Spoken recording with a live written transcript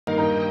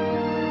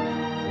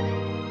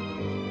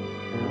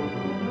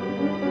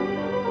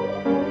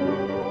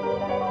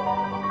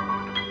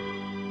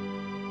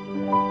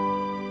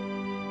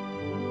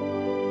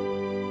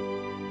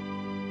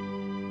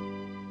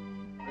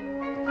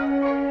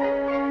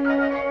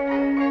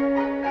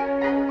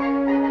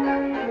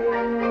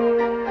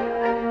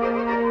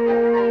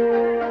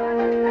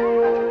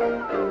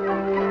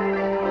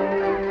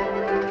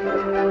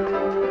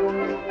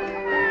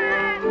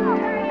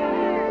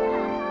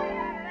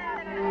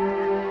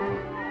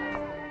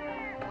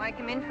I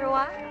come in for a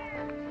while?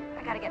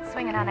 I gotta get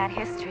swinging on that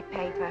history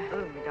paper.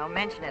 Ooh, don't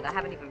mention it. I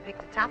haven't even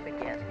picked a topic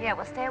yet. Yeah,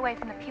 well, stay away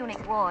from the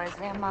Punic Wars.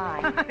 They're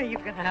mine. You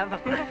can have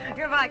them.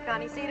 Goodbye,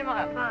 Connie. See you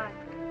tomorrow. Bye.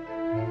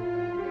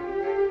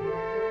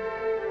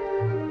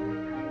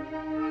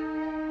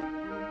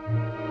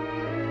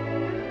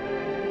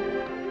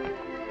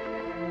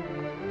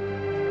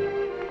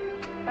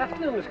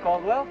 Afternoon, Miss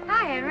Caldwell.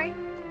 Hi, Henry.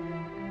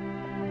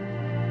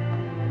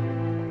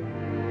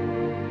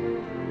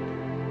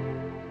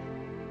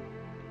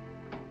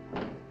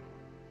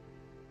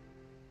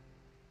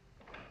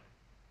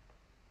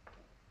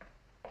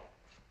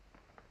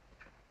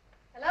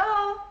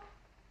 Hello?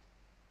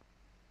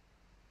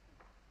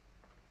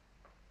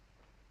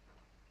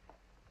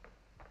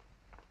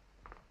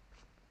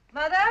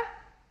 Mother?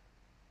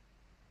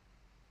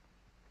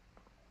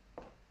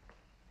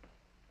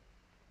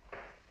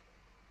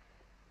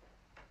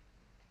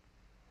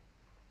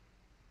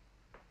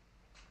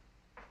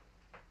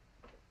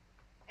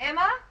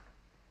 Emma?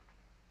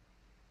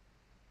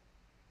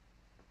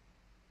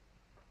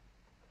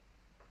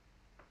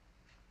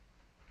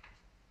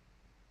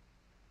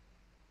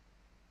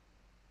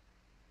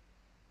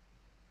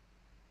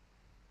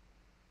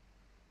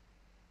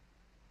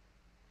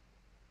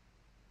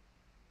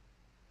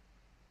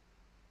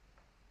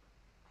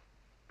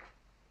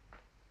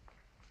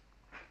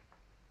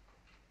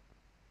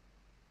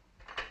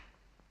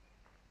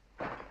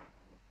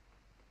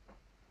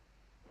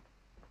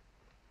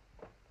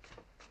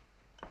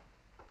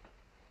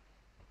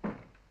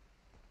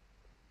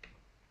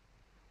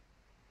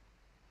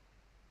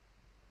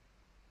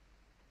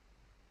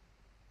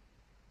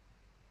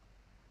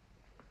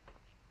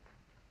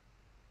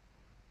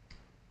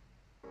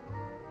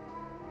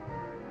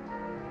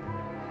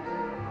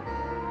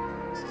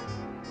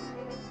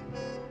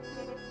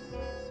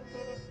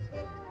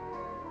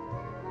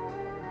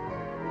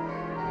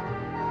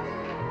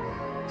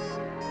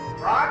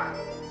 Rock?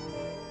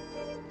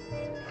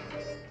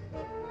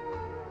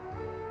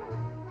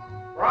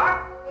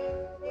 Rock?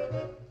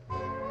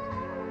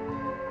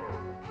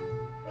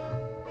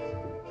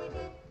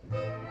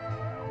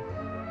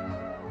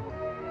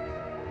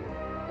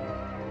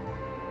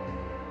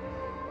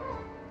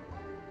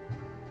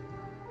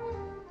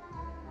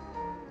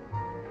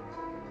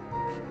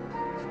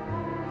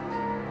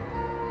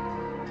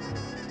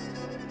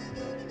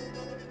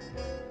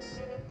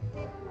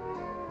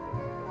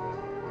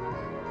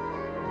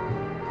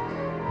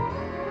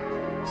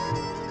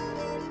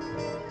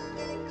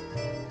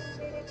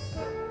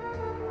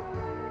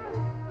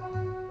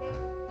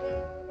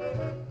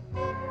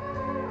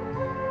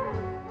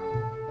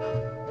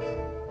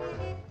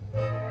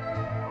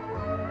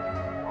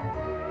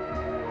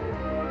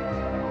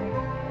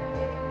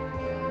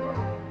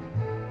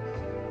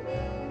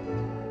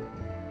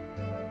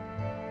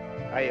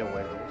 Hiya,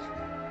 Wendels.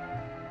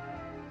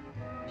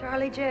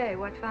 Charlie J.,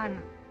 what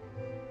fun.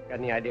 Got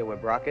any idea where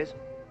Brock is?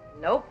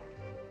 Nope.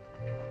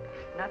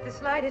 Not the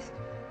slightest.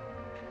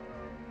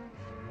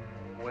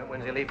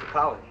 When's he leave for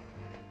college?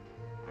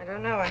 I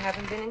don't know. I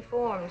haven't been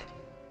informed.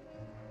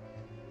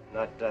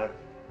 Not,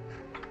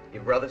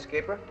 your brother's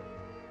keeper?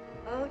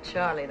 Oh,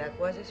 Charlie, that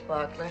was a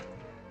sparkler.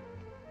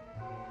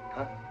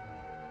 Huh?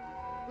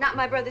 Not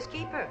my brother's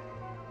keeper.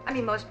 I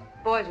mean, most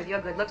boys with your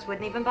good looks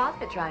wouldn't even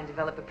bother to try and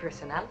develop a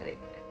personality.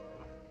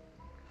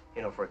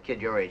 You know, for a kid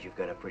your age, you've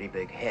got a pretty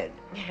big head.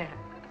 Yeah.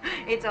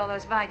 It's all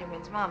those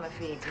vitamins Mama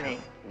feeds me.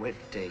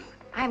 Witty.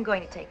 I'm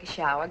going to take a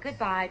shower.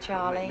 Goodbye,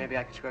 Charlie. Maybe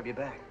I can scrub you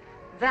back.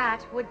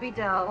 That would be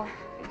dull.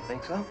 You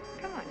think so?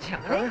 Come on,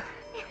 Charlie.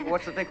 Huh?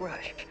 What's the big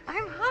rush?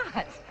 I'm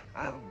hot.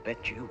 I'll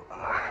bet you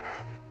are.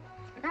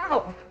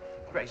 No.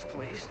 Grace,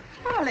 please.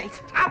 Charlie,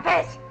 stop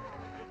it.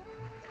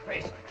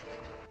 Grace.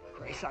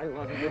 Grace, I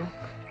love you.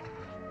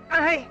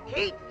 I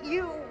hate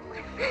you.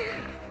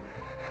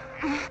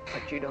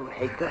 But you don't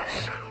hate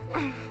this.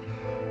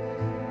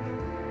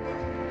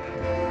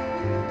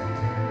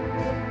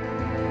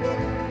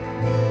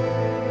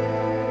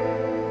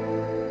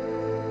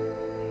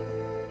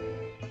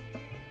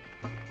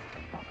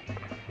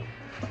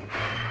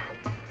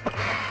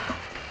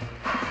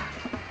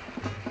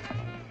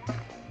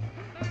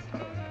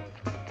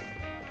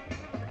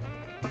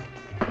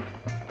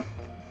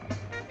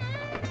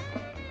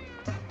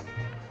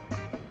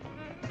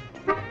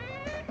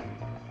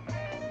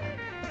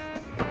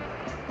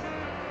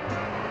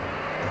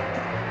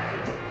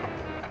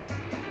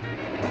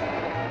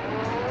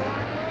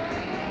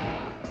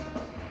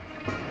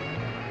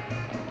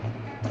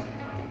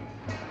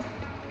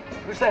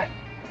 Who's that?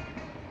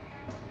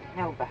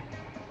 Nobody.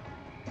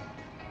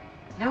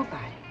 Nobody.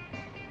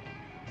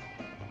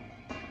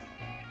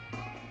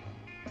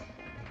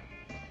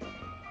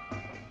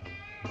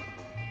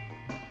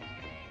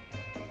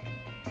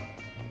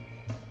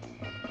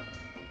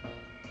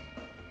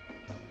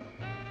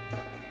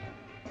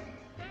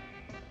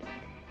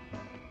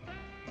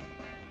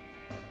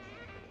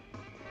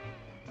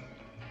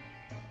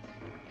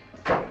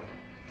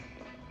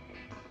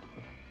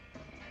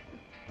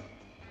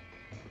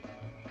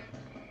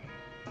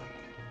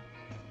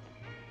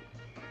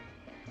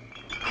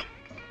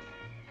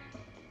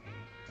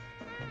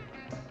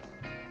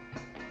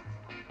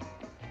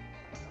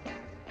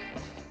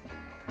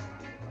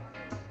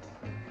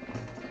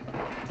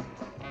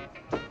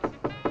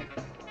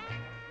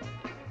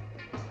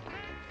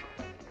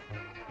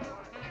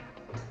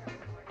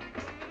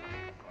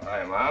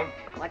 Hi, Mom.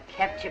 What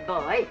kept you,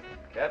 boy?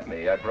 Kept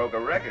me. I broke a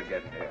record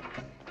getting here.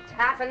 It's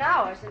half an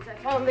hour since I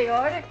phoned the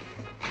order.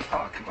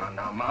 Oh, come on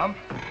now, Mom.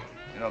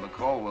 You know, the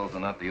Caldwells are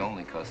not the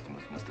only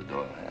customers Mr.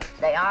 Doyle has.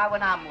 They are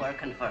when I'm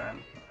working for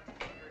him.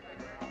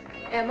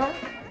 Emma?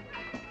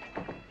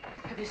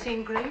 Have you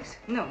seen Grace?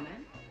 No,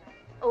 ma'am.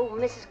 Oh,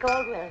 Mrs.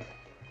 Caldwell,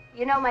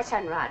 you know my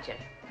son, Roger.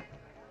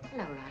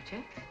 Hello,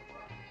 Roger.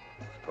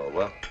 Miss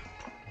Caldwell?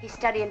 He's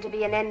studying to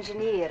be an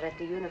engineer at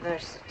the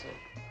university.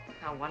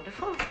 How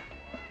wonderful.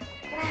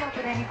 Can I help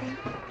with anything?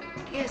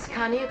 Yes,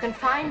 Connie, you can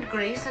find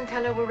Grace and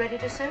tell her we're ready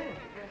to serve.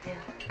 Will do.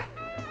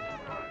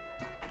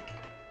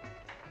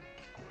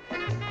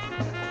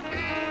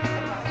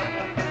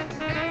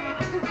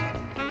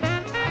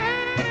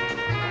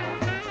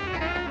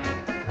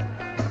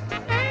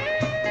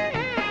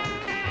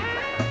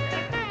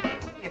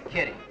 You're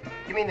kidding.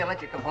 You mean they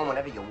let you come home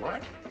whenever you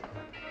want?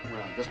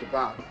 Well, just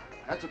about.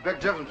 That's a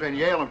big difference between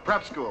Yale and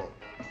prep school.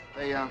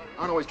 They aren't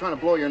always trying to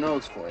blow your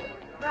nose for you.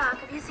 Rock,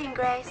 have you seen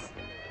Grace?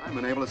 I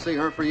haven't been able to see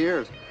her for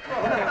years.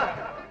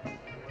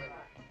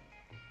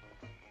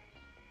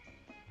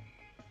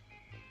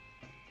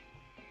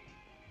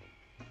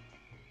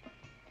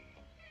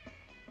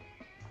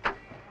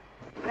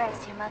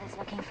 Grace, your mother's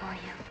looking for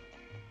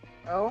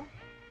you. Oh?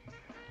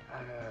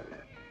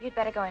 You'd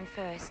better go in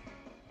first.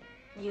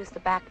 Use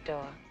the back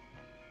door.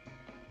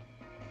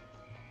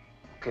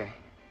 Okay.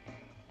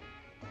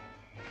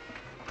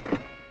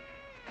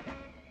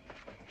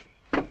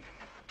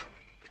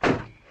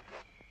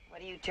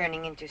 What are you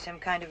turning into, some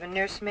kind of a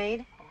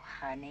nursemaid? Oh,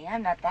 honey,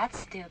 I'm not that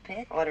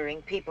stupid.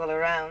 Ordering people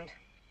around.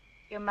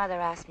 Your mother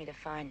asked me to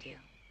find you.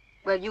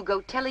 Well, you go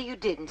tell her you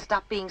did and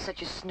stop being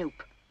such a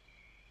snoop.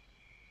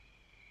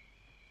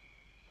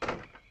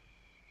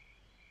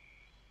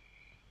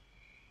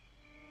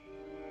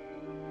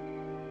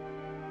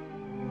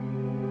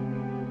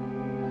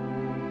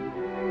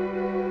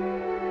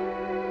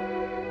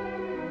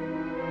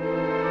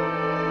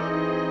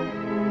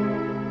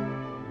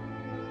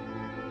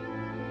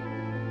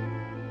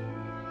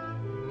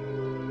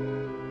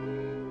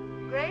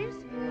 Grace?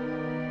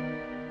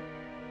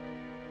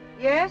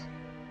 Yes?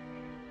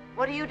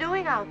 What are you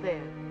doing out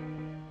there?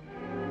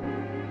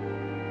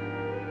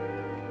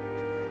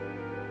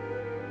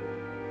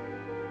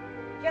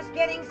 Just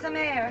getting some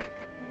air.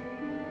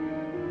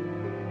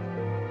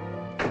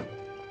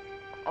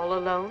 All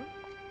alone?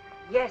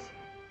 Yes.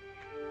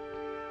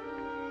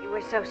 You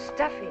were so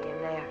stuffy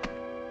in there.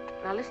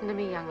 Now listen to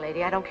me, young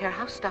lady. I don't care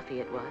how stuffy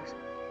it was.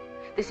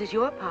 This is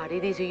your party.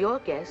 These are your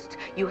guests.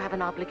 You have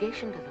an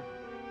obligation to them.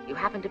 You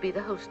happen to be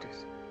the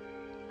hostess.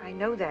 I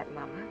know that,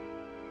 Mama.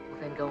 Well,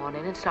 then go on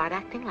in and start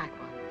acting like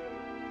one.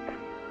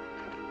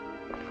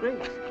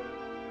 Grace,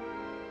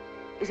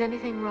 is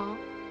anything wrong?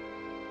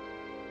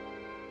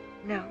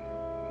 No.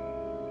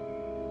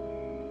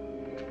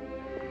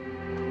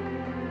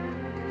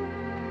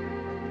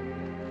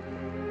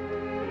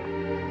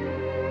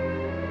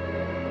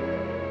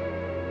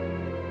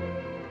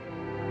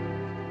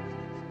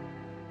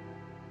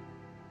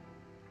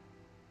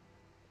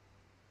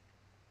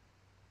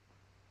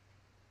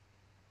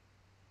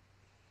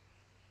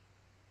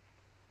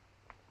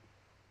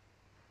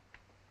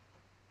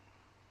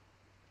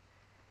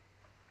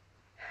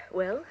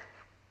 Well?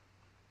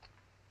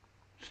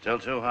 Still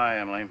too high,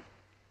 Emily.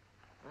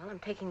 Well, I'm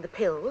taking the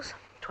pills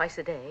twice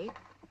a day.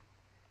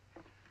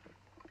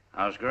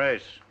 How's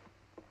Grace?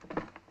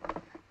 All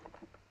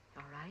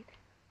right.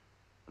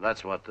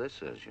 That's what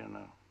this is, you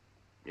know.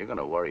 You're going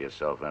to worry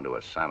yourself into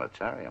a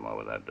sanitarium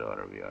over that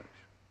daughter of yours.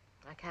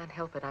 I can't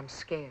help it. I'm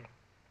scared.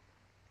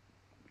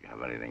 You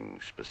have anything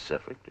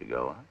specific to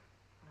go on?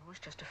 No, it's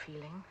just a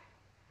feeling.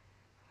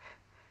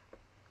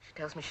 She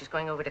tells me she's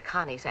going over to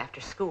Connie's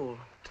after school.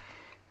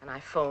 And I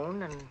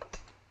phone, and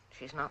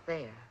she's not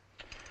there.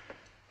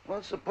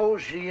 Well,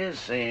 suppose she is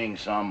seeing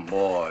some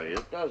boy.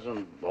 It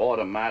doesn't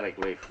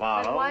automatically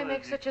follow. Then why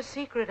make such a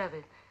secret of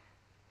it?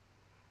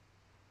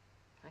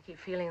 I keep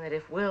feeling that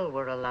if Will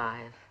were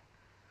alive,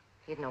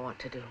 he'd know what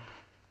to do.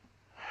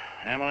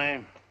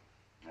 Emily,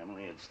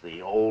 it's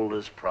the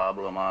oldest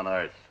problem on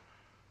earth.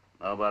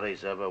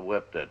 Nobody's ever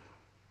whipped it.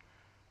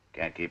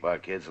 Can't keep our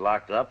kids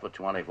locked up for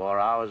 24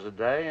 hours a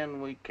day,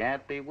 and we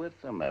can't be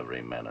with them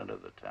every minute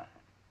of the time.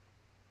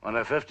 When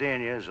they're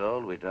 15 years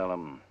old, we tell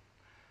them,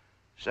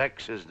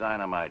 sex is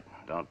dynamite,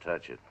 don't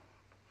touch it.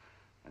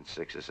 And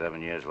 6 or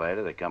 7 years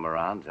later, they come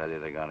around and tell you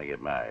they're going to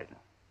get married.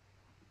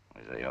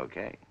 We say,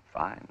 okay,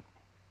 fine,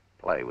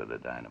 play with the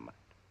dynamite.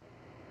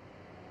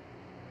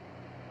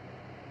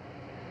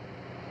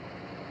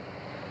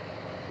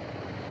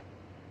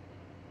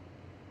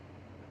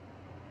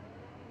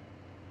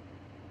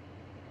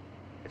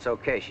 It's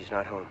okay, she's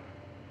not home.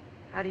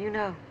 How do you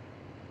know?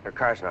 Her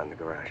car's not in the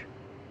garage.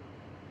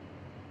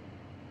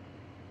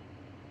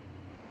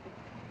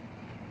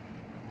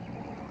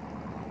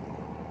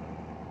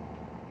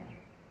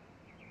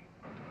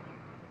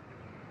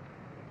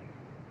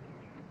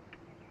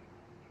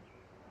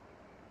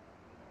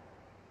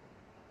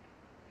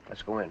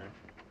 Let's go in, huh?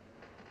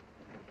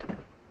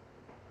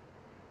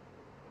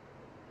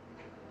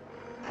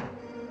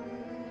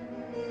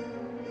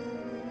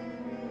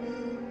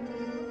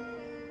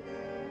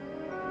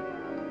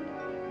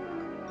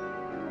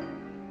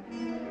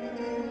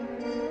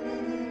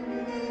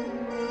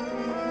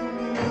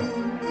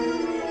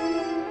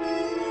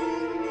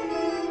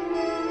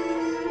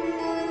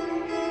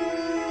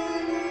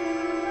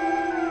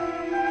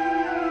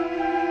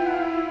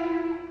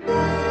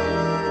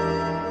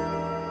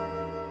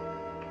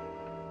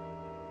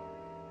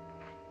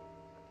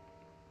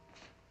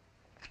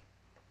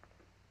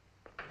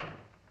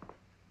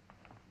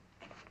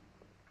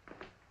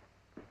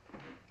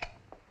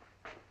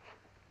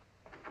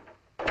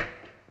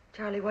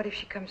 Charlie, what if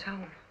she comes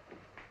home?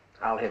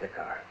 I'll hit the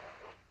car.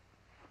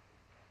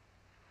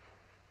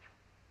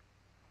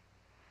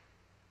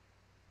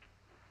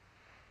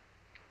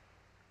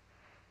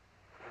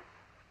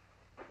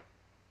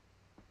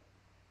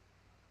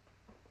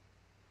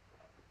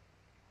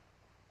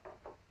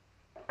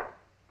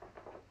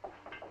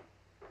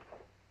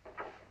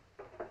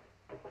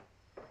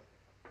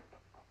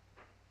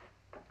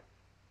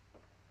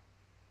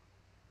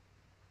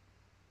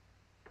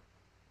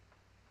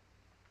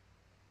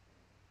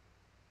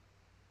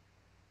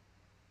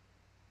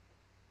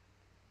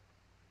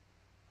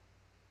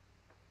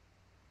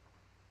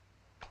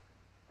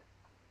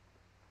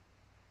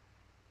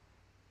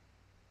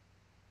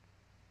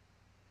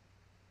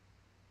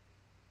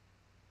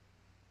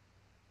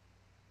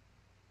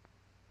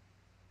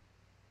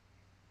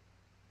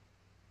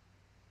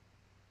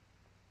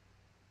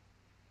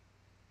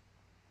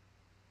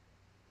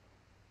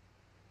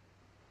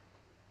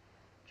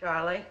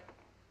 Charlie?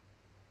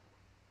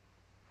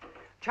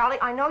 Charlie,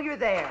 I know you're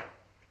there.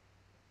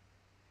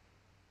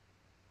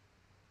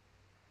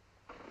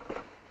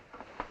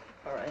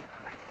 All right.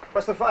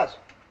 What's the fuss?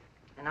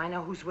 And I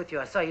know who's with you.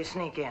 I saw you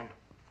sneak in.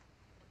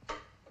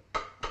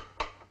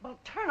 Well,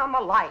 turn on the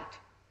light.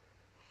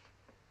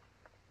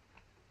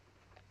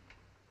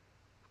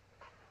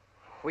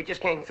 We just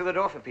came through the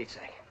door, for Pete's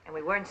sake. And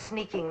we weren't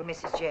sneaking,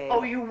 Mrs. J.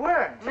 Oh, you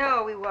weren't?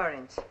 No, we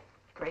weren't.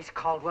 Grace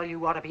Caldwell,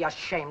 you ought to be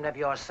ashamed of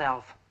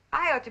yourself.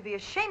 I ought to be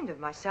ashamed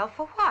of myself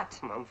for what?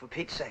 Mom, for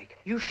Pete's sake.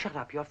 You shut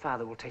up. Your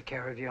father will take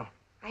care of you.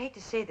 I hate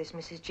to say this,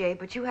 Mrs. J,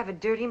 but you have a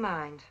dirty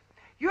mind.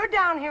 You're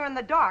down here in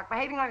the dark,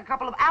 behaving like a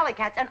couple of alley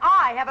cats, and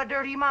I have a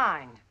dirty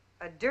mind.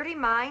 A dirty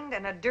mind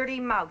and a dirty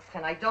mouth,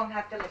 and I don't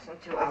have to listen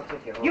to it. Out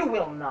with you. You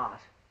will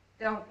not.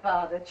 Don't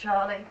bother,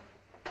 Charlie.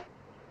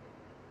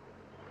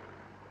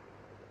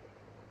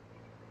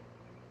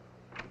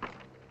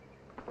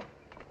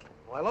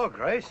 Well, hello,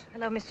 Grace.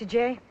 Hello, Mr.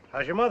 J.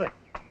 How's your mother?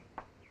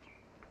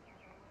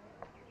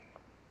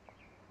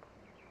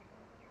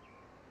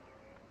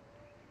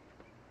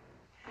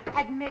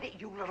 Admit it,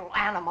 you little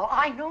animal.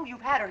 I know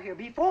you've had her here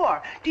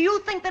before. Do you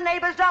think the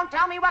neighbors don't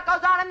tell me what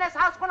goes on in this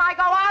house when I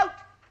go out?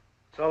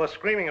 What's all the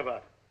screaming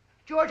about?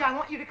 George, I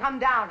want you to come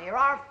down here.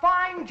 Our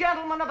fine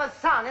gentleman of a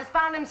son has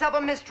found himself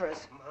a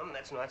mistress. Mom,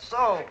 that's not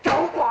so.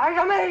 Don't lie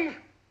to me!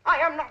 I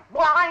am not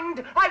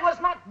blind. I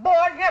was not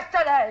born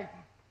yesterday.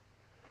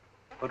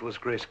 What was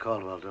Grace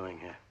Caldwell doing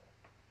here?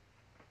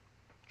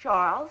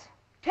 Charles,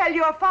 tell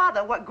your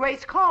father what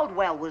Grace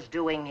Caldwell was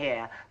doing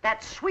here.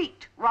 That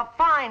sweet,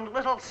 refined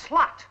little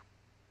slut.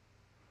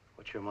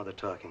 What's your mother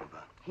talking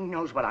about? He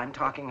knows what I'm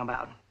talking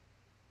about.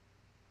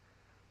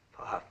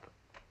 Pop.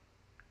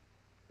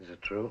 Is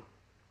it true?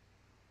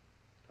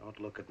 Don't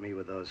look at me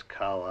with those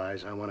cow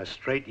eyes. I want a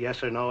straight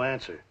yes or no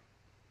answer.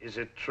 Is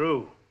it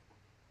true?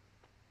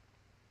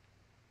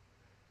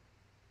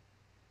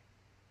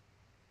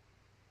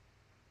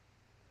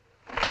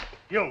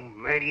 You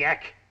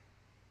maniac!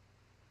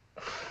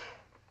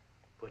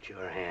 Put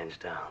your hands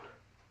down.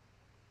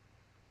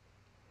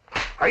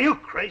 Are you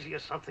crazy or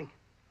something?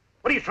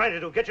 What are you trying to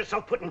do? Get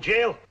yourself put in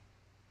jail?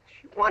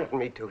 She wanted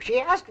me to.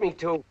 She asked me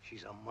to.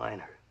 She's a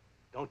minor.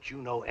 Don't you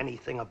know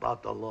anything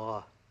about the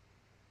law?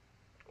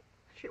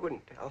 She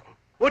wouldn't tell.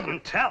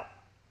 Wouldn't tell?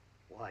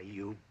 Why,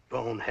 you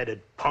bone-headed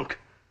punk.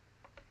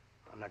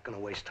 I'm not gonna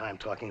waste time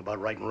talking about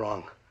right and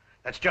wrong.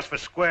 That's just for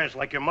squares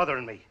like your mother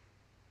and me.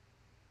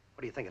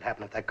 What do you think would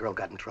happen if that girl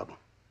got in trouble?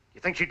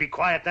 You think she'd be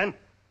quiet then?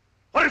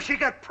 What if she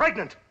got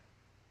pregnant?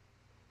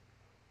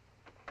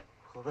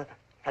 Well,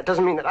 that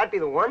doesn't mean that I'd be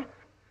the one.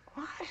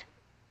 What?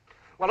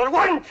 Well, it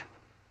wouldn't.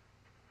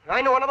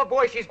 I know another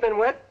boy she's been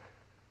with.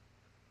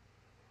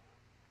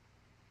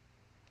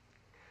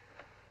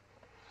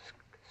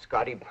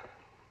 Scotty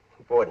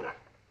Bordner.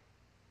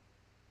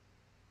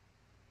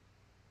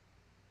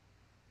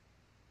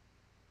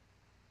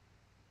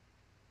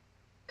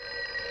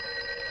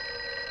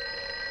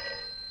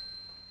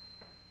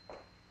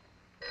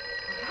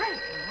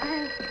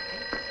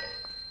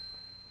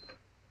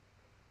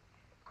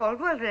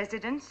 Caldwell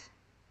residence.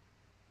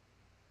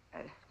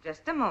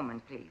 Just a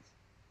moment, please.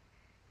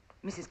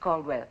 Mrs.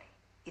 Caldwell,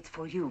 it's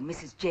for you,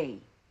 Mrs. J.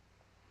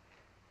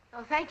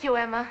 Oh, thank you,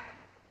 Emma.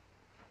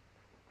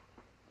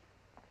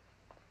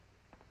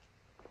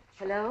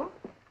 Hello?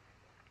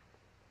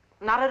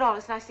 Not at all.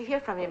 It's nice to hear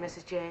from you,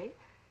 Mrs. J.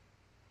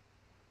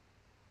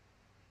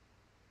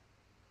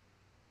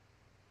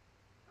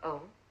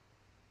 Oh.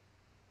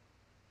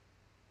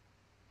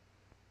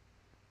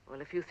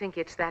 Well, if you think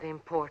it's that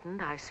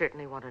important, I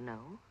certainly want to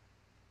know.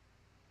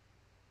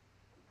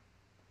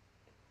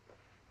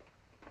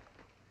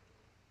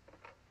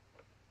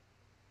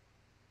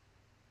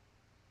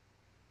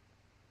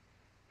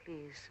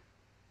 Please,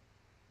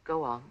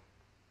 go on.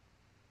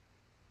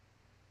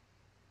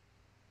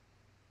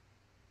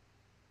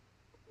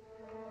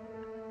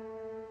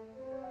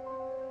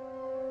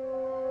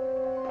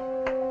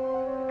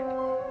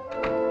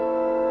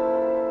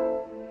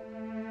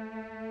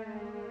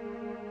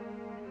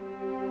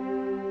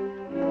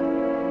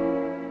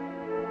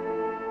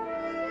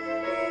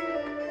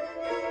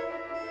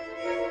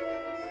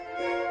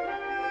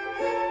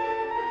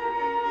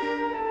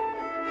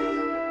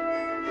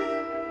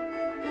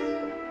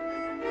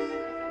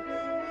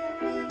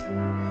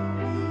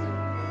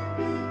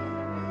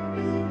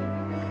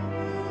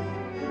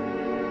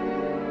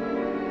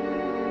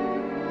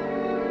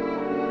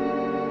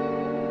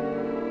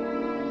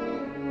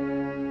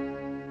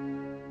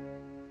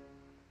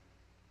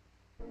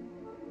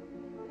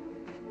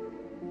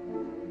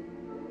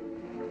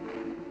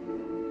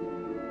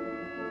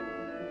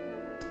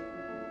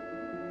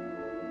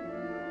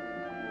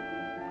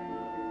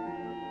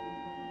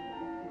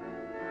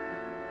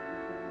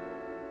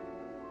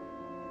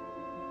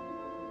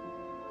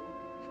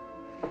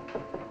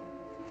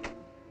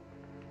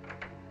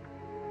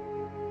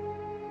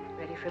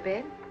 Ready for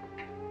bed?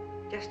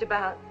 Just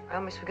about. I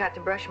almost forgot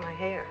to brush my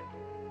hair.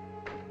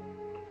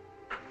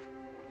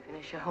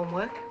 Finish your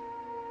homework?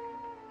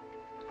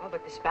 Oh,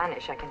 but the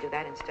Spanish, I can do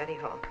that in study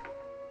hall.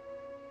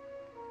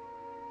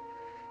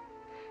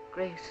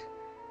 Grace,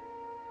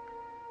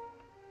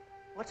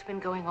 what's been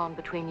going on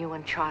between you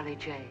and Charlie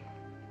J?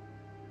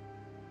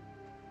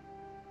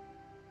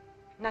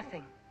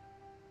 Nothing.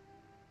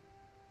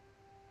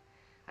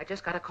 I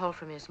just got a call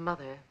from his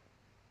mother.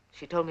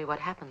 She told me what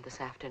happened this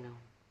afternoon.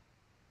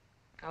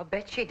 I'll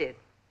bet she did.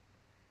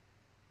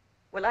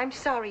 Well, I'm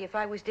sorry if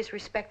I was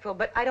disrespectful,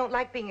 but I don't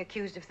like being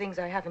accused of things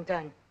I haven't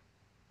done.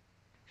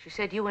 She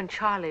said you and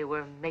Charlie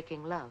were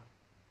making love.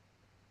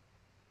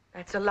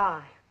 That's a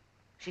lie.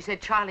 She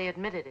said Charlie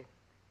admitted it.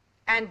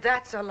 And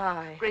that's a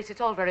lie. Grace, it's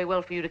all very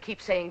well for you to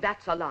keep saying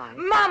that's a lie.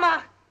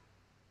 Mama!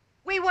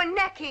 We were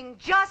necking,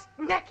 just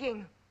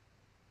necking.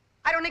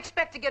 I don't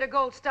expect to get a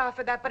gold star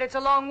for that, but it's a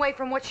long way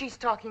from what she's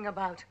talking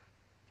about.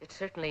 It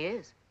certainly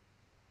is.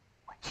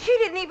 She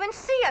didn't even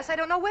see us. I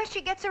don't know where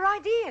she gets her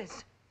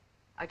ideas.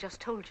 I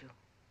just told you.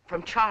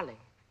 From Charlie.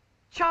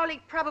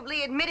 Charlie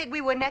probably admitted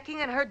we were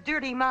necking and her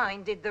dirty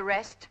mind did the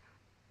rest.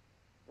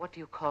 What do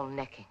you call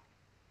necking?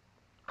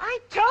 I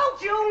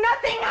told you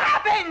nothing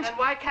happened! Then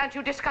why can't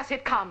you discuss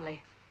it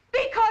calmly?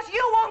 Because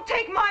you won't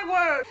take my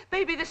word!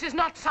 Baby, this is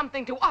not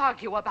something to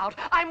argue about.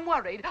 I'm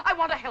worried. I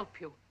want to help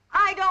you.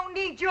 I don't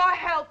need your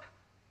help.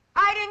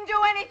 I didn't do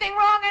anything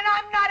wrong and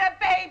I'm not a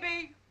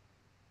baby.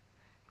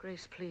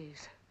 Grace,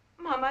 please.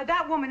 Mama,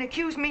 that woman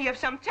accused me of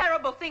some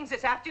terrible things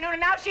this afternoon and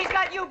now she's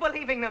got you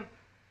believing them.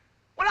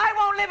 Well, I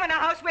won't live in a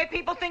house where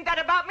people think that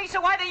about me,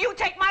 so either you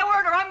take my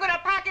word or I'm going to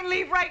pack and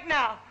leave right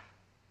now.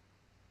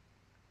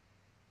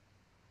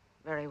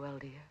 Very well,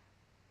 dear.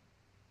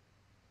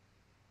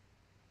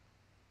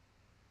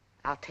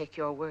 I'll take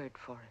your word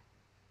for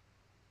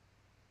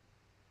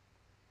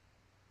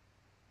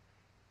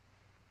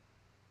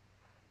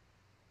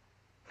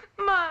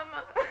it.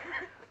 Mama.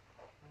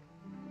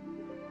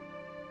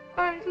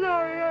 I'm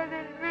sorry, I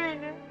didn't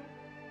mean it.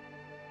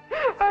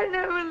 I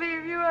never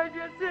leave you, I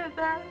just said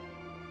that.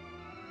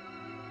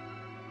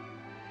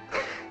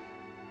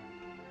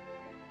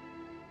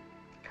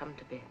 Come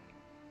to bed.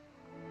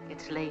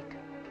 It's late.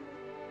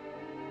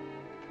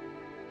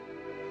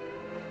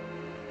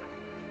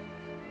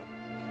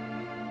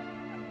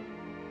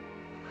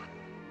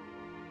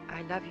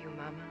 I love you,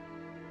 Mama.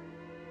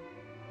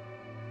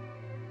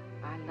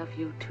 I love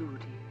you too,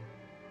 dear.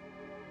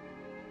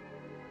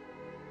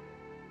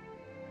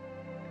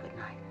 Good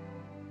night.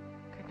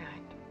 Good night.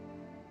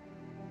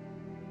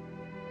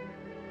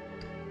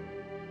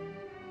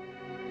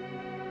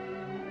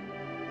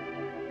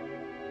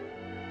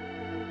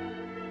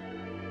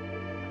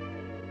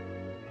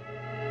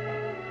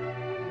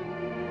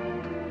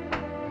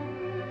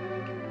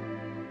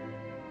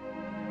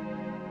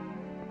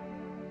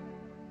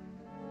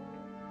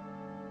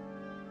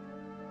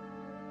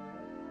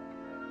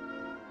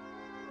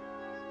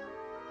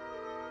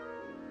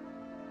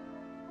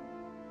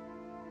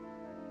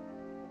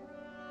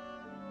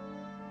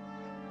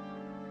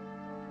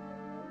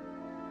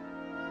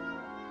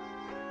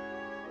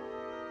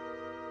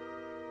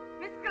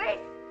 Miss Grace!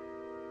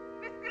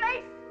 Miss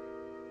Grace!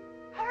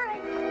 Hurry!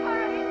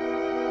 Hurry!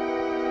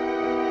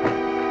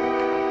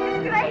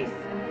 Miss Grace!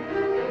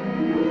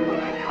 Oh,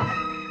 my God!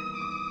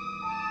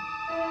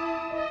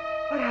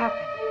 What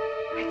happened?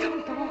 I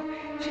don't know.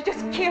 She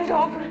just keeled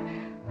over.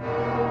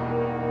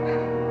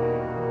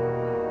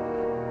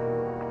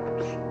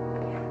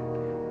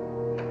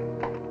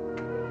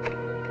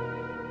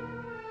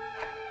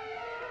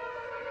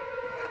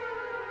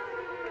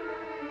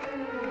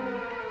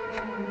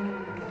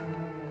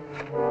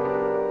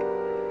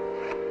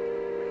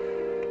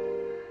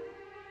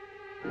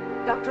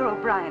 Dr.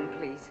 O'Brien,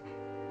 please.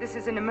 This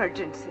is an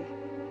emergency.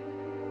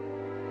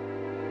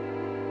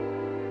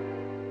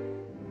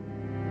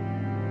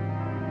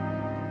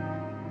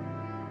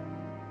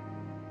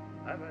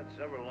 I've had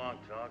several long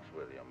talks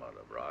with your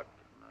mother, Brock.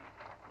 And,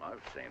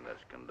 I've seen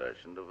this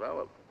condition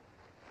develop.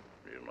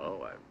 You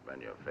know, I've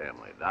been your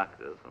family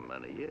doctor for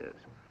many years.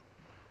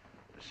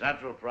 The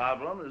central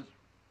problem is...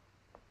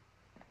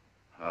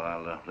 Well,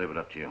 I'll leave it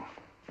up to you.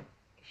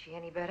 Is she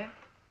any better?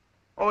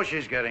 Oh,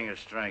 she's getting her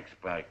strength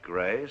back,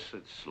 Grace.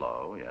 It's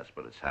slow, yes,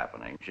 but it's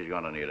happening. She's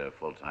going to need a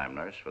full-time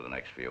nurse for the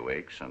next few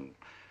weeks, and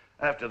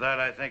after that,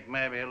 I think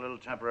maybe a little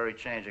temporary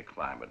change of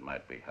climate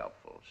might be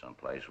helpful.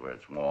 Someplace where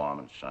it's warm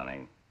and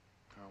sunny.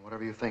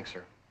 Whatever you think,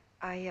 sir.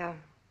 I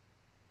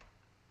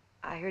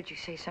heard you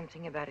say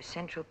something about a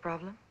central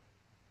problem.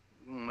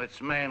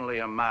 It's mainly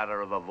a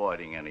matter of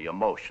avoiding any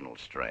emotional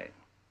strain.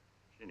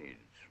 She needs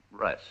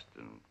rest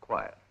and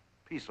quiet,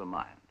 peace of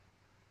mind.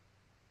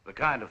 The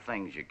kind of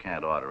things you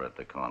can't order at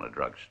the corner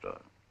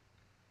drugstore.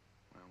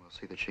 Well, we'll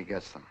see that she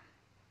gets them.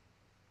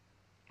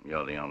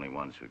 You're the only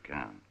ones who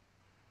can.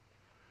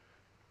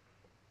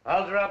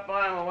 I'll drop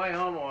by on my way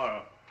home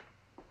tomorrow.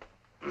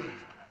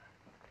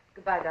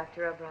 Goodbye,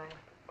 Dr. O'Brien.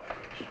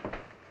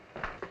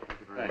 Thank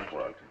you very much.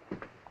 Walter.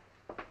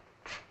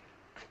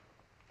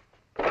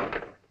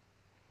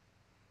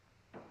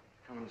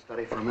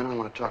 study for a minute. I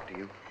want to talk to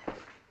you.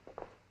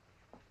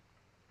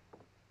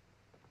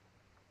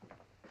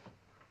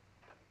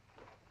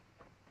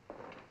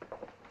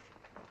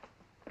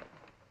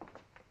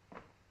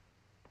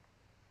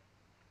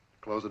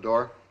 Close the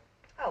door.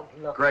 Oh,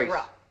 look, Grace,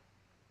 Rob.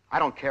 I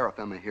don't care if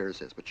Emma hears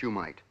this, but you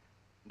might.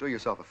 Do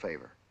yourself a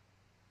favor.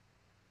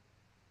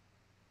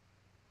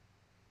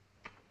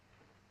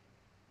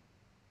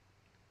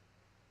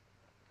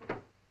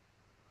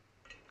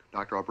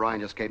 Dr. O'Brien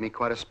just gave me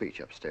quite a speech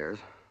upstairs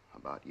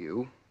about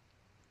you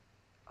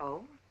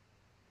Oh?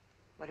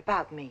 What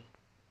about me?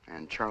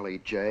 and Charlie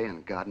J.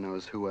 and God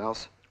knows who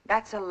else.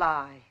 That's a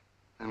lie.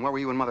 And what were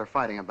you and Mother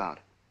fighting about?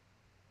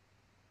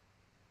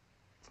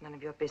 It's none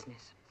of your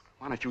business.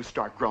 Why don't you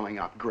start growing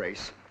up,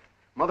 Grace?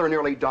 Mother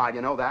nearly died,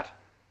 you know that?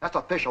 That's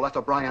official. That's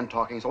O'Brien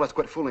talking, so let's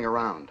quit fooling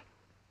around.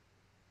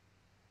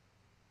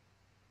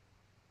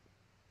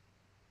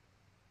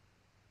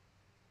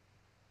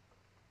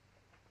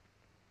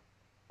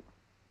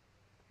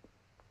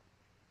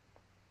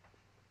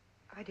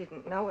 I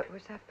didn't know it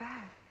was that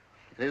bad.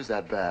 It is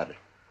that bad.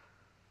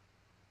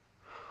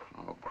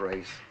 Oh,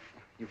 Grace,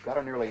 you've got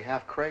her nearly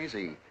half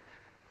crazy.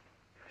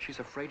 She's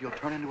afraid you'll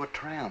turn into a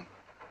tramp.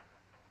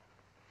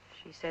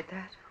 She said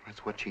that?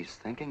 That's what she's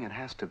thinking. It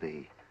has to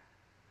be.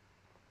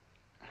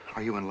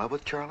 Are you in love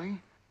with Charlie?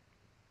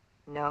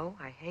 No,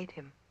 I hate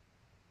him.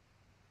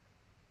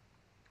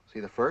 See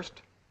the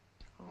first?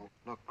 Oh,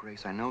 look,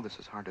 Grace, I know this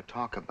is hard to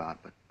talk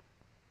about, but...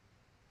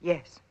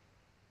 Yes.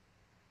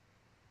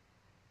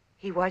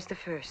 He was the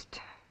first.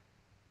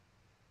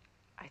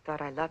 I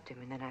thought I loved him,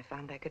 and then I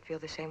found I could feel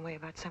the same way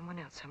about someone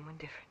else, someone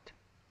different.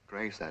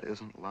 Grace, that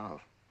isn't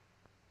love.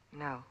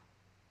 No.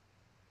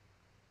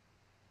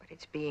 But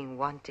it's being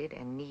wanted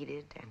and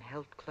needed and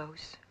held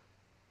close.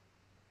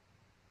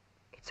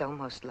 It's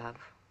almost love.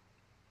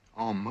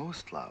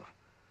 Almost love.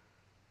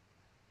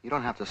 You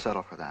don't have to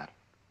settle for that.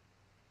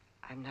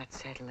 I'm not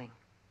settling.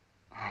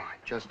 Oh, I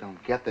just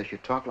don't get this. You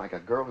talk like a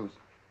girl who's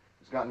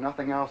got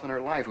nothing else in her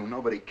life, whom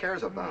nobody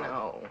cares about.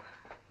 No.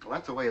 Well,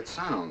 that's the way it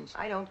sounds.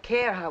 I don't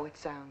care how it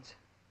sounds.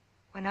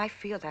 When I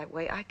feel that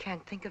way, I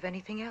can't think of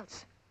anything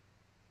else.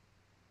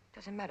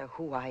 Doesn't matter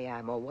who I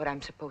am or what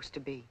I'm supposed to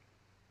be.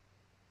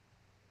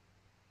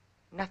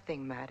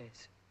 Nothing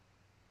matters.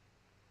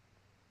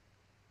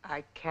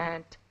 I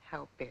can't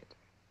help it.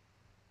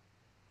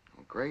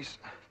 Well, Grace,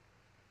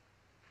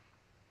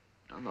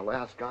 I'm the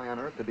last guy on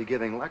earth to be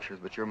giving lectures,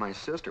 but you're my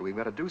sister. We've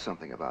got to do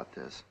something about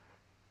this.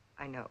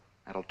 I know.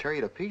 That'll tear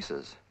you to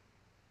pieces.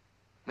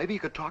 Maybe you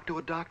could talk to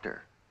a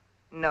doctor.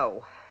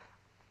 No.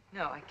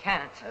 No, I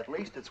can't. At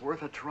least it's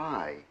worth a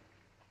try.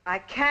 I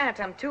can't.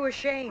 I'm too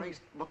ashamed.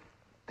 Grace, look,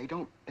 they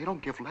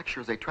don't give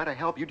lectures. They try to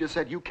help. You just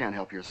said you can't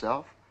help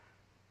yourself.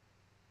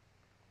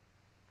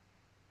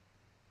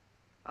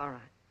 All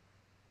right.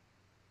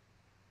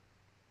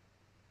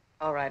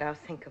 All right, I'll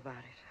think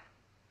about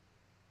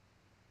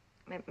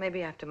it.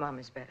 Maybe after Mom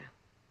is better.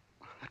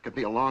 That could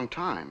be a long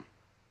time.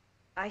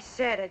 I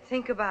said I'd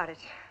think about it.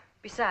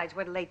 Besides,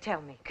 what'll they tell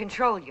me?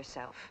 Control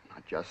yourself.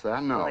 Not just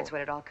that, no. Well, that's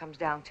what it all comes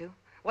down to.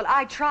 Well,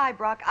 I try,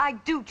 Brock. I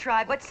do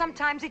try, but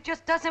sometimes it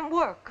just doesn't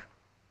work.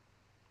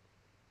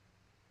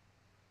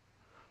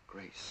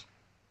 Grace,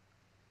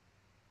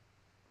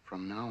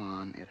 from now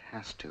on, it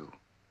has to.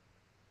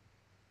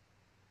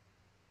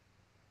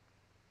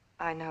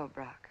 I know,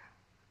 Brock.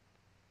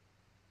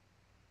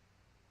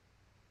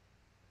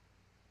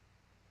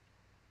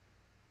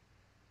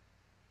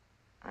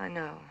 I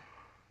know.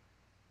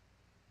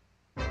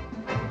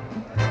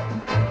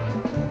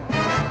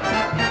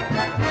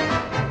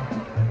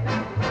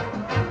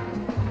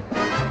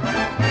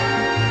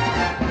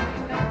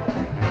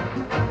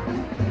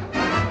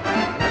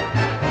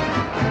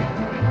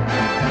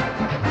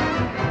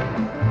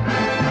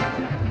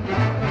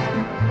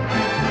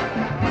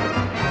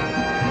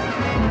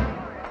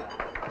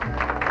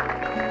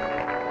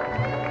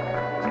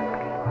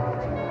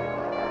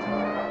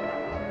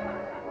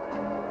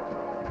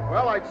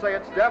 Well, I'd say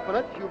it's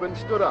definite. You've been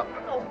stood up.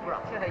 Oh,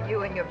 Brock.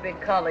 You and your big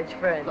college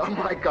friend.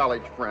 My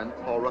college friend,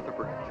 Paul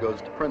Rutherford,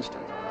 goes to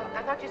Princeton.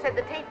 I thought you said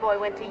the Tate boy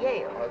went to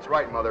Yale. That's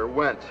right, Mother.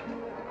 Went.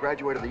 He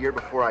graduated the year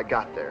before I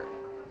got there.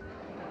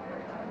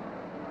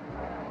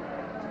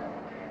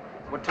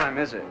 What time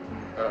is it?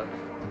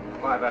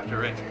 5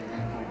 after 8.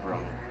 Oh,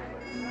 brother.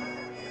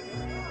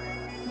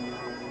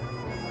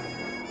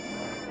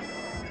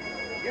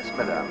 Yes,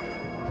 madame.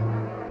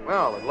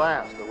 Well, at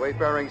last, the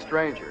wayfaring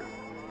stranger.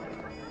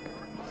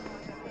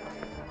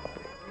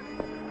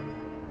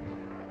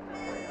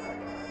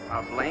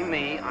 Blame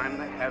me. I'm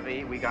the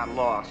heavy. We got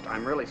lost.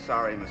 I'm really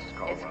sorry, Mrs.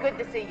 Caldwell. It's good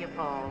to see you,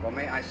 Paul. Well,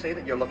 may I say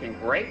that you're looking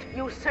great?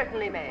 You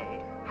certainly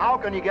may. How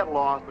can you get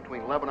lost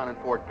between Lebanon and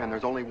Fort Penn?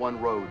 There's only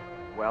one road.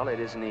 Well, it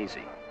isn't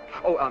easy.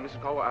 Oh,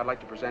 Mrs. Caldwell, I'd like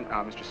to present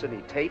Mr.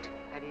 Sidney Tate.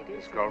 How do you do?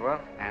 Miss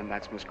Caldwell. And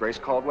that's Miss Grace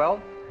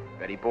Caldwell,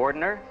 Betty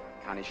Bordner,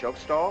 Connie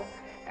Schopstall,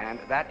 and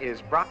that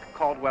is Brock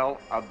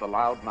Caldwell of the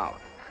Loud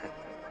Mouth.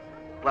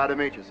 Glad to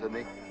meet you,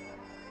 Sidney.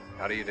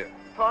 How do you do?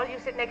 Paul, you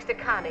sit next to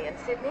Connie. And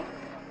Sidney?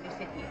 You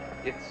sit here.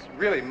 It's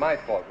really my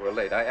fault we're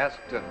late. I asked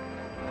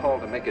Paul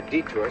to make a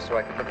detour so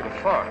I could look at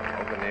a farm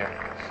over near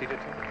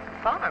Cedarton.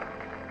 Farm?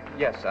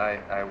 Yes,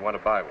 I want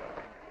to buy one.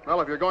 Well,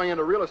 if you're going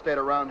into real estate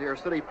around here,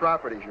 city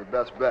property's your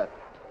best bet.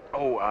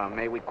 Oh,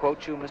 may we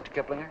quote you, Mr.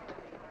 Kiplinger?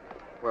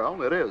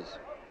 Well, it is.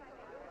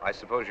 I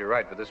suppose you're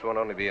right, but this won't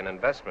only be an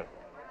investment.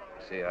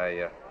 See,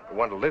 I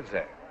want to live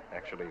there,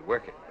 actually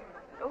work it.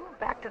 Oh,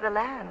 back to the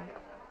land.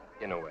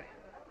 In a way.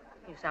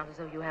 You sound as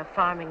though you have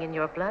farming in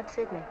your blood,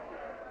 Sidney.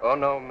 Oh,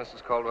 no,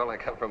 Mrs. Caldwell, I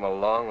come from a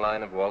long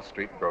line of Wall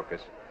Street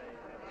brokers.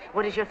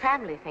 What does your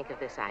family think of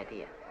this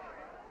idea?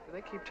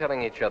 They keep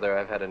telling each other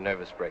I've had a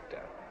nervous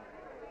breakdown.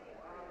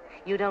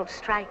 You don't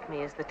strike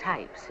me as the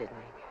type,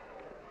 Sidney.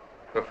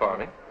 For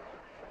farming?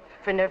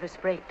 For nervous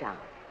breakdown.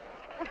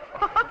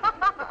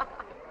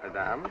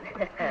 Madame?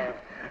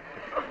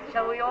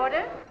 Shall we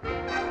order?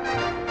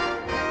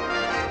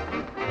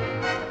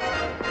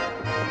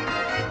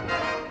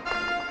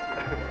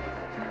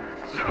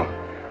 So,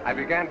 I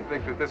began to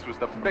think that this was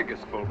the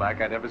biggest fullback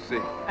I'd ever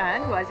seen.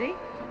 And was he?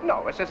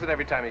 No, it's just that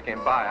every time he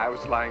came by, I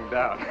was lying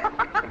down.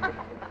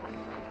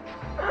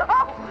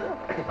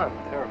 I'm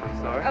terribly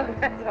sorry. Oh,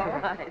 that's all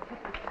right.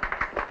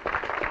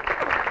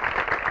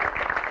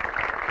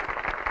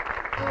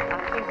 I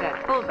think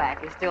that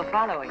fullback is still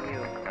following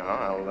you. No,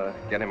 I'll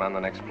get him on the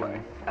next play.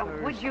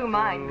 Would you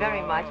mind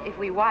very much if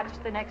we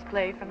watched the next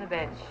play from the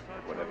bench?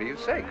 Whatever you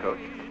say, Coach.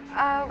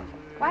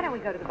 Why don't we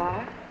go to the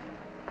bar?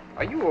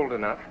 Are you old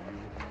enough?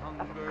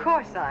 Of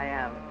course I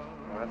am.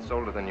 Well, that's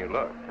older than you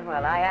look.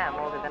 Well, I am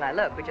older than I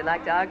look. Would you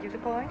like to argue the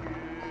point?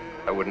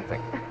 I wouldn't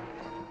think.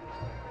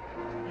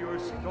 You're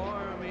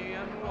stormy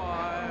and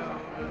wild,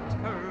 a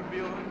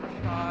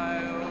turbulent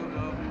child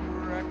of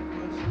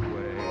reckless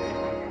ways.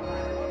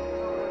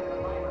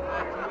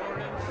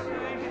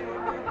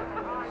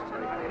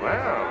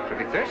 Wow,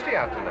 pretty thirsty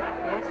out tonight.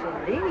 Yes,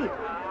 indeed.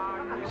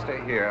 You stay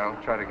here.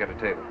 I'll try to get a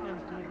table.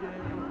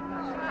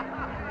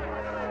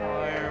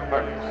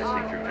 Pardon, I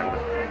see through,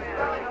 gentlemen.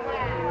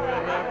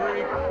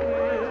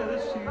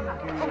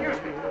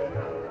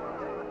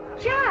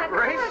 John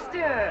Grace?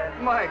 Foster!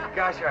 My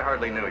gosh, I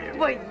hardly knew you.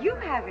 Well, you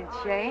haven't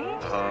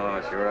changed.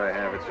 Oh, sure I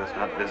have. It's just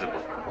not visible.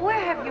 Where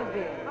have you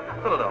been?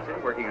 Philadelphia,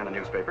 working on a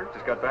newspaper.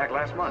 Just got back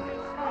last month.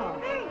 Oh,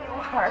 there you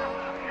are.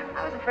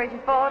 I was afraid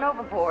you'd fallen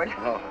overboard.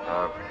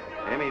 Oh,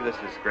 Amy, this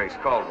is Grace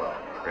Caldwell.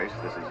 Grace,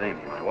 this is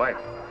Amy, my wife.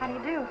 How do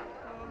you do?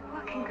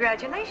 Well,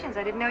 congratulations.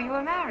 I didn't know you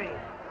were married.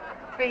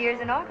 3 years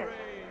in August.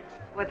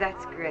 Well,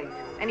 that's great.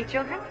 Any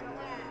children?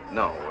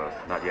 No,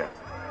 not yet.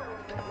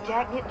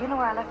 Jack, do you know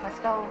where I left my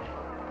stove?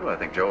 Well, I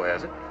think Joe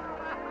has it.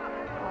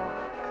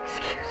 Oh,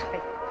 excuse me.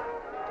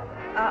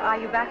 Are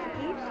you back for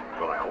keeps?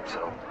 Well, I hope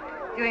so.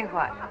 Doing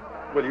what?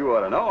 Well, you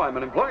ought to know. I'm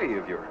an employee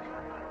of yours.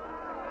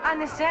 On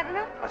the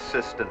Sentinel?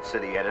 Assistant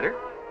city editor.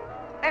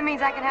 That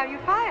means I can have you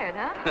fired,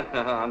 huh?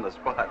 On the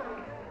spot.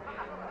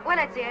 Well,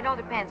 let's see. It all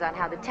depends on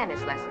how the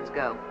tennis lessons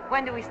go.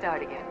 When do we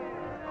start again?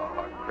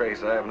 Oh,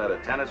 Grace, I haven't had a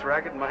tennis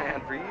racket in my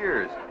hand for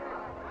years.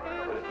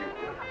 But if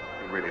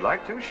you'd really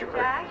like to, sure.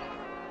 Jack?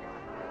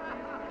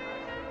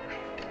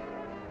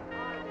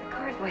 The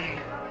car's waiting.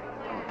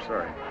 Oh, I'm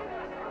sorry.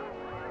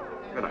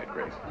 Good night,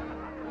 Grace.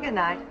 Good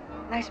night.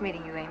 Nice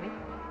meeting you, Amy.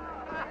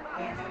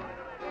 Yes.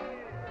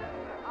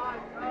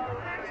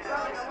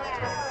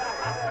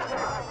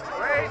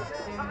 Grace!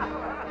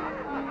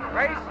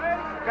 Grace!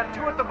 Got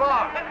two at the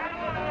bar.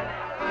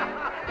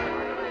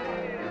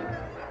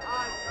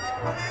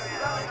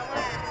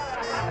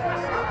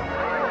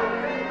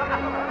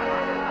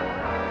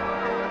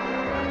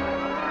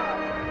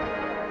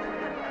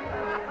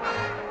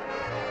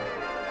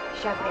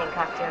 Champagne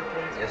cocktail,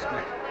 please. Yes,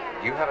 ma'am.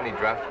 Do you have any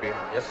draft beer?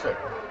 Yes, sir.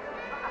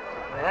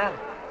 Well,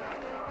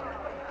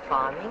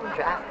 farming,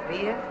 draft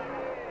beer.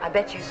 I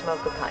bet you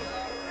smoke a pipe.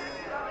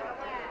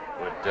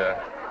 Would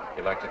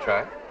you like to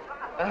try it?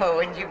 Oh,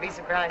 wouldn't you be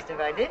surprised if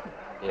I didn't?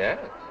 Yes.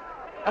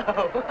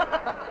 Oh,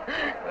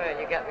 well,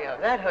 you got me off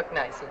that hook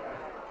nicely.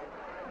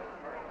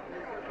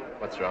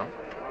 What's wrong?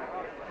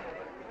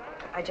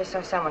 I just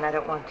saw someone I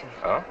don't want to.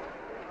 Oh?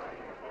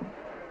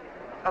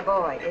 A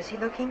boy. Is he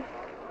looking?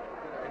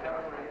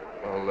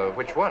 Well,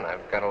 which one?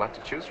 I've got a lot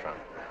to choose from.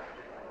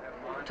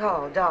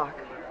 Tall, dark,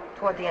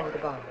 toward the end of the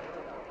bar.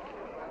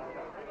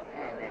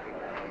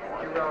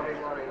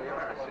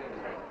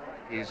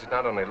 He's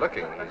not only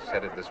looking, he's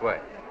headed this way.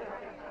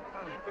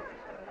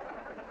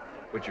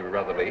 Would you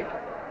rather leave?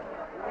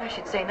 I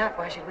should say not.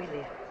 Why should we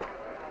leave?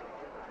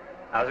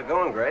 How's it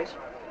going, Grace?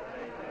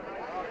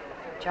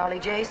 Charlie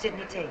J.,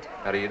 Sidney Tate.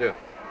 How do you do?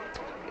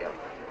 Yeah.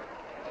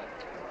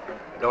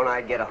 Don't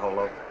I get a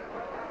holo?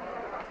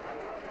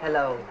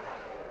 Hello.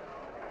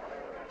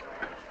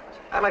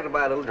 I'd like to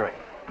buy a little drink.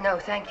 No,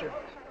 thank you.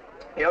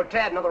 Yo,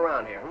 Tad, another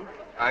round here, huh?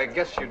 I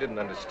guess you didn't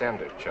understand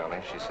her,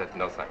 Charlie. She said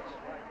no thanks.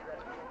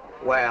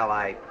 Well,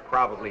 I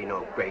probably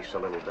know Grace a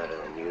little better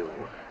than you.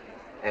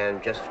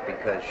 And just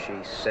because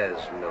she says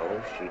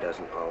no, she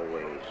doesn't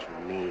always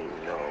mean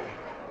no.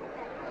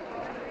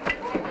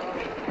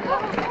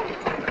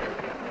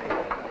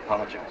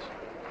 Apologize.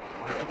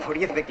 What do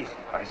you think he's...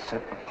 I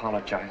said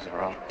apologize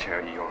or I'll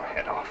tear your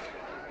head off.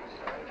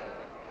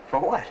 For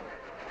what?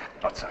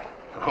 Outside.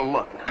 Oh,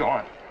 look, go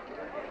on.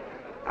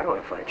 I don't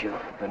want to fight you.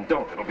 Then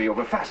don't. It'll be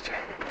over faster.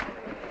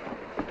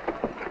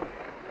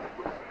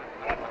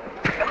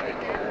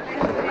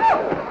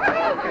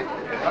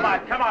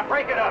 Come on,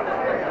 break it up.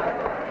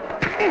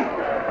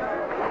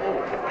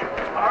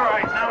 All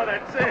right, now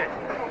that's it.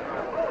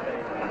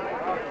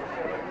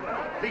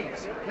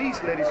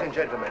 Please, ladies and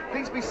gentlemen,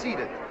 please be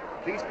seated.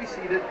 Please be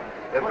seated.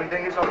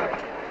 Everything is all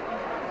right.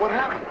 What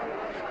happened?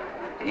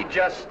 He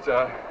just,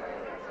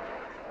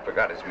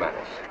 forgot his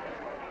manners.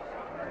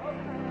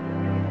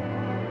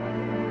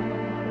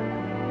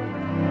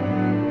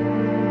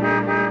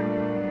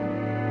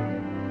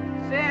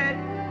 Sid,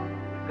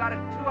 we've got a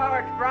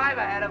 2-hour drive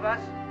ahead of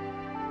us.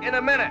 In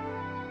a minute.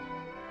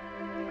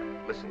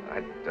 Listen,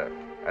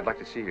 I'd like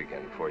to see you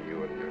again before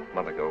you and your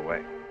mother go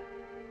away.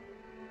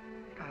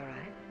 All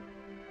right.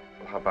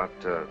 Well, how about,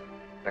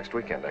 next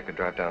weekend? I could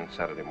drive down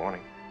Saturday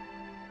morning.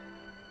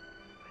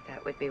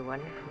 That would be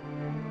wonderful.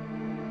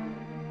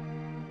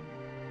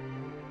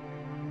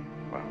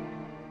 Well,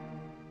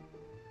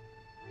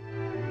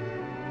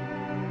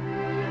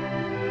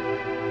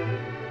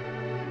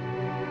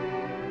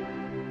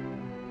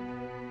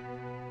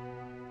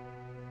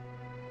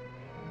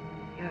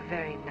 You're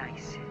very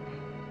nice, Sid.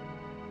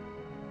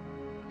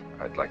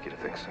 I'd like you to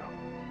think so.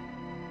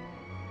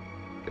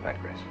 Good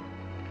night, Grace.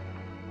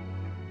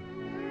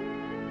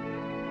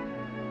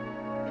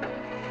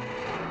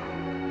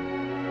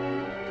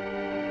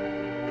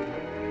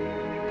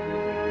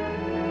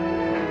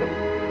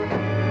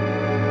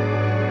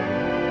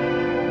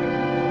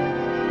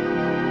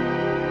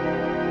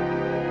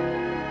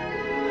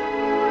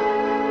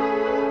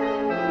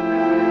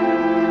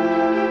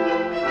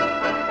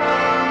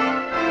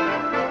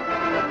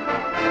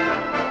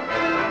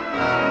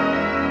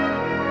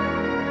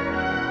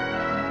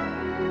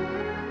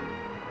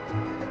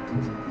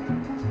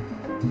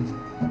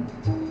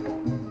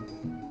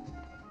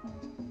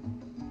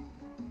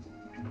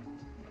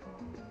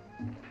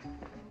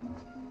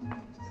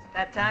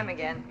 That time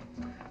again.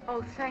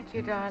 Oh, thank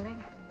you,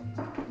 darling.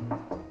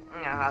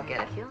 No, I'll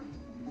get it, Hugh.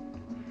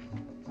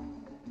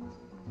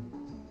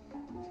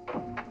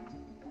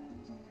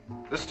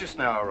 This just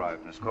now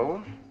arrived, Miss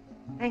Cole.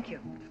 Thank you.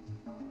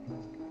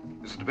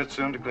 Is it a bit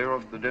soon to clear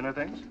off the dinner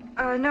things?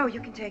 No, you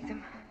can take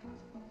them.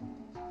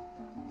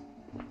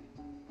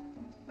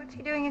 What's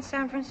he doing in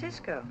San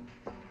Francisco?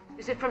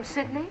 Is it from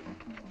Sydney?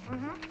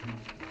 Mm-hmm.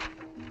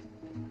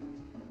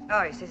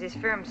 Oh, he says his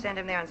firm sent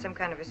him there on some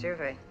kind of a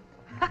survey.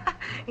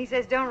 He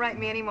says, don't write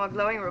me any more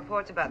glowing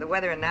reports about the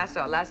weather in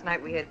Nassau. Last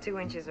night we had 2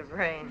 inches of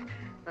rain.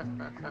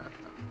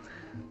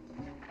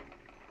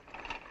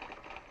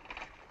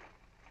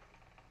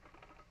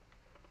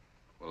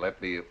 Will that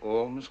be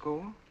all, Miss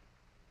Cole?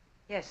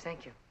 Yes,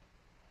 thank you.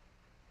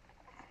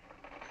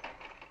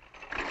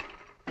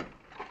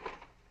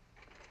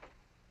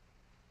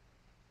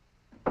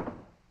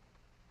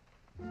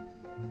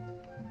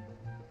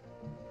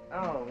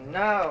 Oh,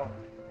 no.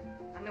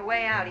 On the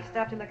way out, he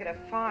stopped to look at a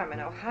farm in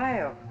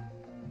Ohio.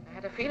 I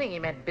had a feeling he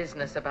meant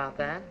business about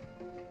that.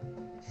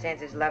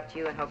 Sends his love to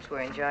you and hopes we're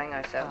enjoying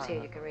ourselves.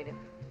 Here, you can read it.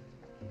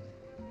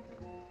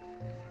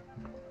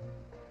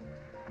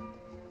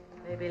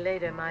 Maybe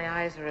later, my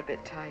eyes are a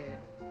bit tired.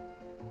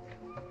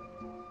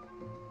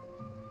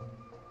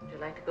 Would you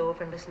like to go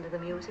over and listen to the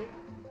music?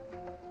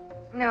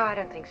 No, I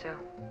don't think so.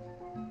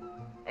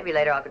 Maybe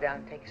later I'll go down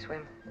and take a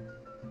swim.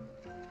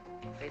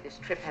 I'm afraid this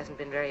trip hasn't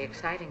been very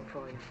exciting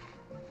for you.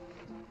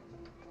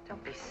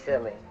 Don't be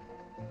silly.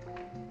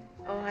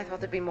 Oh, I thought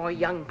there'd be more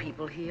young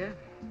people here.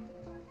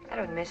 I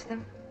don't miss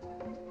them.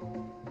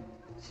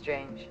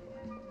 Strange.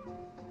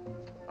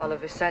 All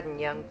of a sudden,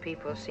 young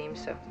people seem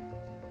so...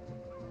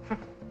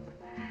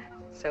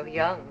 so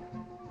young.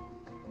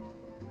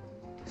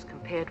 As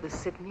compared with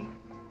Sydney?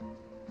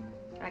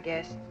 I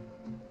guess.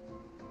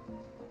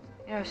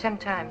 You know,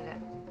 sometimes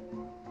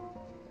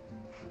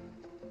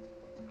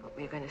What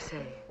were you going to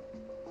say?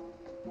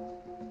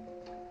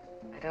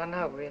 I don't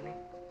know, really.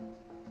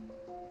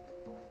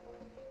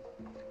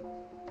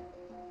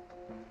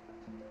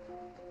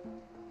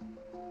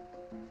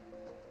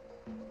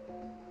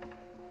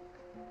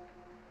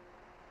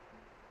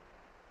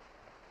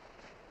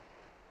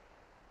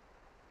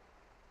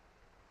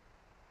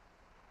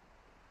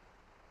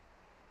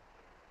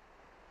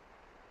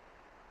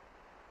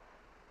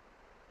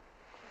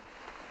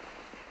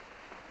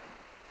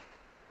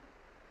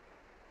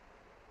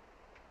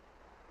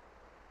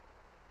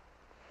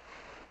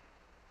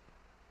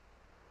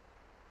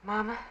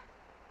 Mama?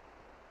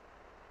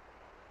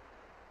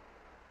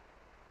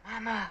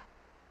 Mama?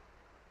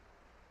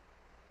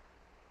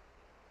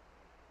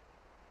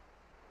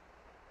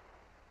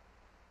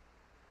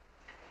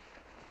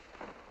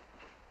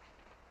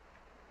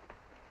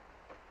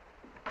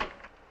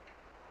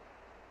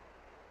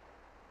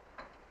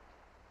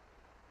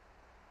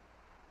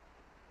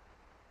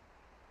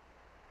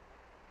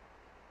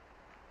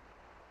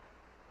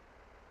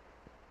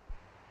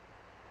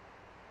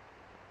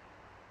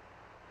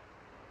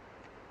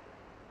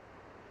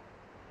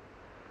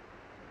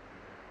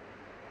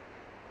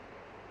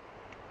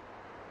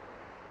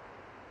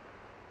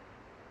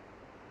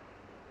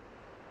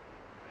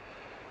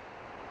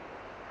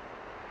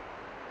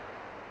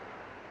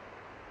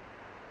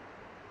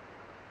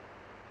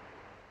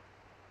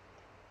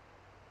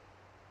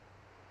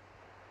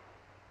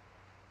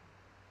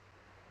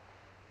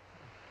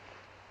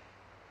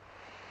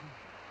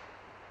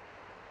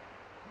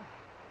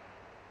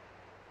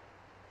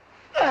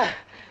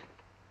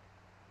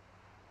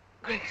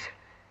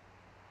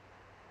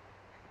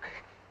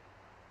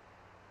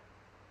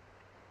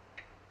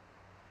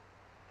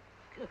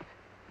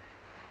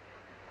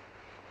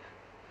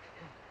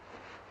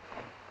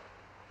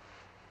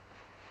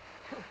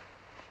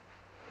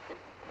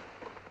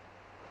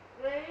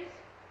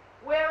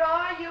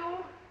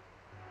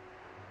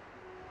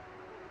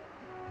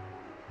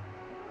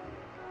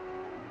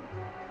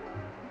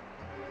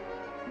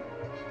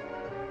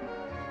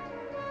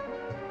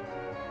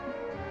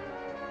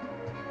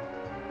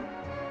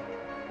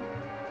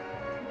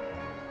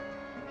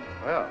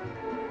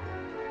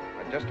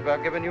 I'd just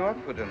about given you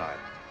up for tonight.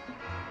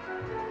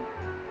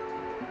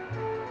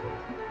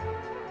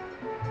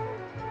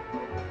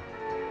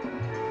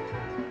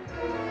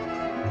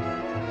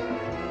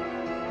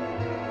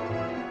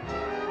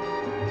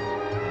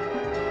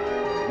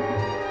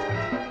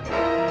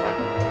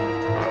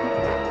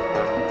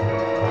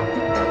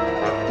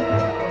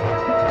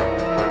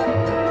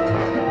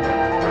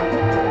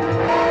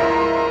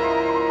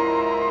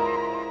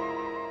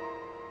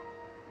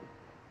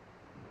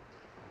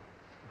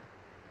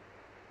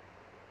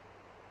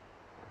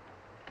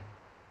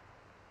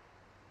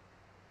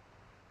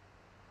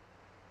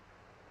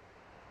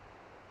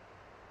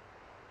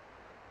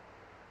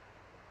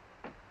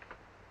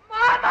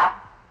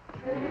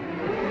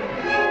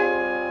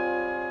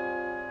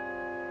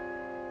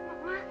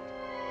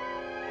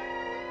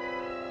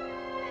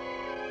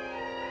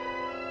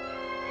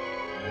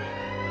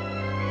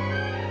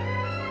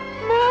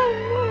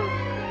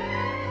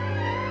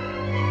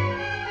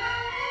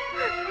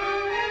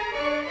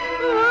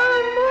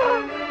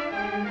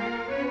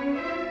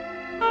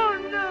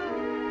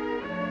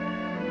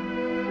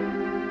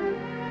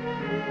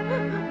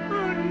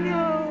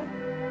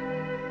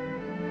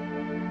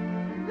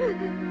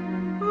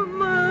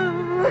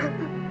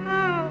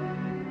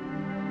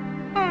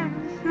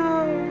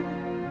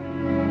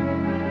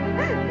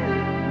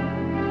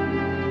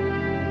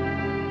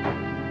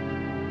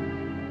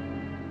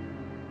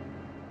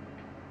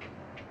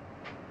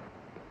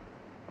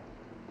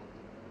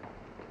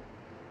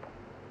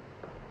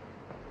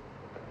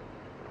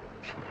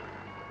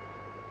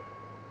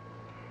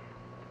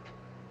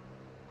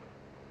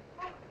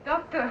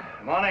 Doctor.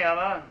 Morning,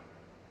 Emma.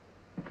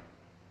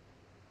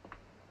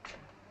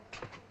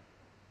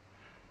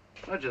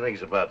 Don't you think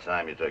it's about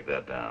time you took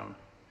that down?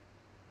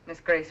 Miss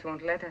Grace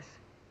won't let us.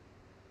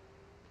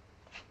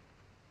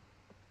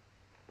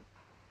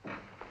 Good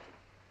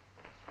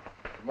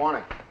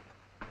morning.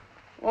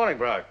 Morning,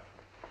 Brock.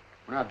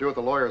 We're not due at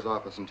the lawyer's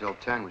office until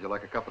 10. Would you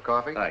like a cup of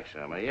coffee? Thanks,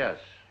 Emma. Yes,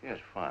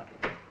 fine.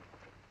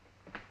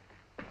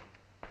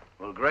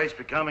 Will Grace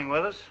be coming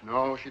with us?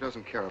 No, she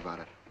doesn't care about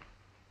it.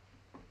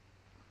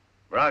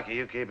 Brock, are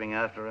you keeping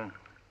after her?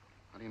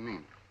 What do you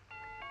mean?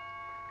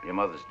 Your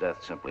mother's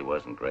death simply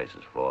wasn't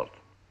Grace's fault.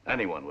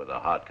 Anyone with a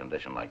heart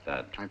condition like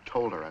that. I've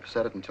told her. I've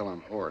said it until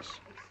I'm hoarse.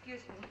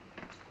 Excuse me.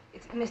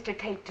 It's Mr.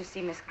 Tate to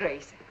see Miss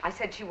Grace. I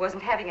said she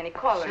wasn't having any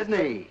callers.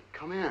 Sidney,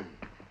 come in.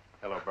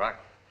 Hello, Brock.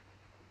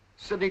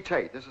 Sidney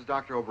Tate, this is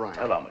Dr. O'Brien.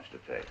 Hello, Mr.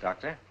 Tate.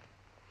 Doctor?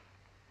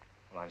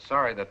 Well, I'm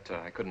sorry that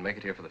I couldn't make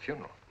it here for the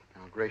funeral.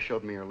 Now, Grace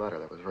showed me your letter.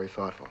 That was very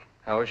thoughtful.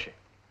 How is she?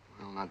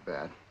 Well, not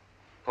bad.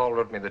 Paul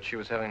wrote me that she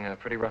was having a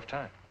pretty rough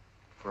time.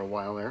 For a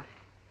while there.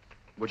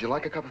 Would you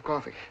like a cup of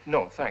coffee?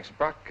 No, thanks.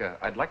 Brock,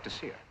 I'd like to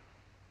see her.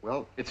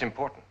 Well, it's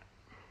important.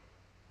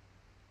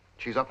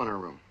 She's up in her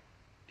room.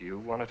 Do you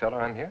want to tell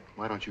her I'm here?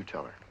 Why don't you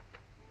tell her?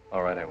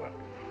 All right, I will.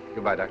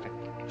 Goodbye, Doctor.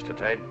 Mr.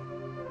 Tate.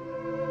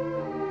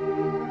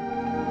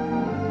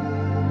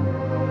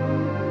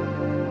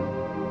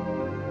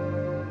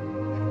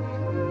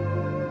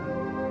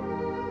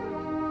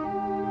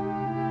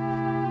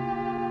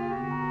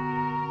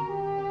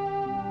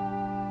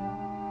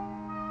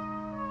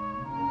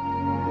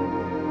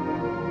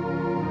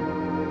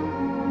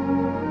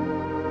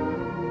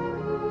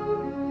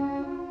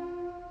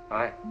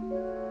 Hi.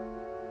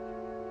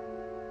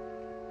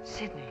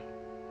 Sidney,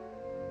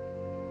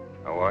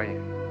 How are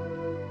you?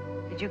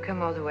 did you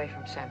come all the way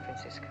from San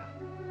Francisco?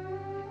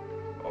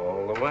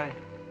 All the way.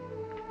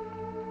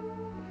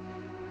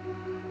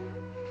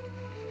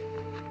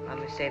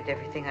 Mama saved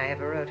everything I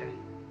ever wrote her.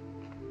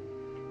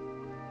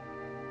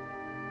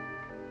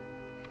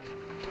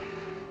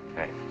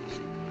 Hey.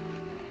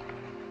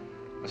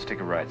 Let's take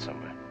a ride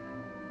somewhere.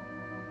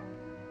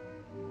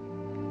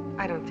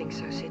 I don't think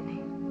so, Sidney.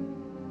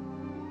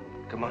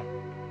 Come on.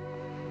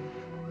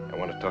 I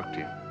want to talk to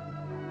you.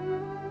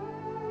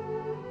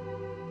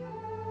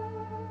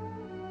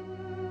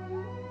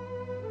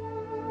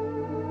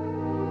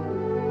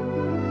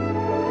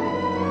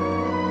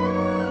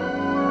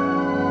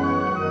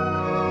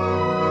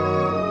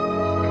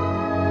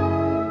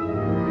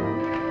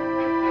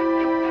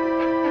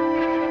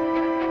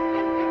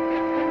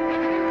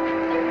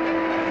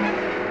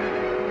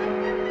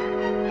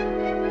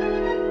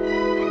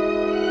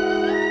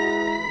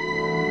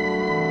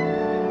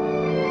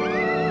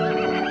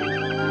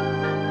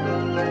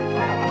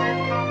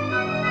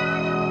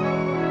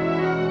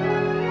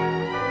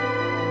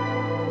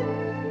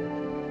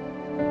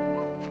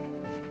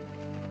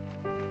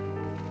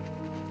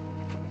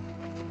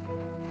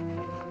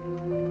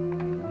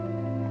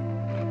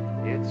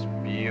 It's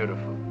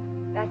beautiful.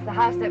 That's the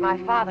house that my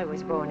father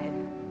was born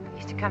in. He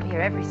used to come here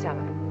every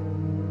summer.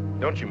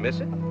 Don't you miss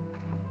it?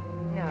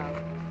 No.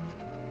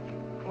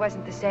 It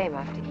wasn't the same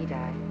after he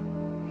died.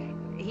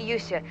 He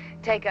used to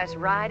take us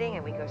riding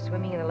and we'd go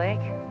swimming in the lake.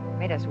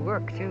 Made us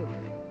work, too.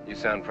 You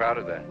sound proud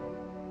of that.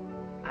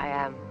 I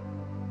am.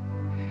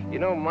 You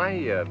know,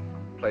 my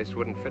place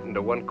wouldn't fit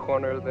into one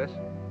corner of this.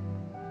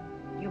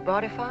 You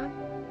bought a farm?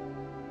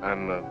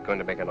 I'm going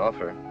to make an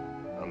offer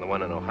On the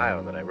one in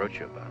Ohio that I wrote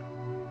you about.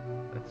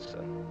 That's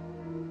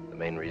the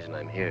main reason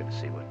I'm here, to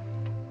see what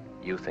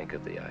you think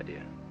of the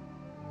idea.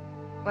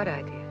 What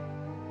idea?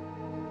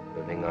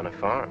 Living on a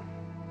farm.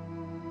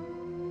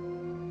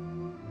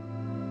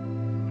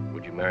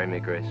 Would you marry me,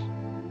 Grace?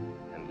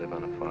 And live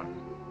on a farm?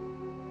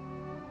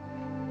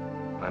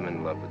 I'm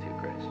in love with you,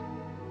 Grace.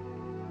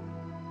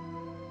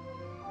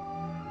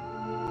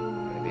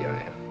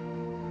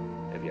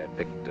 Maybe I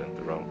picked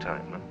the wrong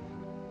time, huh?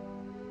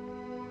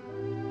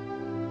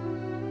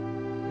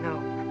 No.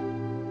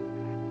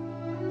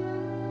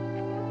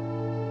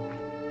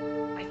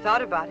 I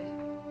thought about it.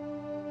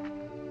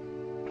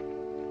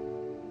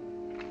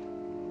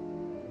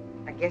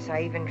 I guess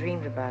I even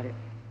dreamed about it.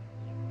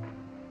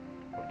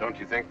 Well, don't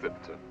you think that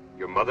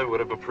your mother would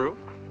have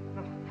approved?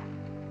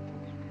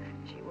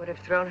 She would have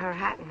thrown her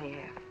hat in the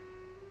air.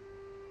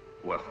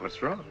 Well,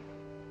 what's wrong?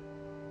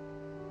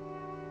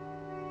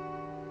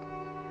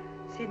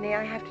 Sidney,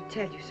 I have to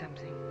tell you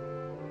something.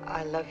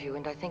 I love you,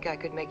 and I think I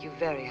could make you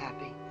very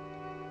happy.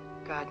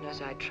 God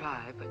knows I'd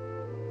try, but...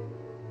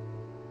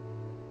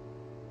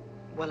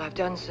 Well, I've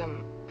done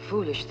some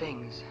foolish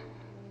things.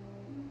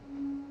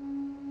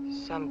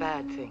 Some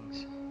bad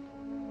things.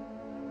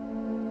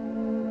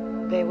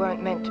 They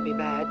weren't meant to be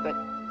bad, but...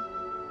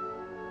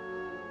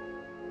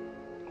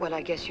 Well,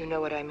 I guess you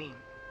know what I mean.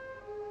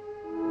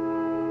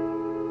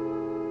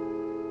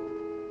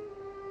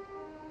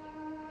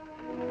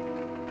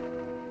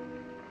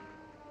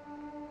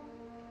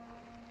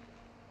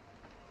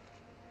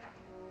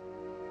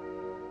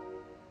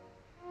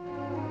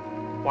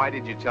 Why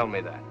did you tell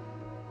me that?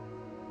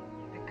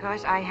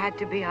 Because I had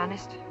to be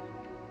honest.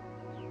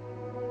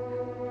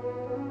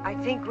 I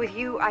think with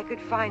you, I could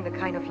find the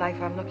kind of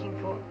life I'm looking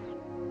for.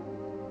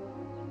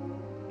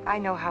 I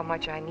know how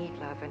much I need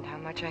love and how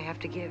much I have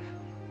to give.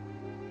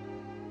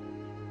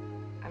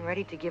 I'm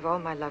ready to give all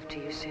my love to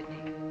you,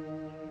 Sidney.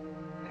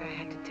 But I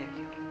had to tell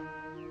you.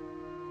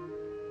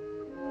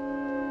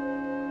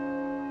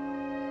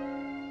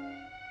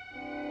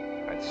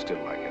 I'd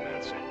still like an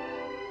answer.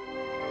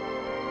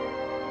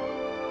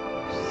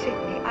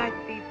 Sidney,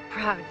 I'd be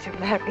proud to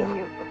marry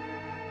you.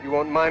 You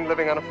won't mind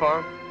living on a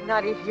farm?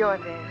 Not if you're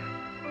there.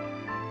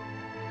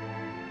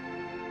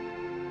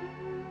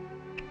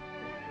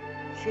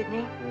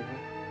 Sidney,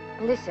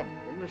 listen.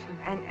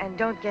 And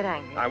don't get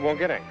angry. I won't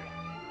get angry.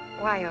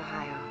 Why,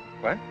 Ohio?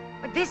 What?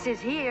 But this is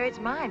here. It's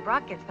mine.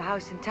 Brock gets the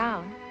house in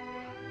town.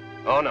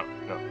 Oh, no,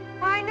 no.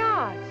 Why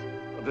not?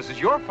 Well, this is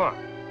your farm.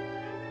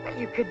 Well,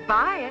 you could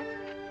buy it.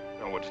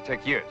 No, it would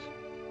take years.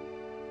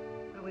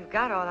 Well, we've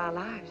got all our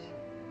lives.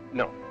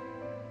 No,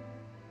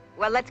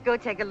 Well, let's go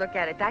take a look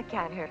at it. That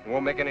can't hurt. it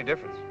won't make any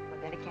difference. Well,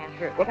 then it can't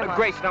hurt. Well, Come on.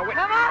 Grace, now wait.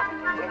 Come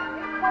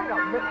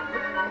on!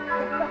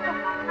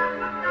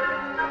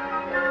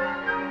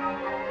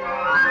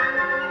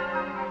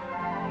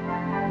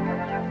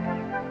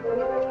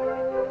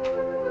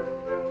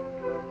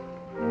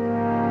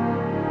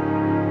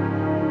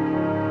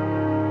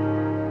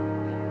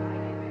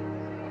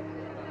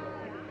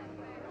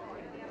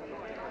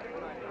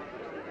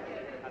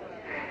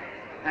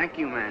 Thank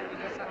you, ma'am.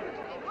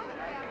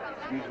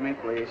 Excuse me,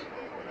 please.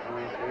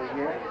 Going through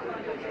here.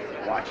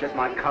 Watch it,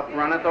 my cup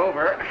runneth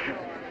over.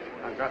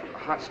 I've got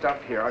hot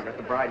stuff here. I've got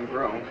the bride and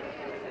groom.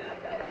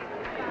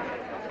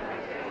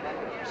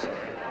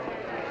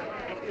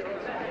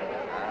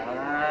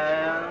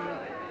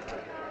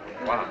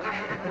 Wow.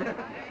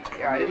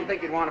 Yeah, I didn't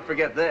think you'd want to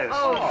forget this.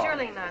 Oh,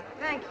 surely not.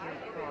 Thank you,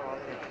 Paul.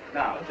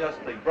 Now,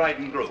 just the bride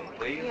and groom,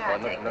 please. Yeah,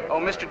 take Oh,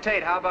 Mr.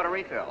 Tate, how about a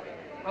refill?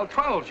 Well,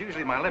 12's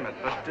usually my limit,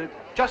 but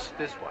just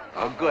this one.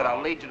 Oh, good.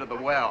 I'll lead you to the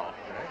well.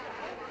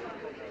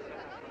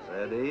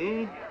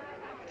 Ready?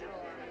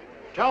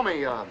 Tell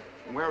me,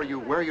 where are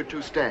you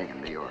two staying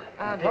in New York?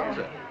 Oh,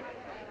 dear.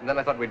 And then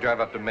I thought we'd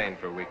drive up to Maine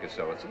for a week or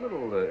so. It's a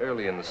little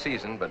early in the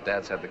season, but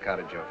Dad's had the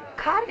cottage open.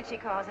 Cottage, he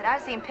calls it.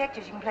 I've seen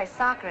pictures. You can play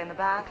soccer in the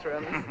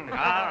bathrooms. All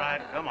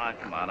right, come on,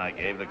 come on. I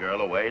gave the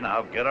girl away.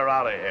 Now get her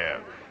out of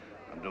here.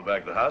 I'm due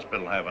back to the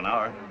hospital in half an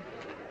hour.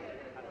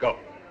 Go.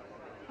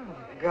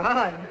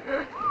 God.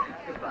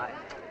 Goodbye.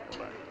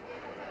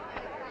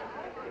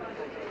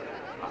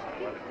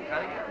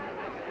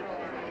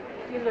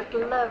 You look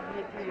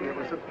lovely, dear. It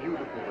was a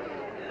beautiful day.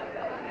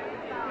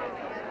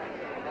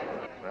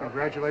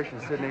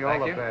 Congratulations, Sidney. All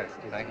the best.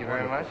 Thank you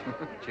very much.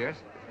 Cheers.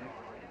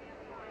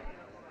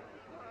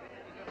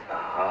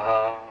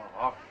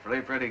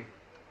 Awfully pretty.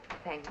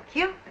 Thank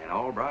you. And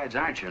all brides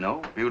aren't, you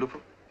know.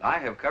 Beautiful. I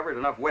have covered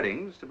enough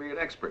weddings to be an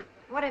expert.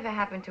 Whatever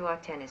happened to our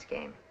tennis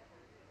game?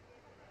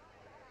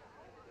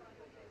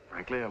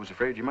 Frankly, I was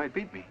afraid you might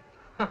beat me.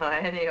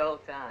 Any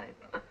old time.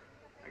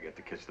 I get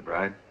to kiss the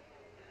bride.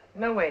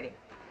 No waiting.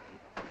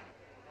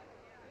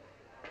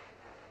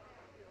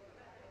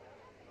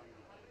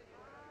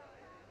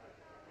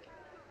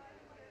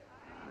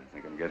 I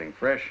think I'm getting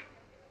fresh.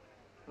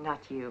 Not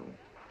you.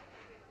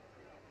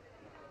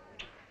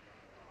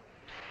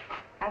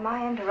 Am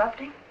I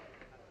interrupting?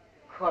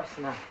 Of course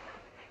not.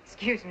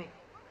 Excuse me.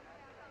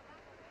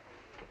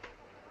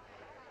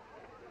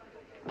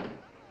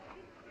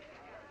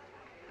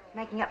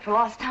 Making up for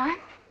lost time?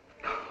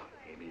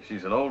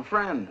 She's an old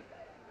friend.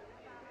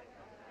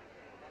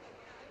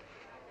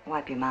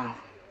 Wipe your mouth.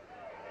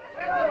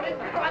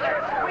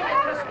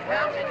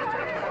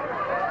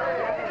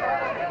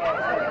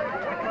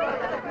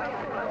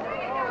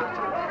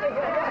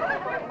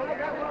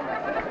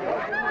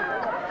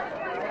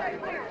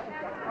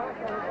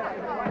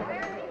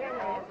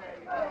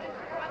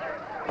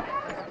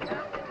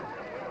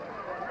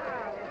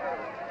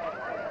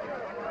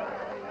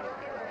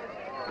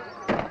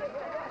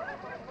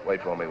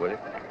 Wait for me, will you?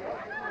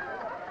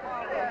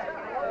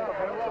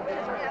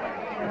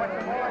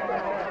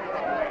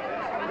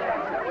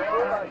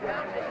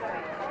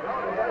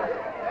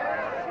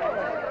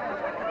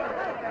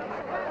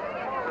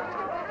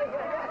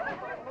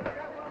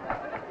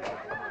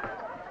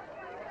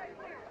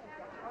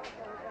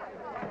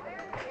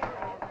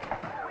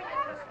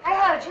 I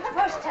heard you the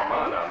first time. Come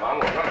on now, Mom,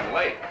 we're running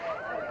late.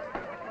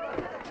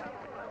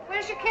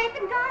 Where's your cape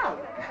and gown?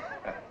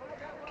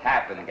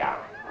 Cap and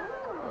gown.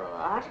 Oh,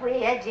 aren't we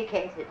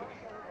educated?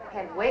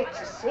 Can't wait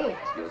to see it.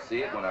 You'll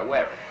see it when I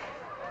wear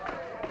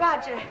it.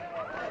 Roger.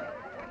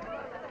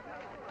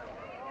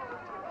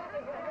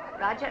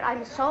 Roger,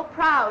 I'm so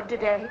proud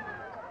today.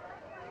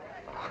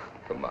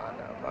 Come on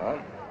now,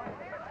 Mom.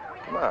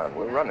 Come on,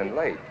 we're running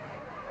late.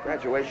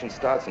 Graduation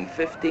starts in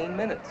 15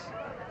 minutes.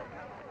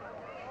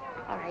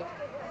 All right.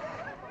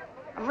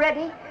 I'm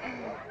ready.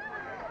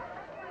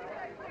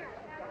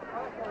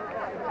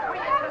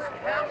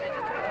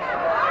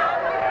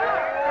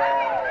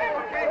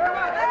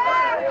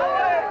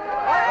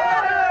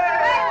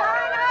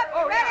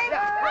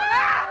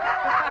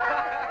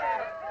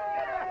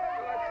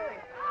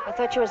 I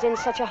thought you was in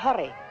such a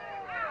hurry.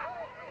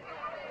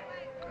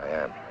 I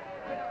am.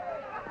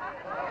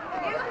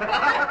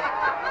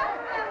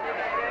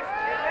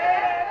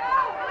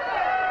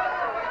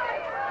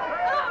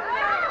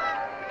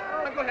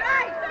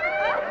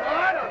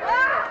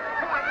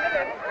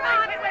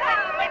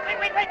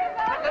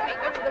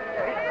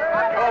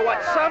 Oh,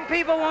 what some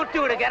people won't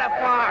do to get a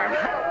farm.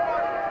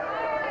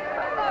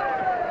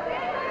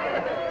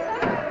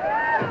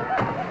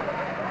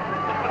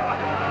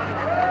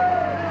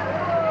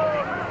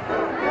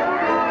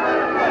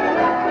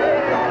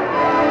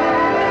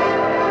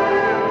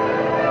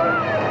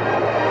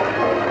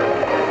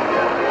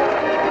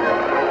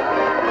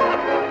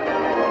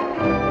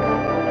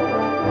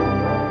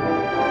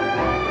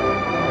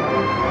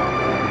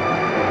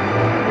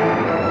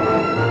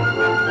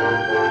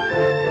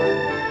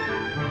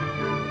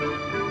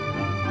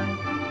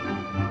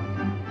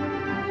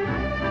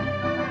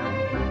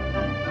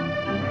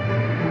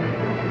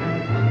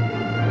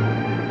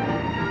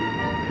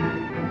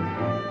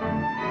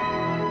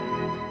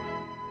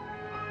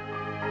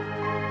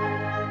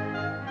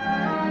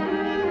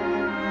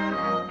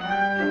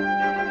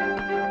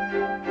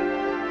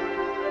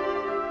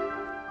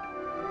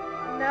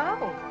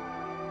 No.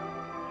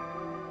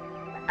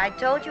 I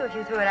told you if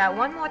you threw it out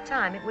one more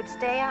time, it would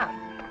stay out.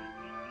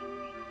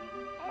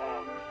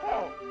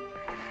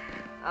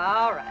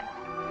 All right.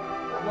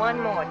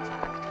 One more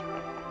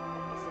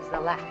time. This is the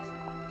last.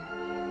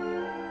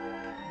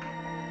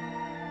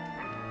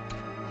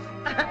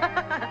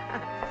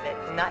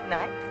 That's not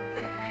nice.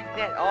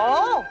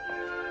 Oh!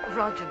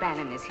 Roger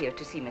Bannon is here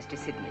to see Mr.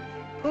 Sidney.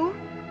 Who?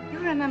 You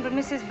remember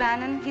Mrs.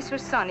 Bannon? He's her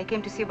son. He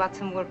came to see about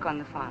some work on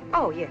the farm.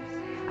 Oh, yes.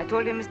 I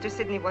told him Mr.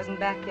 Sidney wasn't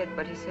back yet,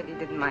 but he said he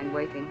didn't mind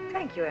waiting.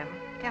 Thank you, Emma.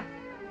 Yeah.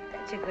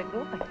 That's a good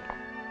boy. That's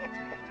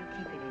right. You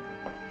keep it in.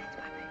 That's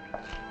my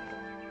baby.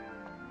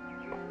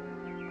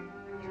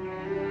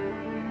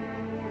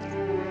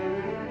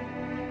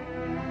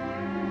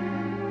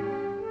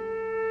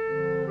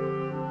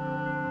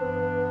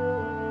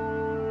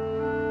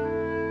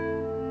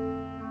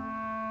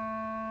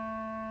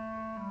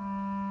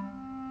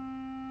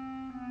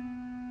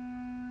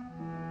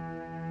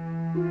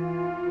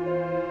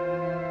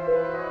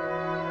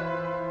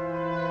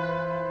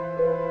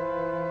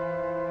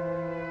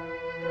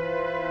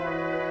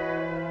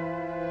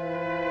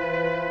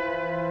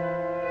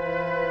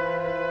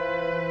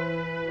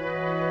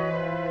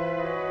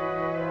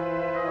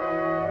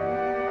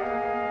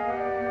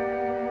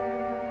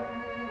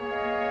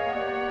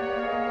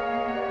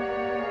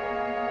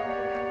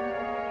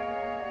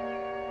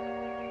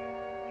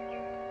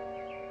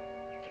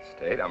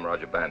 State, I'm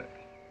Roger Bannon.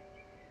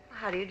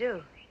 How do you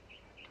do?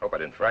 Hope I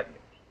didn't frighten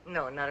you.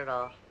 No, not at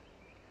all.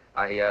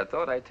 I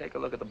thought I'd take a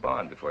look at the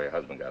barn before your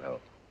husband got home.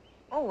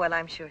 Oh, well,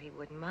 I'm sure he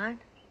wouldn't mind.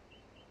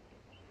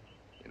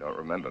 You don't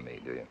remember me,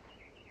 do you?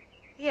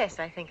 Yes,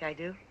 I think I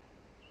do.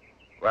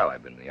 Well,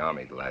 I've been in the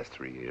Army the last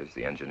 3 years,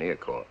 the Engineer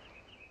Corps.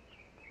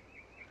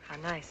 How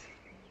nice.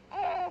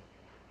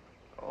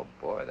 Oh,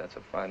 boy, that's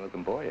a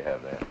fine-looking boy you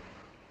have there.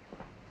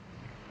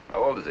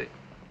 How old is he?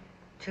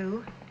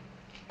 2.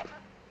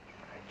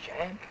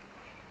 Jan,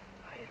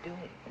 how you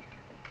doing?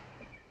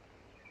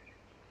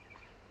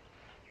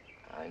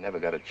 I never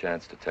got a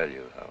chance to tell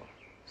you how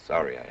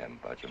sorry I am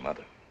about your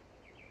mother.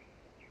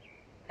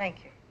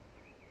 Thank you.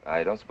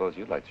 I don't suppose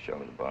you'd like to show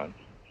me the barn?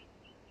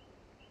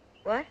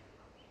 What?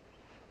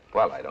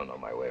 Well, I don't know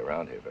my way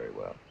around here very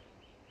well.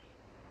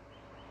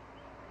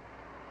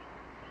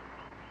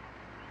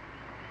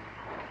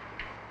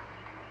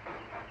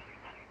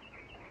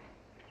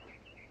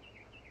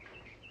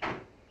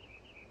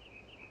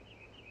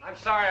 I'm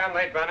sorry I'm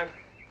late, Bannon.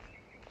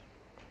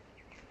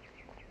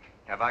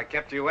 Have I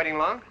kept you waiting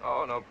long?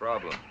 Oh, no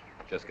problem.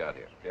 Just got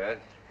here. Good.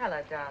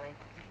 Hello, darling.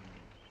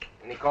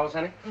 Any calls,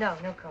 honey? No,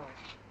 no call.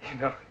 You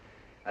know,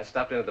 I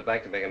stopped in at the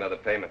bank to make another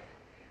payment.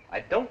 I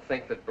don't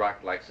think that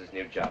Brock likes his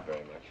new job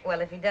very much.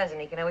 Well, if he doesn't,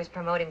 he can always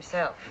promote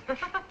himself.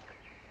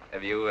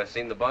 Have you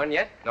seen the barn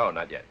yet? No,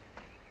 not yet.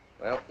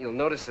 Well, you'll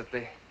notice that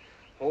the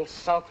whole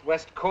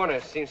southwest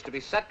corner seems to be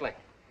settling.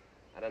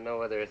 I don't know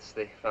whether it's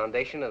the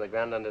foundation or the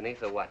ground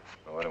underneath or what.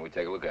 Well, why don't we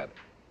take a look at it?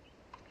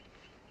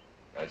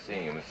 Nice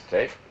seeing you, Mrs.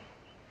 Tate.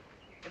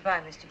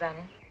 Goodbye, Mr.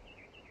 Bannon.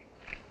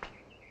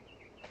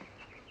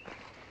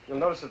 You'll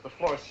notice that the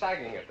floor is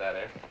sagging at that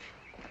end.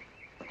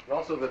 And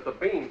also that the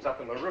beams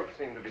up in the roof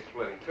seem to be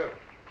splitting, too.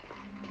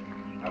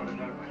 I would have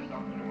done it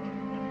myself.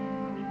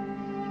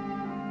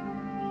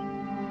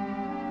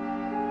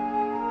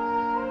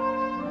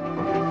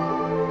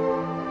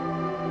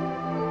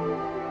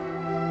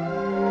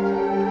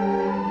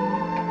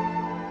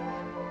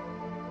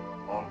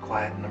 All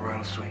quiet in the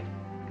royal suite.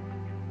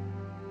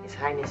 His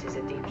Highness is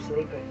a deep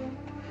sleeper.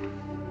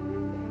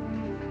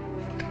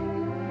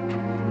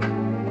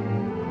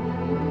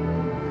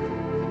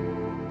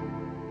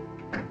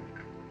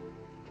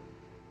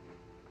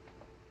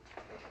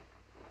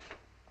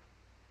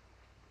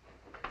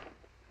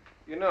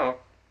 You know,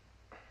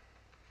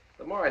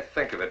 the more I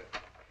think of it,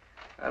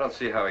 I don't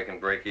see how he can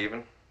break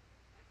even.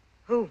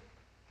 Who?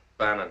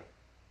 Bannon.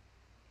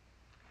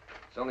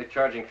 He's only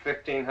charging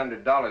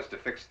 $1,500 to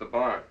fix the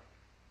barn.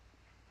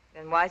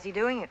 Then why is he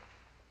doing it?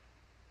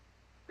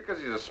 Because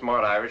he's a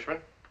smart Irishman.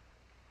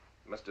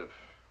 He must have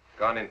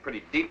gone in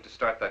pretty deep to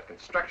start that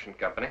construction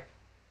company.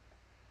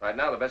 Right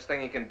now, the best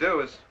thing he can do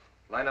is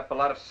line up a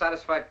lot of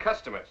satisfied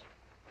customers.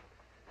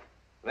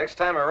 Next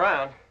time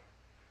around,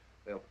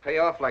 they'll pay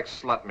off like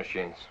slot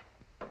machines.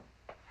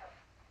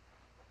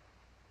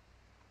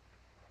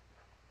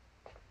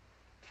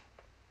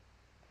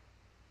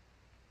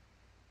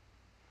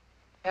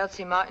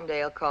 Elsie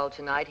Martindale called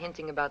tonight,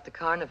 hinting about the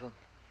carnival.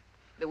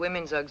 The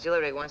Women's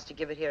Auxiliary wants to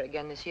give it here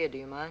again this year. Do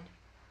you mind?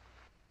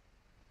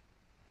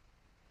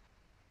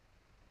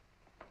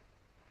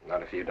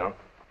 Not if you don't.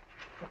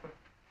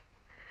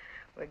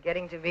 We're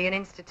getting to be an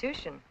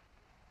institution.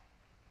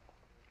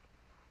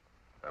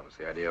 That was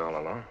the idea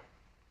all along.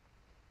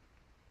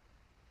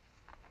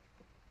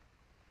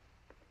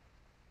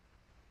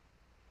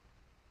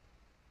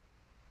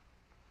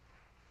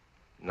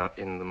 Not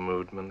in the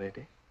mood, my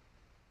lady?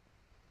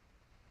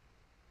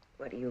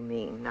 What do you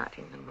mean, not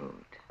in the mood?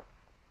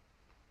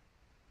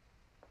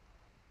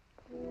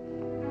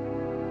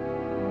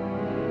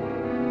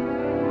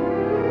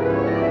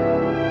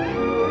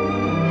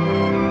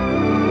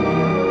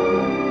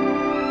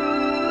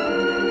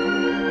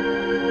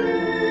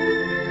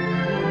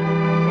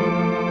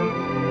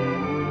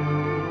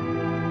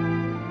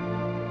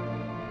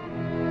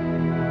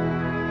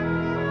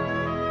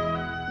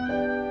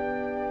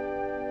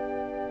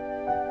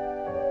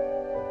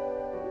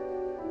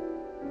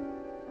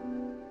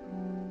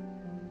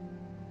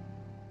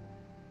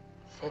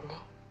 Sidney?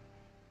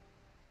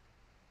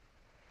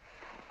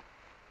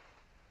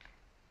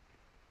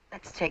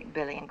 Let's take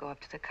Billy and go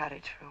up to the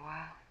cottage for a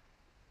while.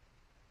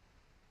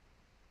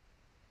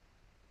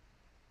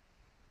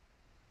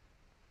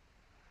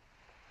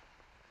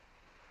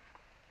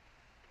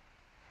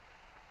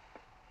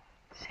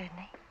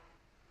 Sidney?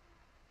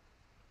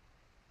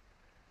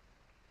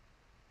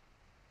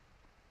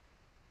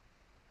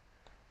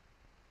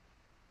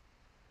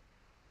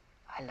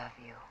 I love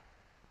you.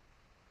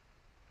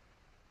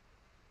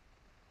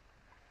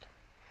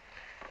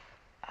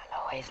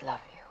 I'll always love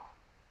you.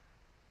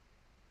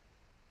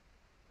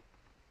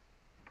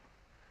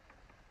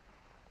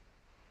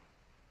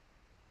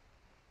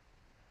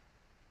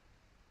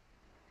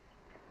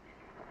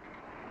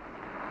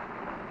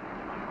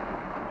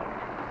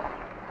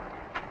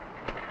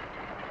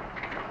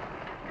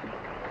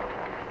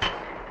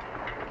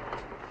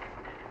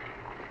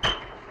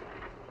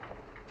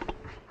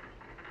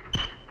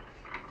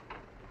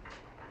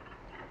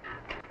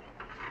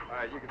 All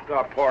right, you can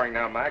start pouring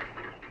now, Mac.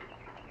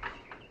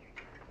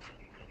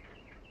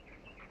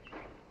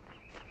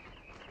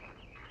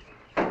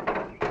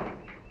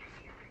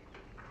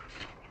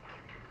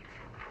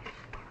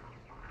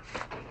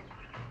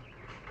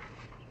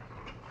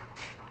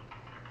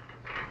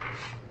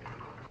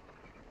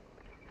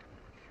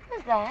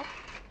 Who's that?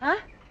 Huh?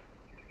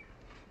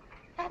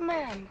 That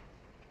man.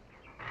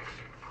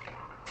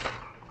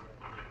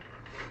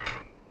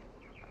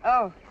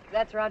 Oh,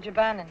 that's Roger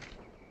Bannon.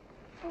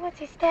 Well, what's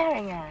he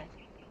staring at?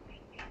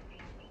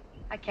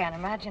 I can't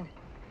imagine.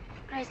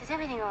 Grace, is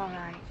everything all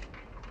right?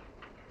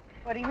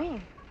 What do you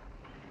mean?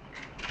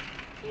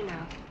 You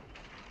know.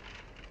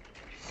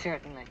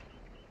 Certainly.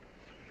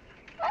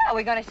 Well, are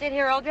we going to sit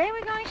here all day?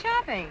 We're going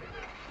shopping.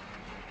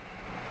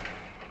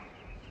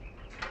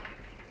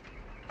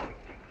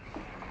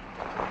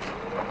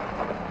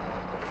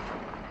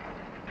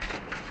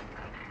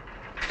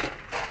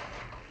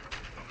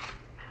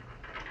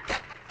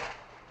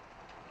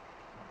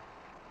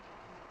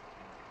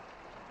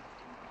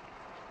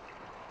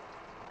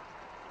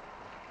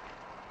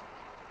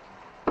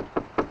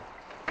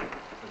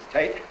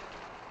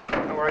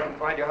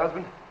 find your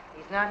husband?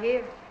 He's not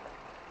here.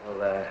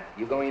 Well,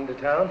 you going into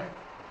town?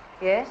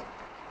 Yes?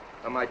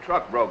 My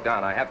truck broke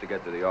down. I have to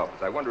get to the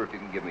office. I wonder if you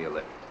can give me a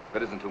lift. If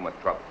it isn't too much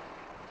trouble.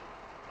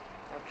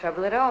 No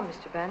trouble at all,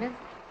 Mr. Bannon.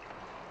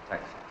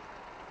 Thanks.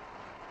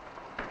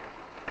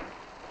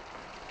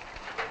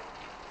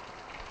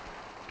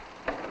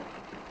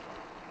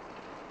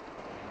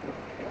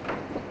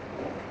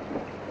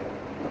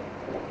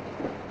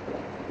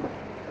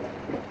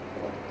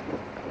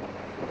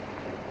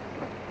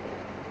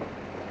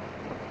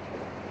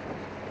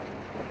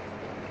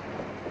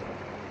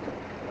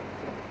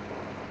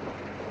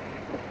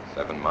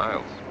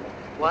 Miles.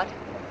 What?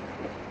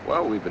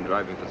 Well, we've been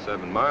driving for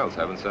 7 miles,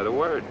 haven't said a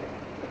word.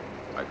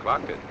 I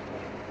clocked it.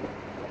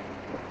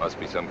 Must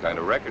be some kind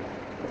of record.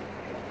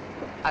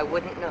 I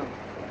wouldn't know.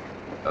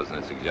 Doesn't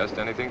it suggest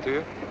anything to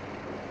you?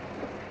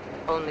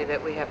 Only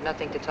that we have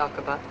nothing to talk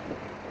about.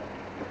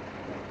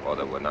 Or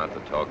that we're not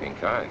the talking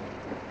kind.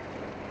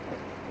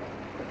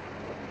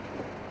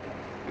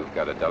 You've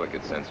got a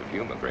delicate sense of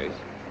humor, Grace.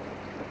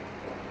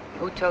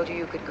 Who told you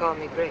you could call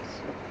me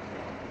Grace?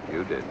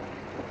 You did.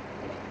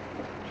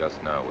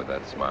 Just now with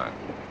that smile.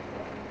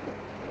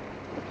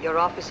 Your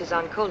office is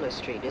on Kohler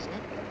Street, isn't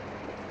it?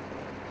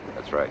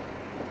 That's right.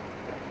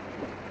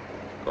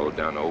 Go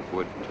down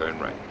Oakwood, turn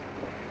right.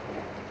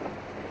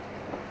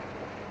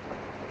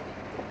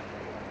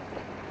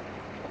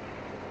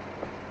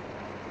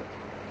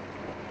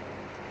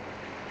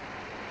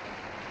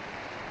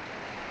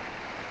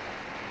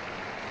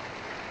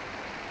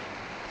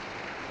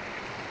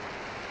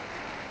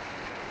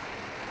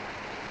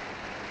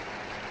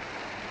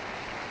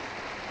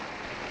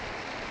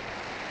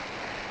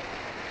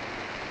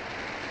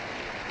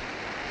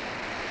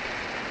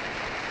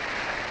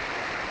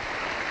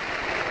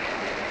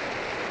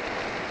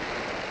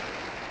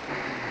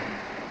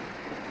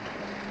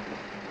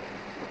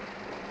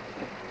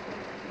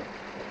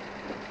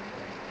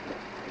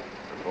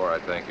 Before I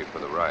thank you for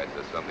the ride,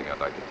 there's something I'd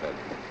like to tell you.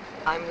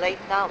 I'm late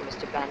now,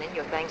 Mr. Bannon.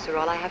 Your thanks are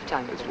all I have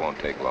time for. This won't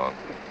take long.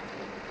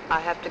 I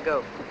have to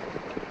go.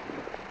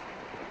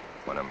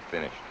 When I'm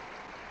finished.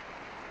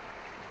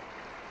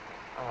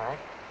 All right.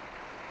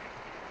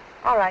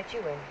 All right,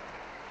 you win.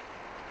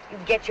 You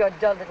get your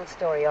dull little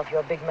story off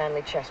your big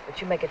manly chest,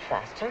 but you make it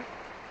fast, huh?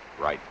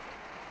 Right.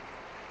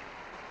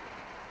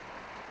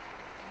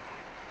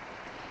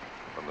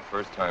 From the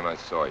first time I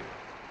saw you,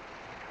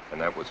 and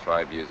that was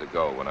 5 years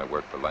ago when I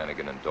worked for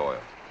Lanigan and Doyle,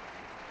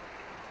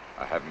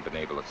 I haven't been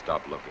able to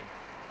stop looking.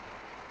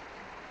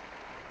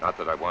 Not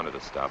that I wanted to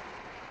stop.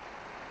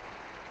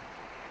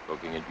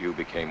 Looking at you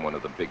became one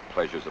of the big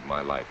pleasures of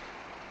my life.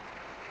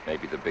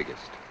 Maybe the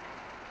biggest.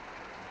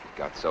 It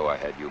got so I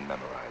had you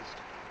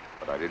memorized.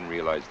 But I didn't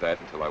realize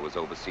that until I was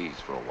overseas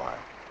for a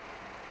while.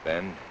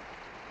 Then,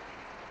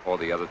 all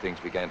the other things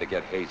began to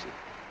get hazy.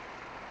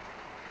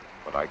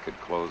 But I could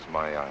close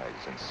my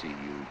eyes and see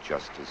you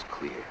just as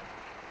clear.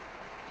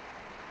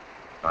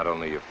 Not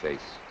only your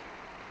face,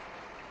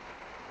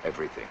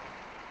 everything.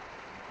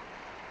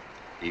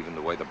 Even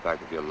the way the back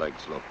of your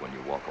legs look when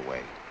you walk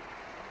away.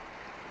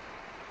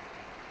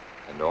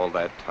 And all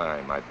that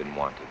time I've been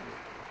wanting you.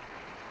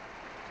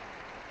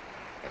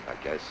 And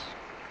I guess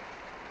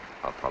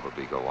I'll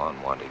probably go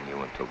on wanting you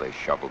until they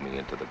shovel me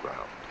into the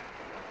ground.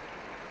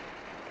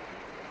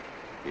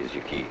 Here's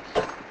your keys.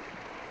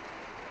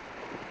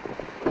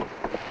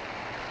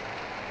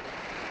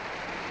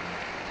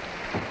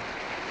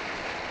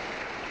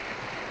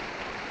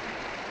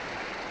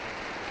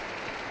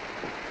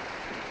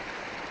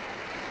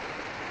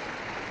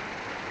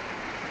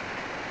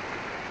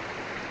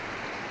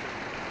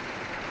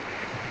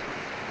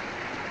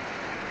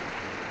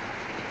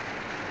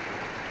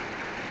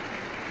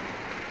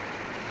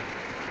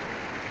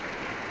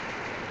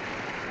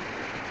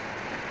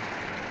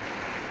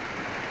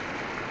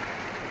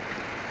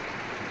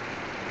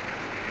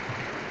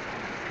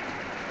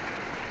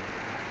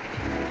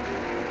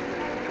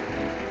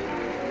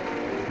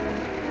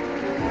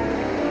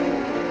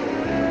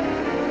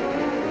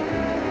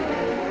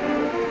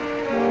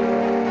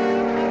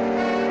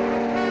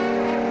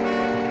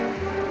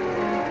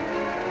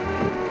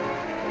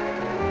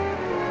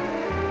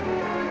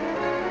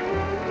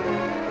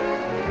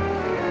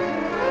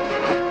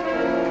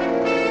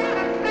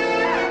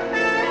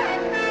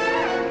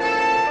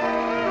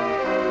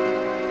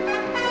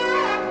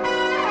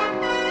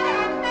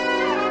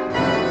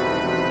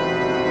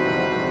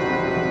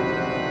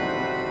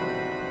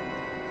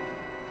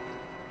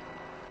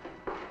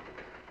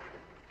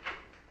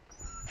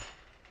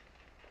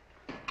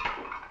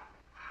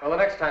 Well, the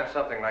next time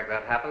something like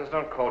that happens,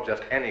 don't call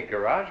just any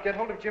garage. Get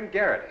hold of Jim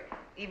Garrity.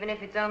 Even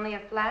if it's only a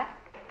flat?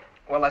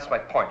 Well, that's my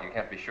point. You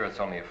can't be sure it's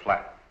only a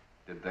flat.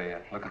 Did they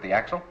look at the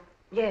axle?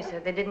 Yes,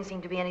 there didn't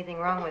seem to be anything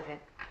wrong with it.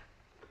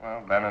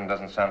 Well, Bannon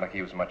doesn't sound like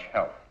he was much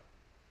help.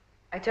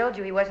 I told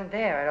you he wasn't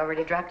there. I'd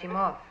already dropped him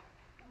off.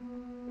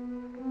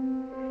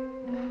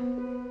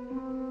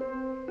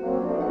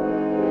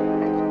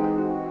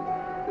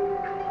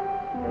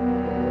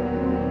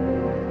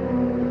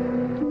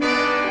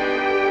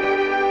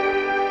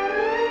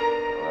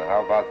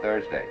 How about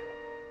Thursday?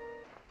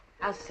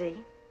 I'll see.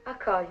 I'll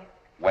call you.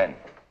 When?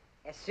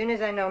 As soon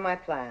as I know my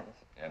plans.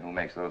 And who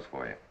makes those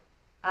for you?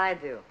 I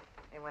do.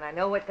 And when I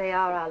know what they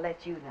are, I'll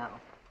let you know.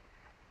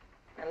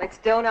 Now, let's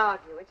don't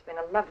argue. It's been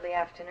a lovely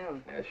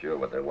afternoon. Yeah, sure,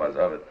 what there was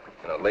of it.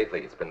 You know,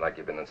 lately it's been like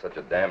you've been in such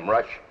a damn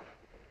rush.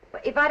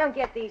 But if I don't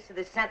get these to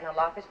the Sentinel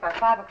office by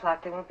 5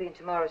 o'clock, they won't be in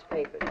tomorrow's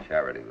paper.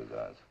 Charity was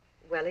ours.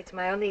 Well, it's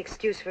my only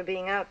excuse for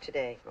being out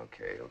today.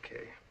 Okay,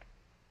 okay.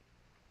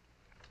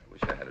 I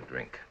wish I had a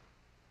drink.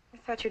 I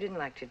thought you didn't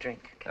like to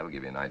drink. That'll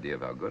give you an idea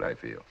of how good I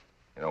feel.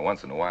 You know,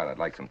 once in a while, I'd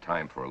like some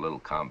time for a little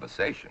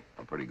conversation.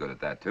 I'm pretty good at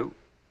that, too.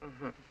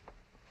 Mm-hmm.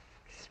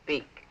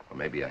 Speak. Or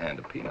maybe a hand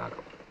of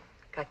pinochle.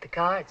 Got the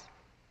cards.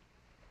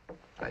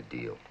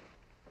 Ideal.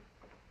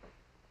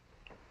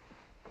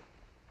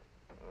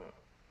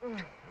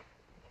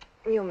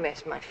 You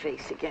messed my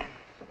face again.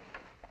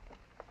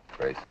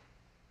 Grace?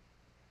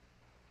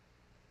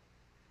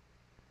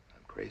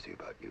 I'm crazy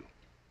about you.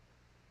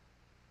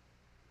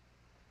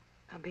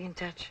 I'll be in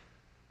touch.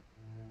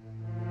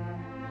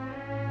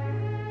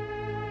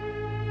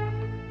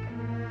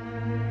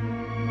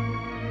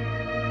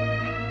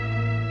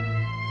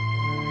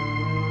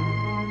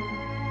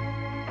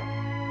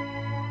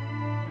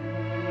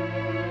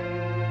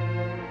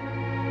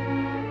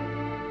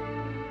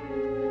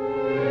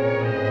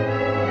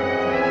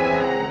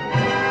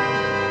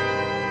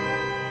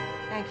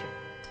 Thank you.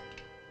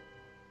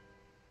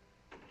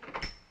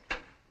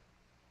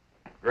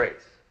 Grace,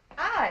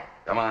 Hi.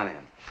 come on in.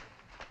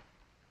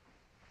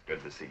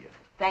 Good to see you.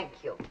 Thank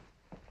you.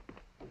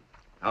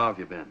 How have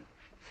you been?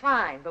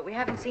 Fine, but we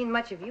haven't seen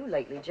much of you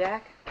lately,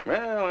 Jack.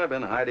 Well, I've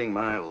been hiding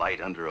my light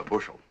under a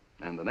bushel.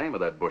 And the name of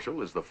that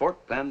bushel is the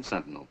Fork Bend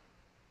Sentinel.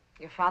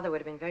 Your father would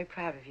have been very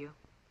proud of you.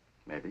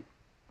 Maybe.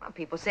 Well,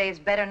 people say it's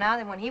better now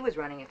than when he was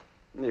running it.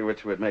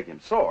 Which would make him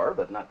sore,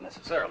 but not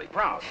necessarily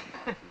proud.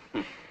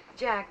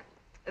 Jack,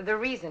 the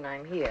reason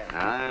I'm here...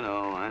 I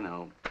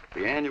know.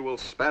 The annual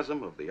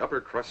spasm of the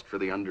upper crust for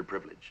the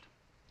underprivileged.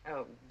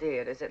 Oh,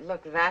 dear, does it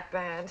look that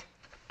bad?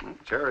 Well,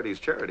 charity's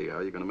charity. How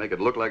are you going to make it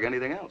look like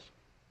anything else?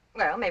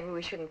 Well, maybe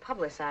we shouldn't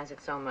publicize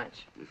it so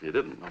much. If you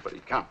didn't,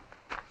 nobody'd come.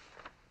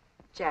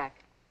 Jack,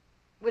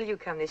 will you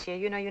come this year?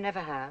 You know you never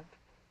have.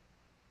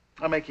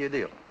 I'll make you a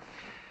deal.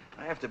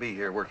 I have to be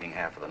here working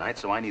half of the night,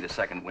 so I need a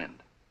second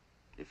wind.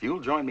 If you'll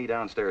join me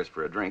downstairs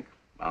for a drink,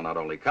 I'll not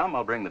only come,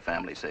 I'll bring the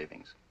family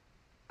savings.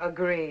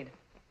 Agreed.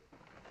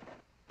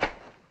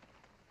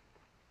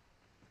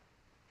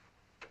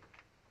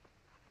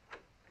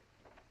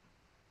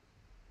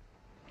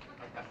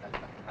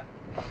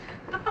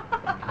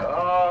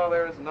 Oh,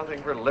 there's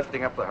nothing for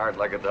lifting up the heart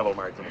like a double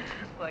martini.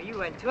 Well, you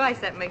went twice.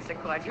 That makes a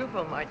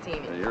quadruple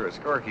martini. You're a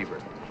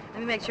scorekeeper. Let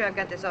me make sure I've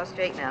got this all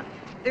straight now.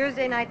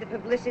 Thursday night, the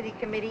publicity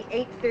committee,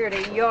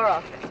 8:30, your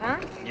office, huh?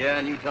 Yeah,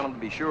 and you tell them to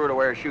be sure to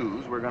wear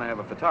shoes. We're going to have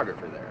a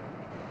photographer there.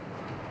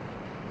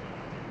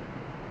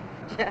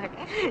 Jack,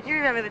 you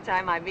remember the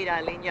time I beat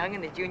Eileen Young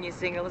in the junior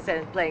singles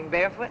and playing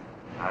barefoot?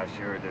 I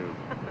sure do.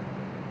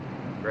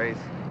 Grace?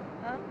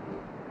 Huh?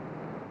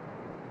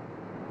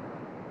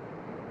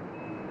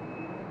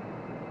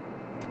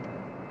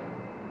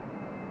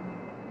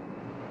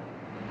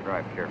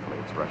 Drive carefully.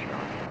 It's rush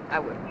hour. I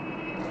will.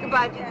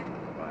 Goodbye, Jack.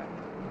 Bye.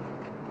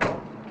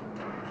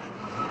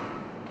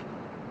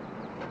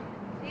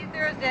 See you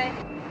Thursday.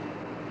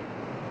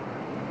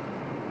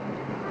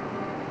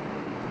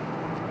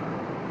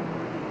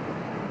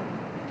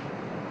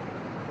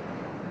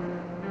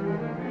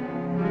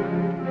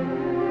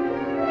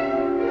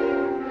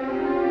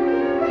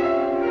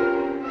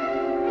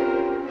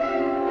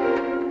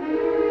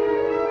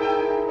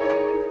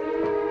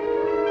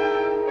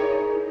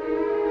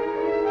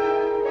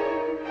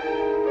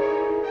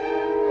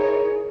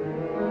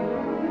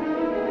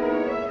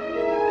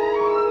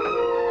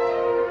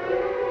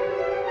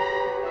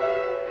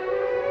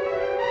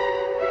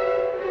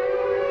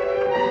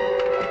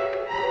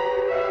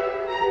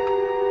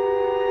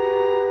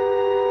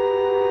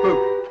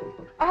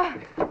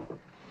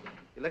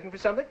 For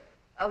something?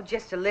 Oh,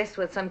 just a list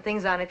with some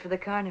things on it for the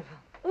carnival.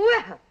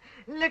 Well,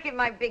 look at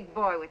my big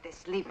boy with the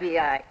sleepy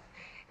eye.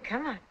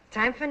 Come on,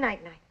 time for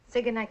night-night.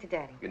 Say goodnight to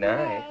Daddy. Good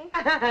night.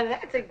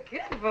 That's a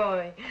good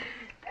boy.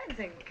 That's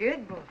a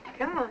good boy.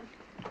 Come on.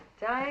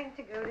 Time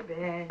to go to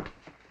bed.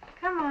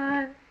 Come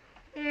on.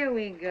 Here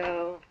we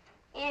go.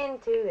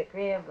 Into the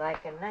crib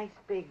like a nice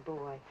big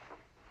boy.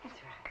 That's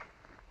right.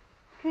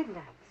 Good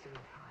night,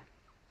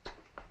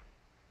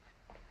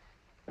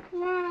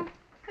 sweetheart.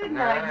 Good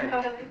night,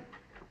 darling.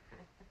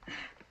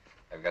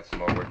 I've got some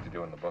more work to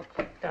do in the book.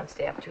 Don't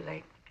stay up too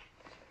late.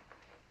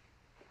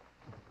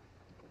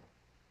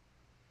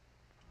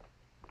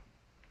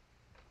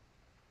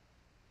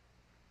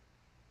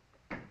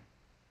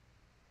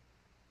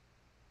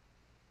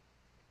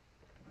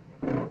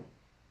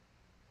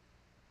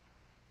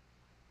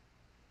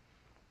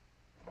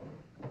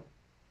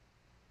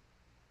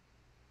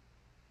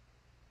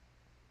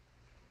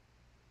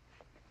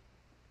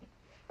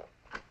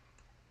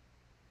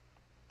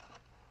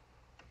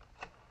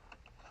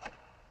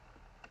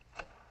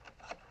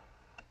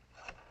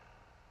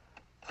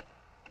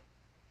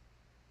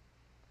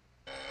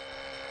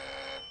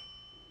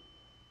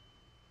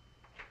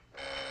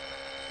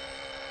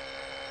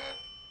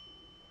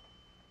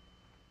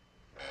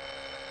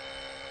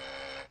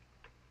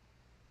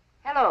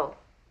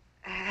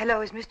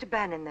 Hello, is Mr.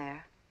 Bannon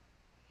there?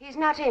 He's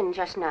not in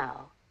just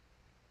now.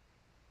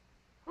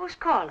 Who's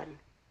calling?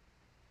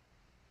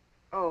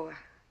 Oh,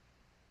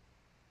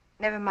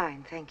 never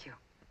mind, thank you.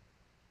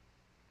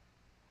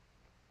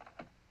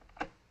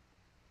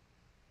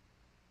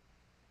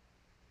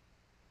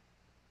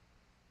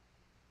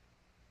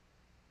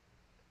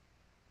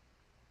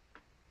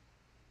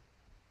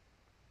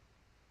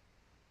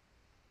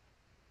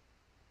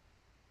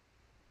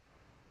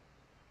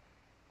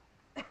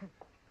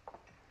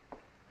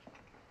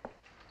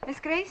 Miss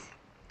Grace?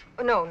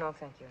 Oh, no,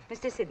 thank you.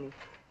 Mr. Sidney.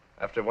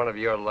 After one of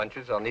your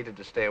lunches, I'll need it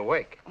to stay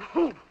awake.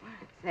 Oh,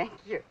 thank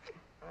you.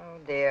 Oh,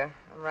 dear.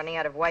 I'm running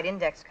out of white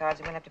index cards.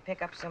 I'm going to have to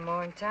pick up some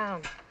more in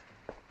town.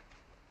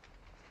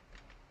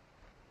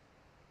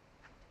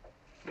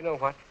 You know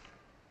what?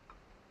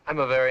 I'm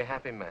a very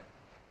happy man.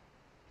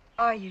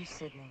 Are you,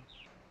 Sidney?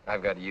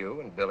 I've got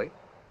you and Billy,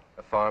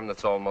 a farm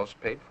that's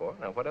almost paid for.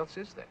 Now, what else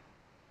is there?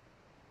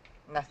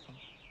 Nothing.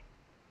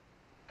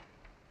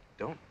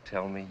 Don't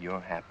tell me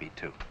you're happy,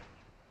 too.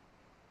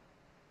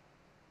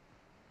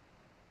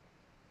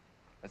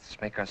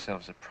 Let's make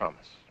ourselves a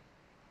promise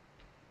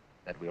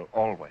that we'll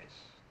always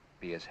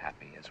be as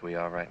happy as we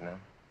are right now.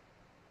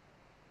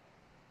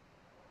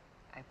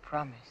 I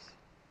promise.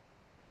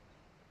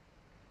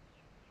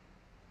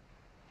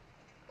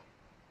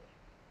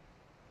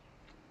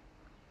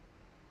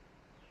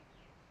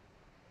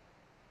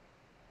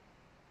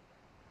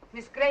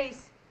 Miss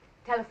Grace,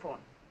 telephone.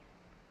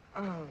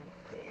 Oh,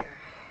 dear.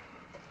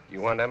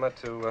 You want Emma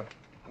to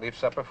leave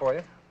supper for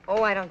you?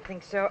 Oh, I don't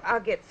think so. I'll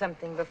get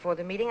something before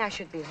the meeting. I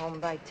should be home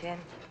by 10.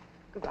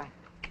 Goodbye.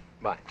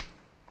 Bye.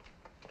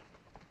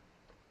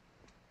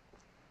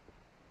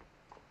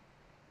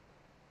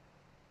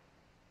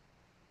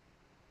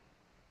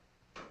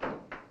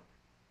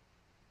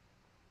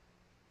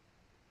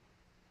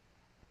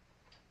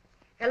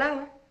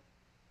 Hello?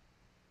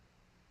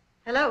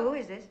 Hello, who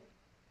is this?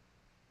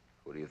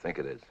 Who do you think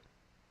it is?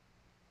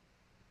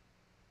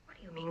 What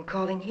do you mean,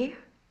 calling here?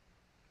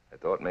 I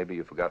thought maybe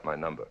you forgot my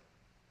number.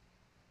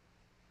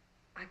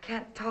 I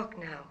can't talk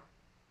now.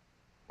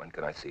 When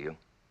can I see you?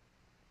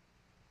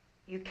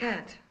 You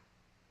can't.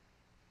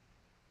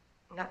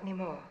 Not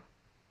anymore.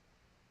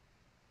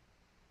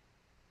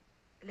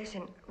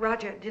 Listen,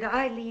 Roger, did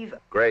I leave...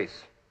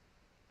 Grace.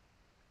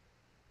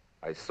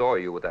 I saw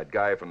you with that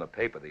guy from the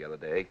paper the other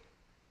day.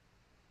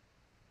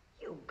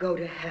 You go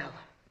to hell.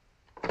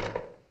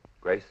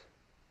 Grace?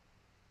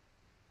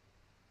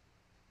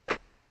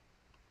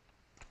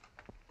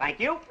 Thank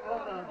you.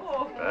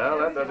 Well,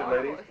 that does it,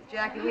 ladies.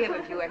 Jackie, we have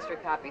a few extra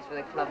copies for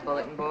the club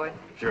bulletin board.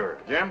 Sure.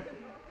 Jim,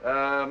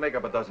 make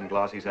up a dozen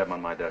glossies, have them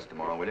on my desk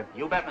tomorrow, will you?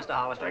 You bet, Mr.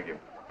 Hollister. Thank you.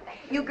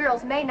 You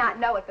girls may not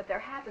know it, but there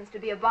happens to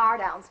be a bar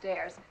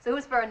downstairs. So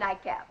who's for a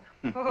nightcap?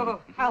 Oh,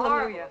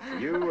 hallelujah.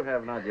 You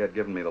have not yet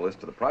given me the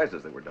list of the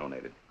prizes that were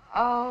donated.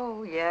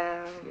 Oh,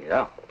 yeah.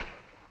 Yeah.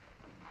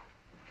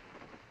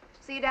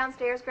 See you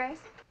downstairs,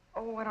 Grace?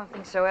 Oh, I don't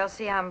think so,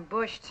 Elsie. I'm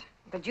bushed.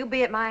 But you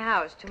be at my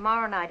house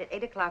tomorrow night at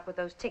 8 o'clock with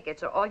those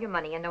tickets or all your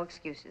money and no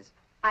excuses.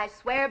 I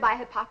swear by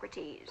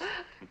Hippocrates.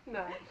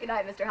 No. Good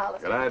night, Mr.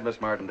 Hollister. Good night,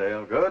 Miss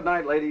Martindale. Good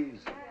night, ladies.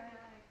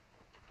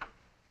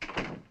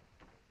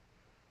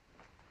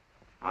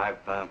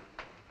 I've got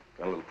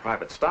a little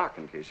private stock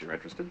in case you're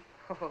interested.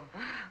 Oh,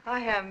 I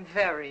am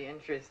very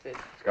interested.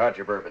 Scotch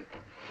or bourbon?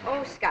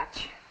 Oh,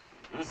 Scotch.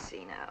 Let's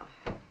see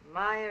now.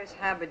 Myers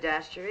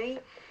Haberdashery,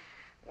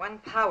 1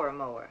 power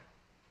mower.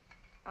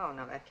 Oh,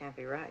 no, that can't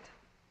be right.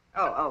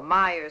 Oh,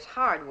 Myers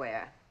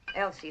Hardware.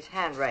 Elsie's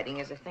handwriting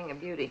is a thing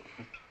of beauty.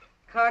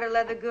 Carter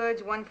Leather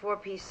Goods, 1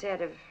 4-piece set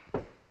of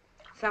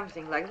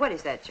something like... What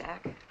is that,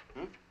 Jack?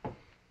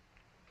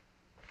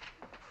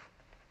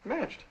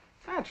 Matched.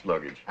 Matched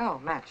luggage. Oh,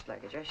 matched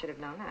luggage. I should have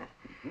known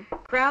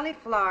that. Crowley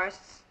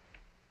Florists.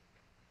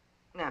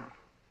 No.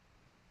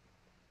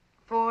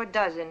 4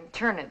 dozen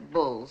turnip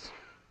bulls.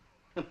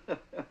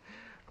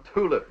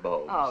 Tulip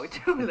bulbs. Oh,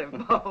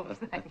 tulip bulbs.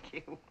 Thank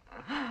you.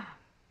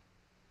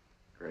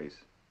 Grace.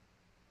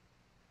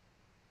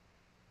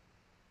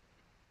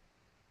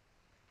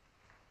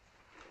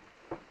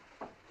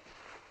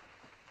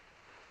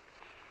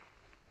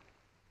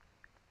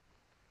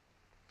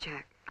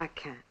 Jack, I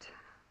can't.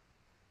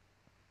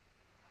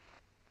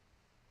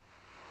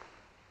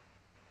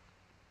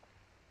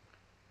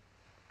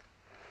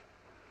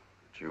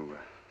 Would you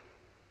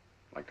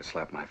like to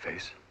slap my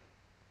face?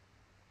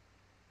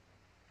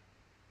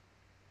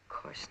 Of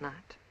course not.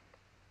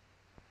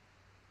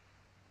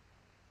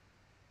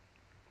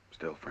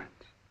 Still friends.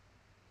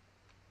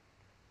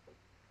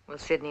 Will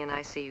Sidney and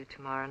I see you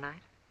tomorrow night?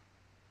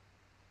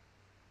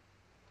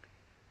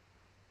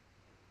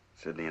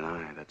 Sidney and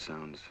I, that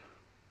sounds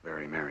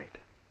very married.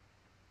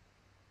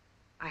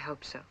 I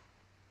hope so.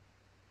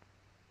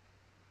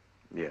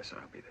 Yes,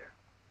 I'll be there.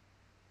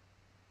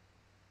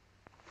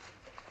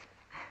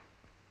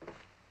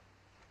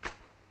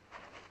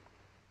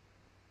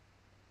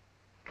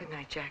 Good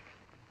night, Jack.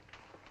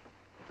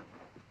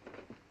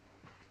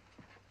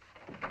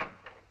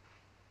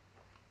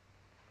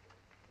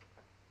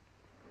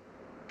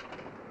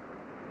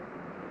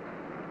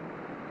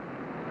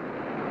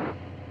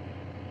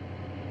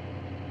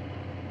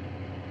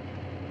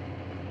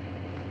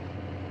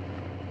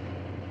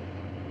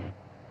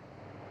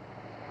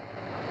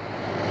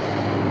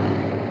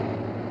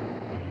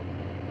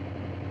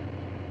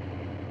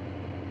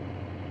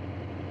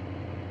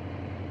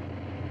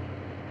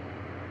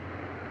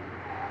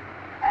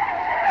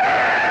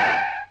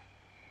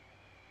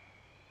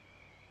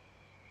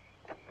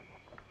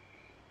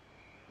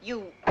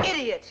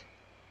 Idiot!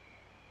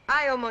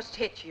 I almost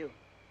hit you.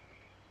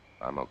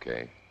 I'm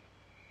okay.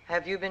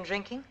 Have you been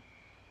drinking?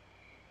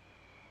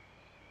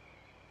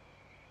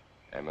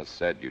 Emma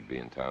said you'd be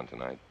in town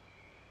tonight.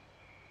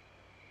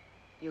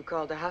 You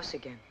called the house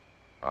again.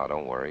 Oh,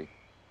 don't worry.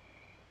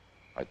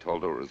 I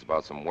told her it was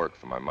about some work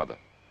for my mother.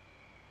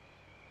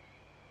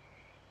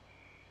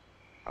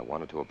 I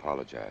wanted to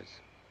apologize.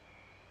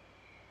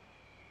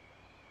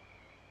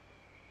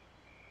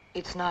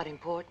 It's not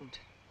important.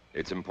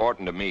 It's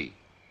important to me.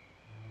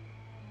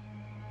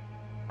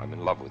 I'm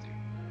in love with you.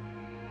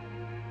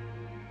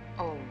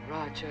 Oh,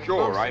 Roger.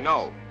 Sure, I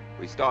know.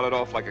 We started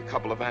off like a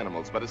couple of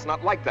animals, but it's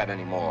not like that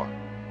anymore.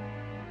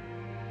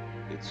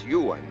 It's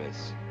you I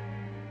miss.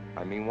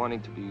 I mean,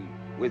 wanting to be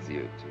with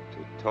you,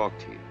 to talk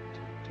to you,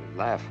 to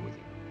laugh with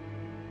you.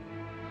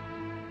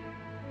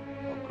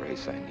 Oh,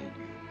 Grace, I need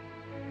you.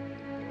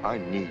 I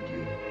need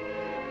you.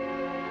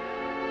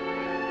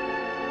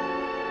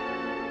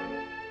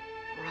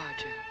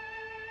 Roger.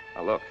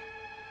 Now, look,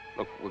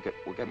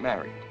 we'll get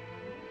married.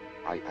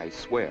 I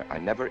swear, I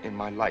never in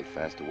my life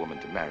asked a woman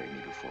to marry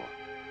me before.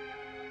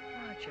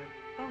 Roger,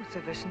 both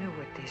of us knew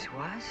what this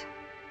was.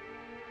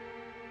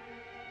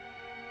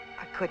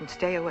 I couldn't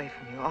stay away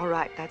from you. All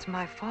right, that's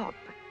my fault,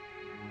 but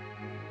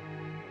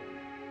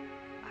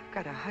I've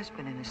got a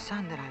husband and a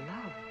son that I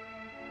love.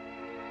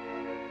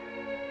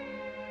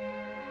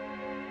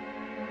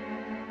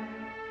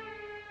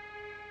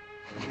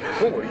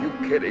 Who are you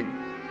kidding?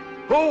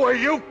 Who are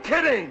you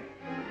kidding?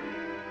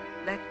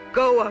 Let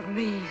go of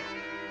me.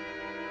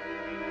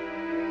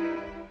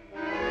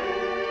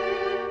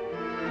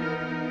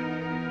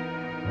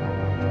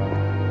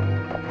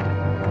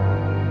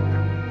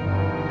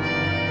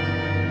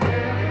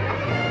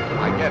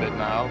 I get it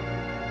now.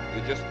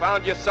 You just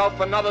found yourself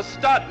another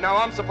stud. Now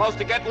I'm supposed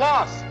to get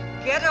lost.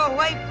 Get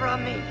away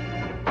from me.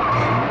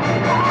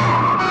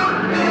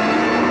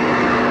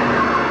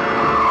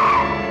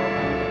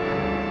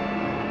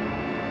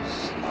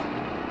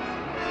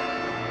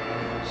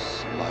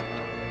 Slut.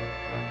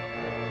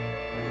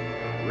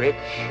 Rich,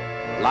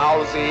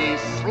 lousy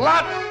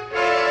slut!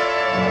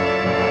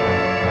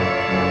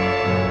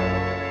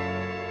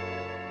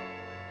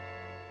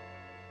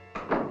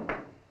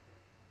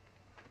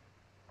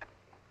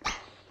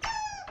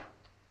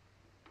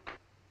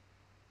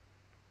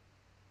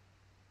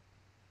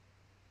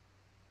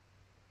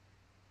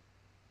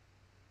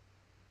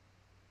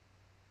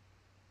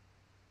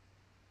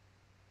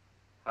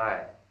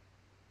 Hi.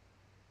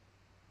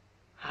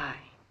 Hi.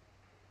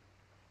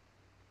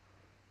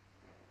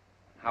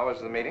 How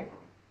was the meeting?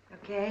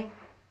 Okay.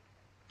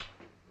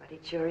 But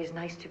it sure is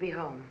nice to be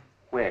home.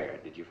 Where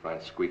did you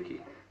find Squeaky?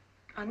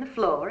 On the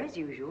floor, as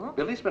usual.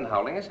 Billy's been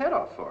howling his head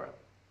off for him.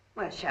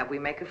 Well, shall we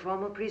make a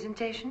formal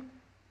presentation?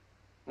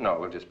 No,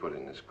 we'll just put it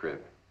in his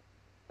crib.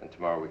 And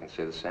tomorrow we can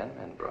say the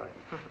Sandman brought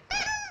him.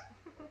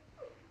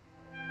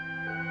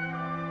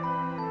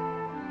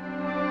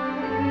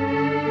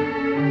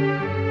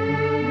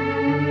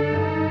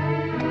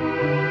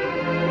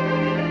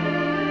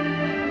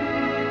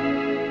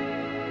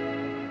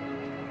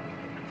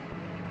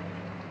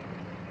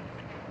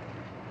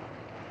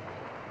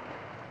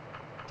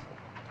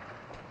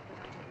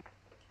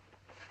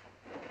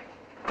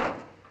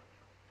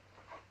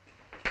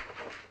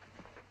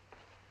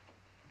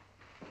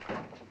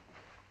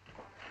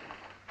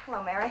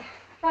 Hello, Mary.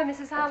 Why,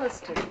 Mrs.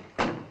 Hollister.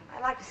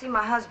 I'd like to see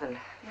my husband.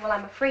 Well,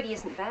 I'm afraid he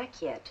isn't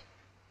back yet.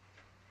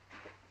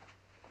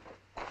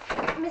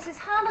 Mrs.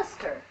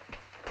 Hollister.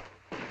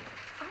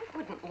 I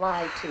wouldn't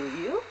lie to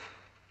you.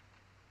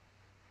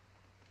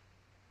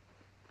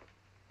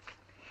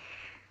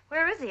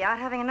 Where is he? Out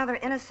having another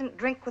innocent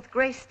drink with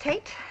Grace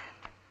Tate?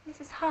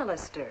 Mrs.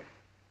 Hollister.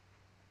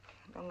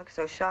 Don't look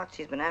so shocked.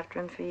 She's been after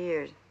him for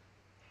years.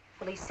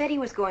 Well, he said he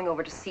was going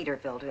over to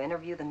Cedarville to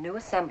interview the new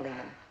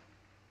assemblyman.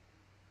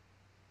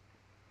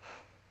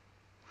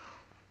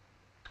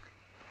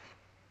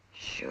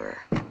 Sure.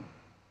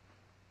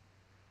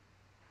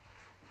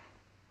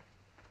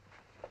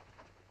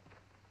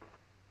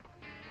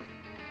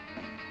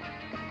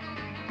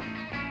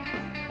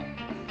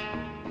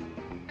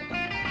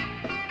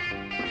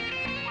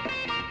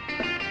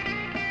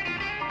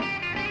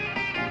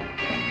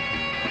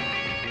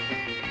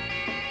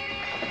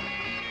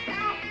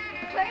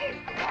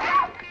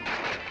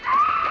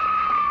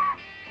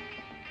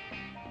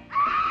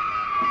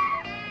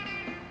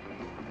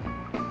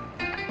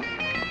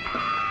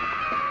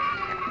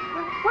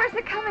 Where's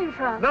it coming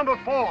from? Number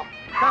 4.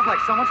 Sounds like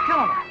someone's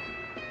killing her.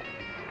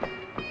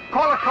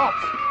 Call the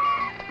cops.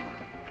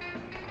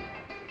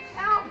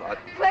 Help!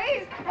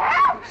 Please!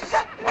 Help!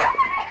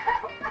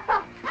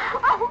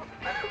 Oh.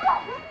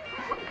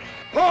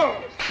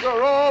 Whores!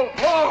 You're all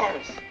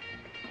whores!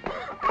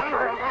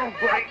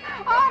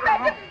 Oh,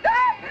 make it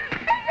stop!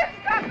 Make it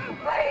stop,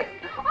 please!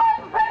 Oh,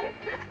 please!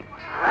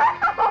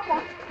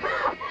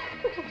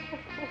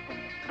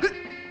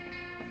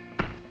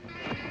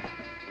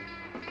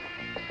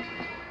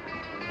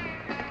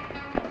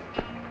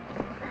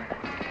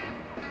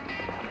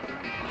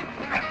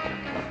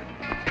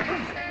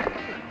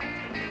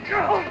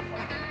 Oh.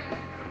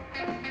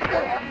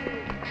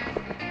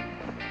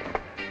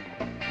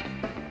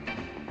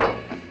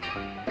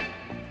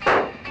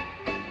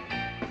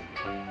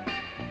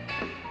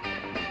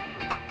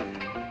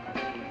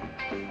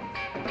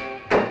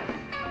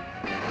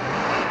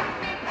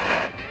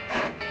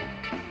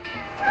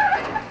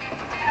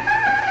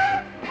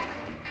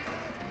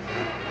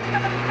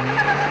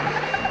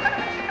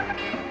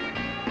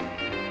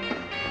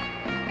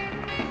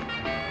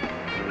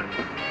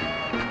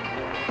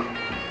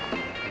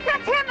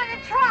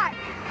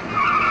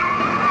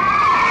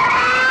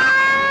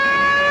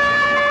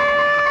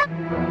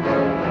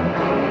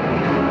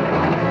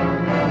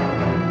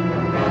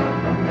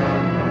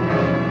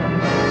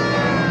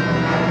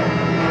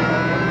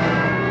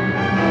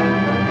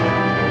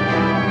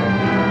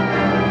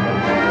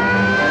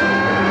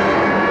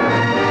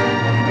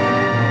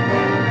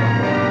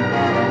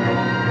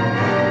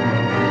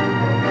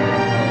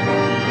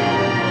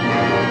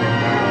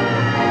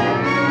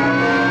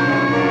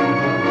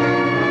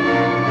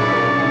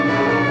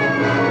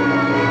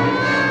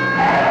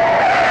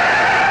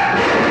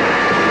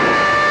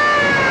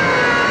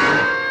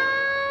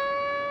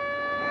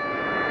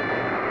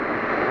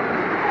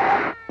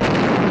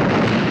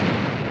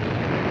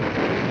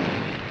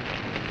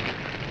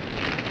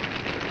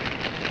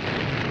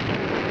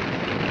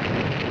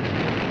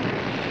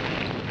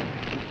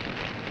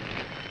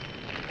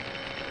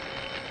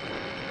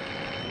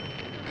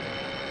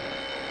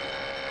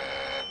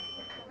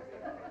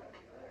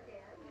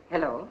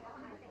 Hello?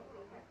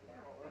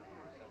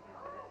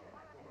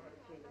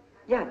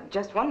 Yeah,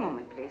 just one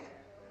moment, please.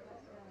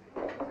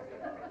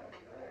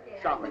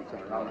 Shopping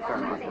center on the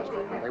Fairmont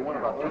District. They won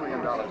about $2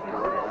 million to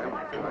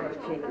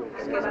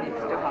Excuse me,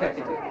 Mr.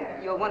 Hollister.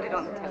 You're wanted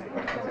on the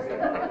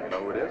telephone. You know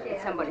who it is?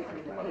 It's somebody from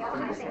the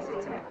paper. He says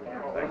it's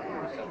important.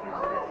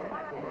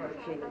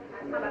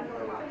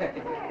 Thank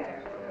you.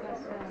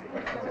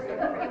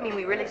 You mean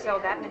we really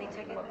sold that many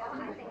tickets?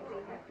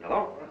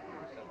 Hello?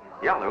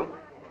 Yeah, Lou.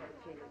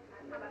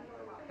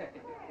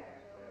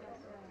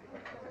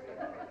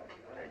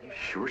 Are you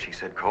sure she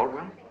said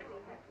Caldwell?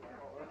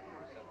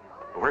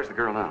 Well, where's the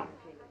girl now?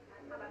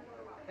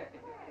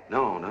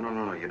 No.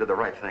 You did the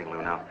right thing,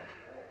 Lou. Now,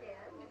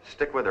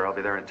 stick with her. I'll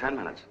be there in 10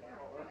 minutes.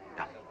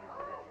 Yeah.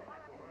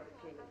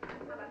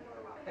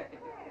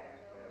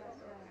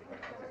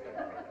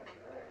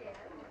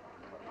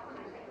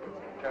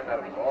 Turned out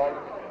it was all.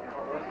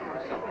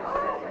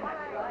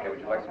 Hey, would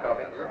you like some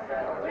coffee? Get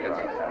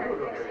some.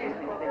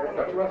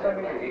 Don't you want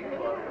something to eat?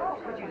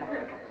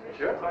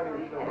 Sure.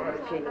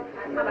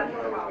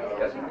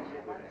 Yes.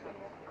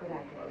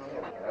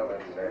 Well,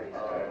 that's very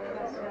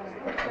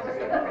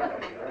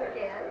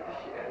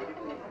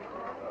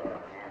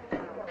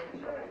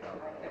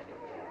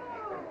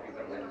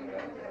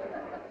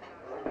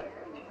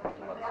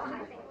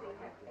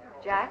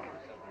Jack?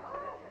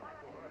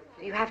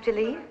 Do you have to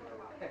leave?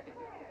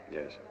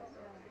 Yes.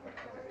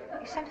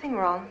 Is something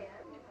wrong?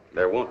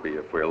 There won't be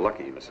if we're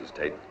lucky, Mrs.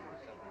 Tate.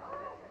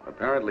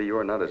 Apparently,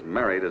 you're not as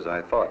married as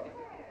I thought.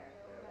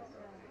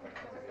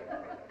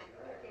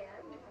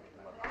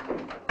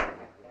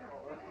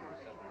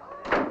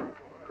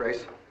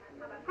 Grace,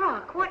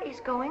 Brock, what is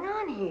going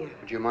on here?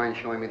 would you mind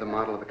showing me the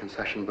model of the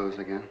concession booths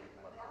again?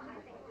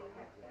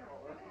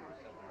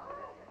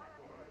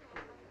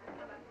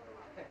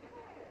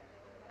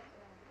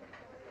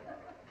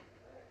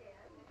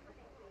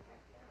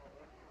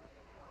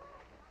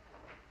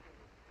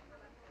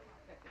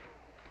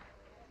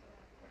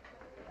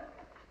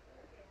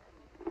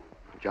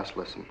 Just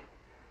listen.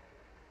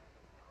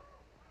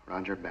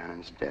 Roger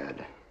Bannon's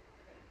dead.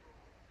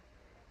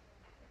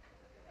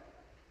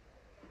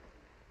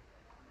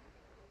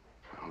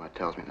 Well, that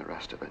tells me the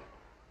rest of it.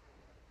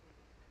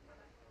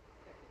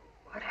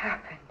 What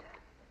happened?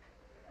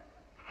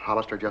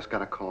 Hollister just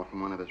got a call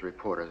from one of his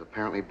reporters.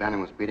 Apparently,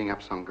 Bannon was beating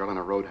up some girl in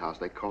a roadhouse.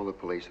 They called the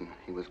police, and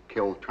he was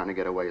killed trying to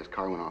get away. His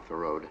car went off the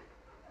road.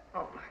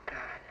 Oh, my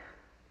God.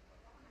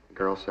 The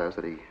girl says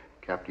that he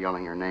kept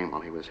yelling her name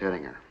while he was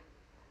hitting her.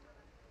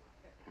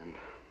 And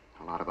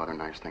a lot of other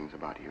nice things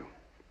about you.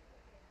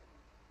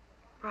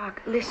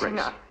 Brock, listen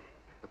Grace, up.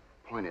 the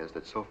point is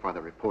that so far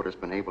the reporter's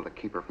been able to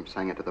keep her from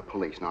saying it to the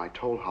police. Now, I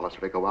told Hollister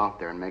to go out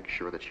there and make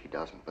sure that she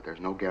doesn't, but there's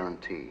no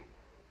guarantee.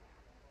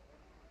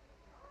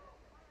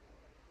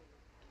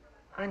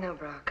 I know,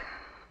 Brock.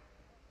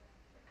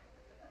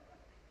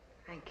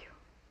 Thank you.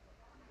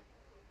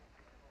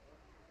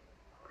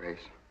 Grace,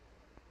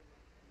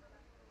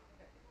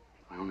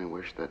 I only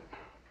wish that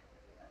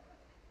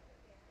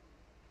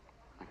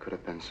I could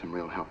have been some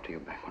real help to you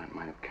back when it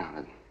might have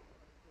counted.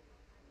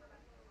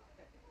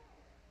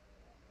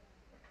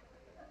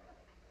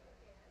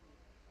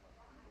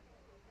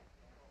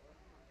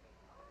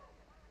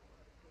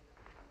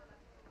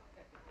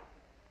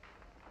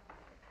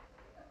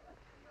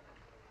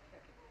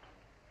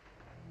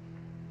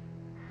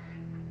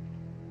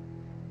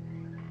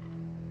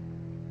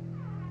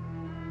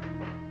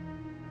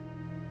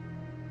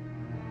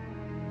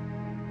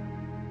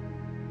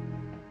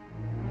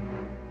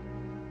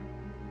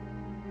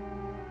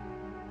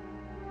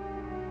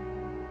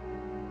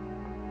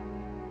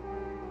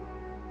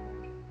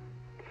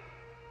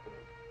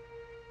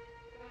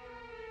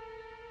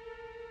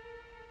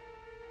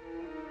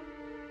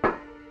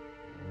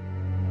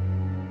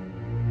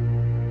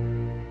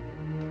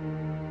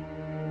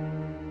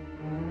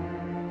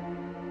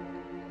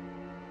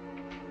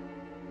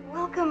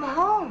 Welcome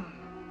home.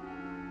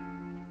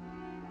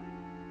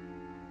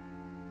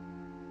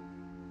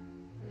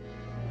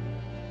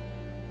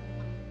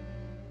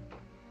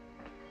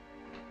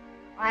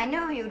 I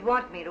knew you'd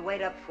want me to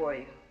wait up for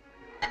you.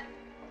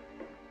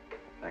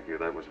 Thank you.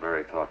 That was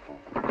very thoughtful.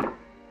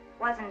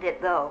 Wasn't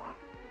it, though?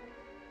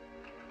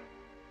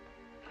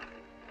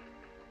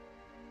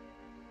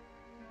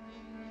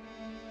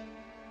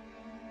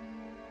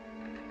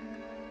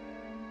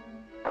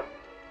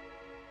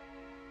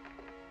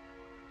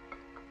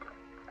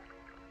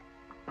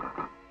 Where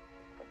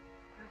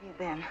have you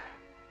been?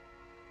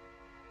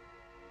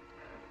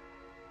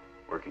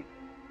 Working.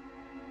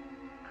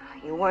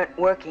 You weren't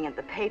working at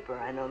the paper,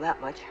 I know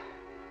that much.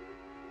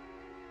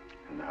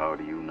 And how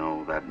do you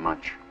know that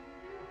much?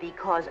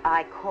 Because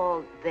I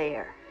called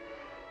there.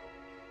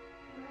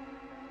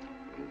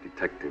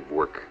 Detective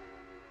work.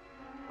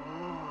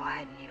 Oh,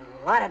 I'd need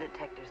a lot of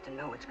detectives to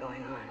know what's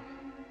going on.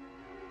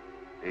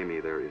 Amy,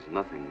 there is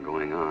nothing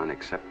going on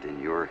except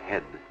in your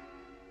head.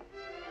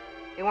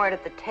 You weren't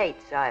at the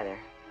Tates either.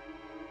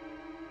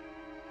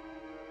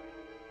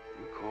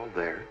 You called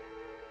there?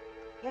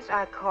 Yes,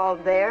 I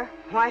called there.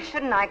 Why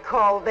shouldn't I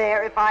call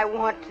there if I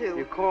want to?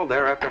 You called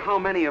there after how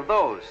many of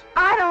those?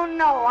 I don't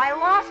know. I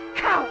lost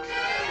count.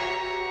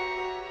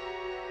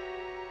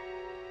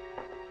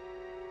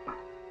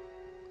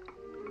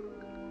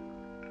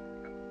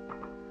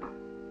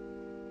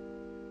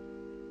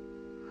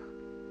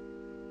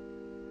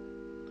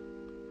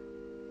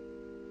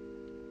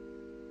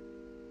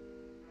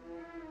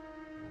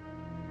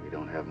 We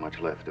don't have much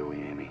left, do we,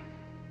 Amy?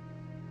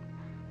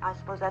 I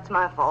suppose that's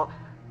my fault.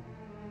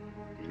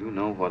 Do you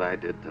know what I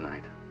did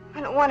tonight? I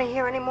don't want to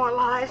hear any more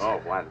lies. Oh,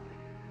 why?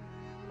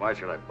 Why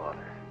should I bother?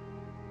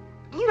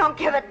 You don't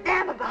give a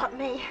damn about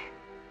me.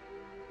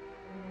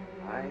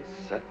 I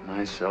set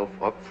myself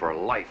up for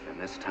life in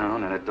this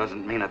town, and it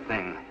doesn't mean a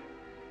thing.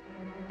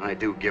 I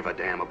do give a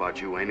damn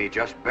about you, Amy.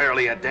 Just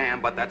barely a damn,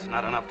 but that's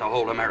not enough to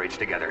hold a marriage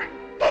together.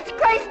 It's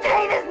Grace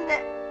Tate, isn't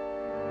it?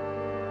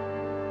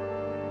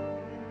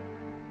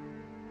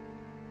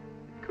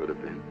 Could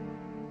have been.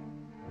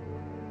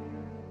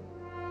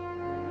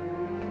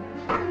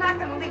 You're not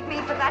going to leave me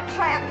for that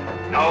tramp.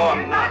 No,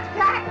 I'm not.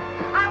 Jack,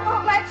 I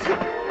won't let you.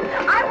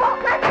 I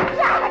won't let you,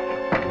 Jack.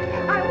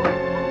 I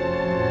won't.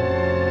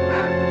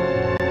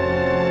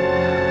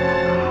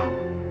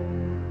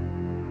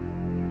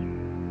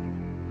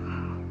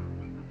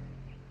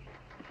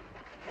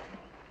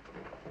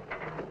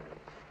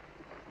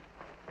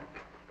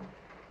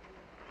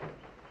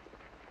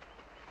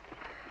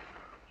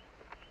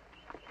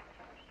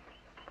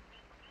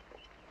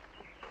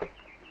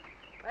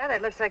 Well,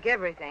 that looks like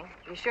everything.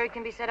 You sure it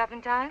can be set up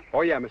in time?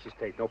 Oh, yeah, Mrs.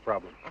 Tate, no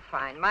problem. Well,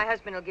 fine. My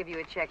husband will give you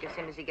a check as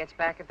soon as he gets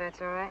back, if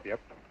that's all right. Yep.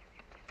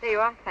 There you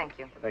are. Thank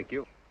you. Thank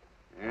you.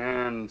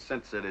 And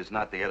since it is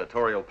not the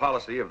editorial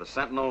policy of the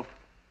Sentinel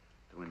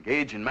to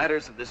engage in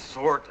matters of this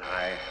sort,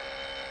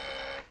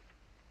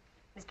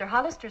 Mr.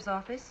 Hollister's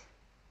office?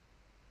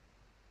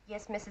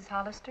 Yes, Mrs.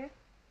 Hollister?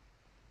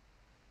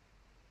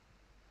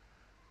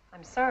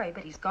 I'm sorry,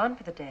 but he's gone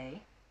for the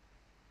day.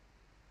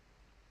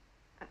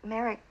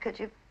 Mary, could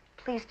you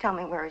please tell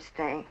me where he's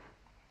staying?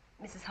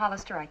 Mrs.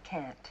 Hollister, I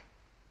can't.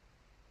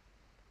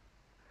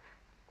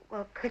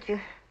 Well, could you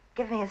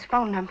give me his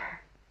phone number?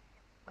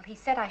 Well, he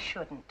said I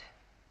shouldn't.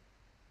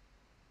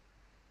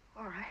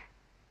 All right.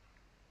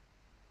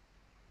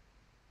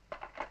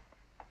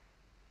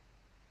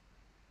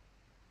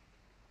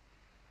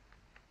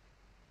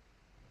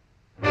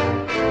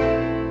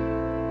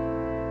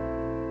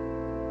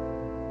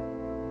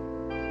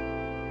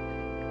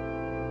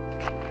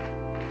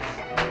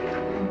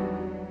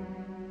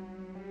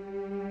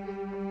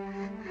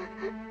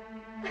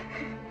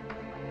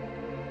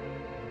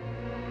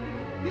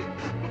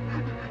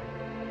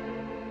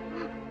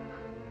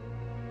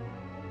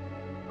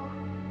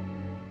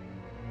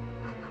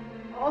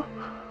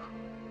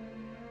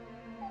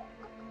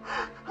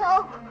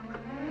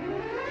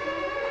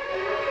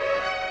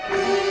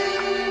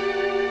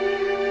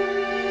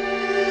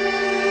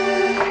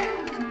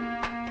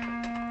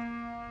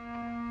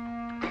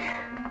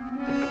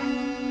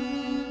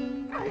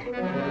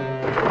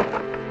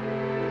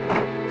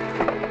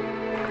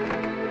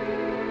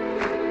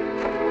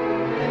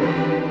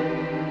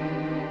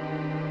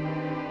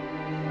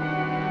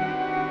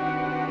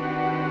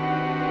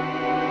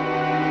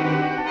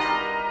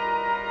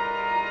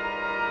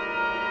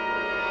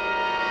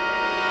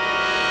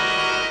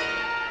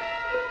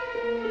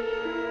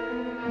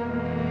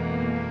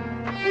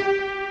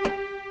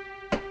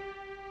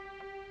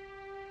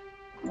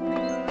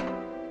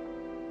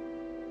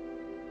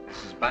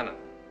 Mrs. Bannon,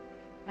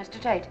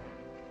 Mr. Tate,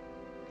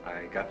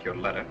 I got your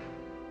letter.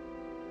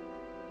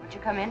 won't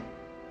you come in?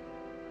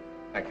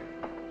 Thank you.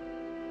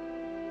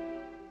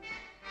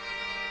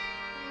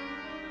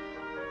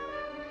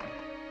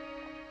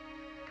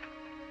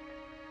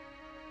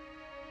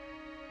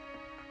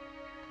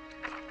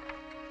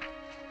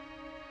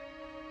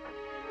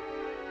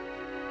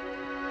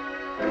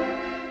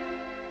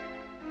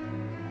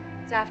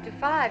 It's after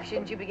 5.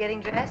 Shouldn't you be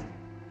getting dressed?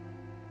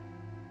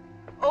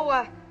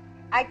 Oh,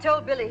 I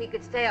told Billy he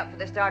could stay up for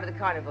the start of the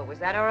carnival. Was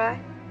that all right?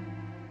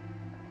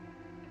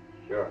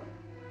 Sure.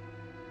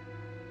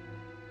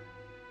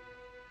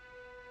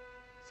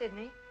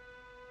 Sidney?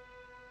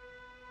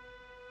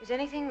 Is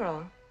anything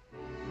wrong?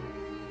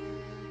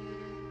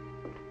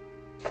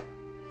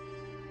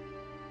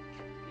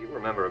 You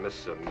remember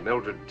Miss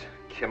Mildred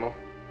Kimmel?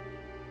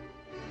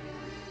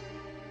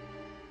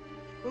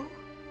 Who?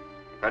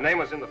 Her name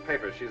was in the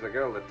paper. She's the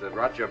girl that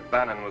Roger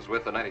Bannon was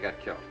with the night he got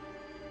killed.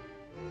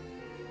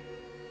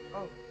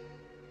 Oh.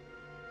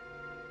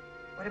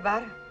 What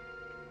about her?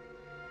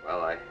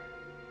 Well, I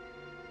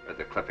read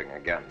the clipping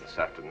again this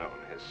afternoon.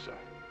 His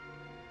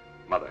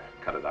mother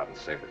cut it out and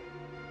saved it.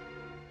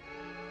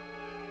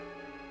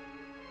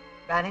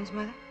 Banning's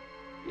mother?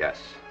 Yes.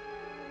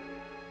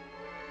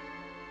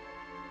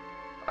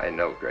 I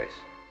know, Grace.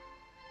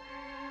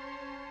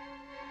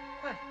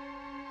 What?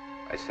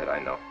 I said I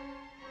know.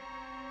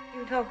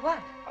 You know what?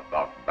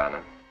 About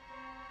Bannon.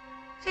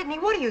 Sidney,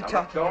 what are you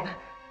talking about?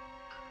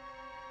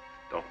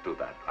 Don't do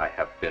that. I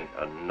have been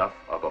enough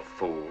of a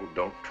fool.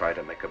 Don't try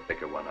to make a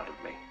bigger one out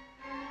of me.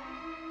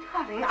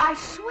 Nothing, I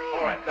swear.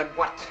 All right, then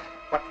what?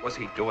 What was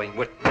he doing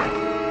with...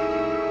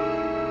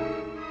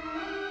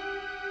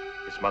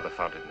 His mother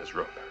found it in his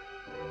room.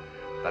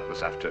 That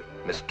was after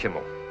Miss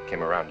Kimmel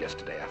came around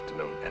yesterday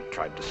afternoon and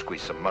tried to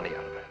squeeze some money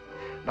out of her.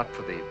 Not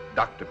for the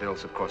doctor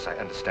bills, of course. I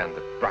understand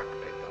that Brock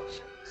paid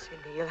those.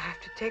 Sidney, you'll have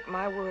to take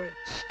my word.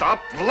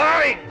 Stop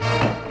lying!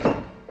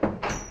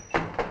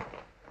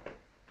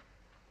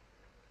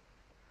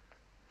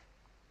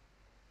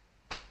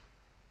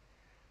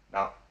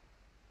 Now,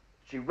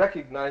 she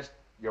recognized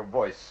your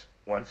voice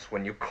once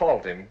when you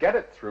called him. Get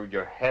it through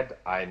your head,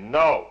 I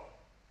know.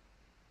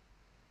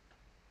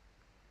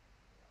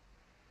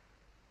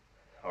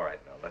 All right,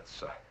 now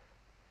let's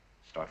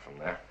start from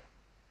there.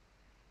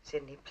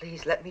 Sidney,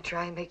 please let me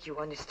try and make you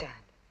understand.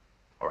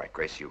 All right,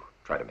 Grace, you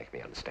try to make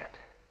me understand.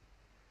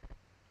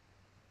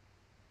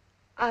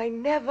 I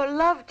never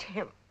loved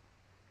him.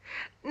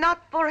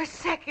 Not for a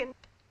second.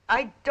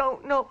 I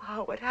don't know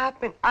how it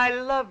happened. I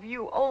love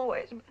you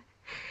always.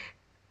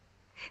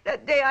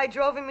 That day I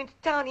drove him into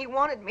town, he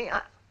wanted me.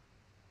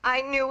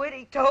 I knew it.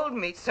 He told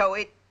me so.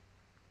 It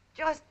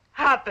just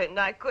happened.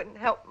 I couldn't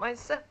help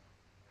myself.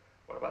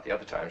 What about the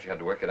other times? You had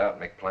to work it out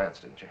and make plans,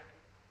 didn't you?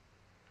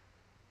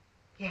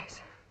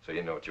 Yes. So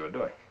you know what you were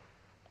doing.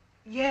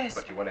 Yes.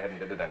 But you went ahead and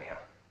did it anyhow.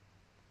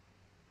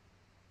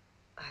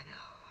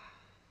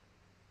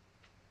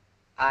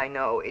 I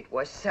know it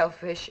was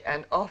selfish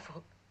and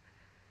awful.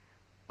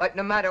 But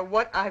no matter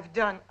what I've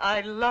done,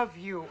 I love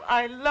you.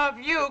 I love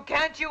you.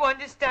 Can't you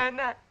understand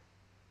that?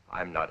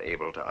 I'm not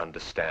able to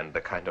understand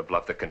the kind of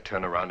love that can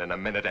turn around in a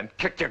minute and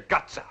kick your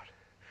guts out.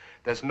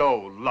 There's no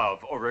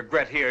love or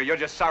regret here. You're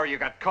just sorry you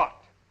got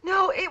caught.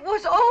 No, it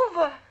was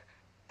over.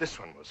 This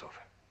one was over.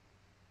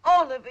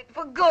 All of it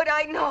for good,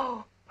 I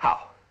know.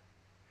 How?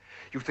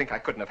 You think I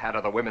couldn't have had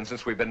other women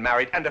since we've been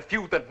married, and a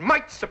few that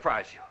might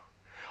surprise you?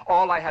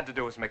 All I had to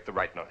do was make the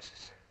right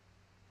noises.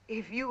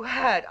 If you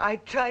had,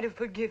 I'd try to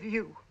forgive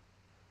you.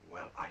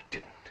 Well, I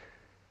didn't.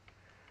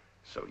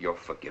 So your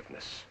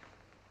forgiveness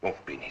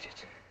won't be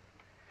needed.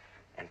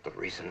 And the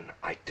reason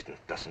I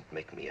didn't doesn't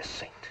make me a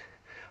saint.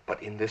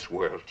 But in this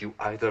world, you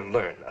either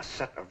learn a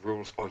set of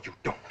rules or you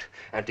don't.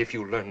 And if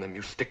you learn them,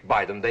 you stick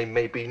by them. They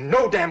may be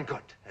no damn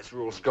good, as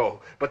rules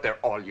go, but they're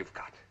all you've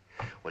got.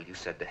 Well, you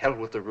said to hell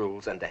with the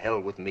rules and to hell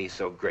with me,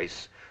 so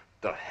Grace,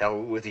 the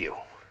hell with you.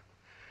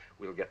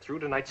 We'll get through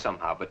tonight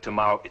somehow, but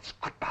tomorrow it's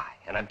goodbye,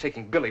 and I'm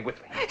taking Billy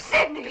with me.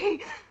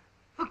 Sidney!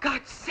 For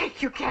God's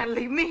sake, you can't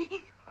leave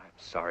me. I'm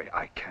sorry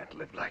I can't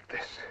live like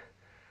this.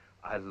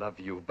 I love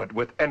you, but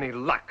with any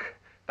luck,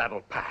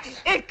 that'll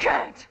pass. It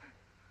can't.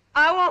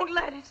 I won't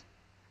let it.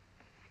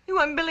 You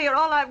and Billy are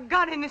all I've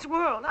got in this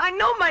world. I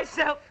know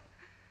myself.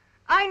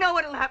 I know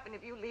what'll happen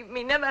if you leave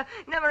me. Never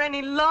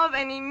any love,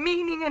 any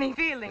meaning, any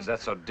feeling. Is that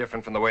so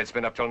different from the way it's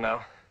been up till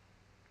now?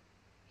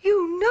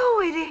 You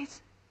know it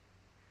is.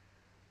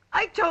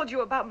 I told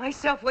you about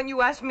myself when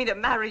you asked me to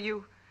marry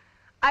you.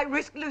 I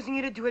risked losing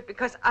you to do it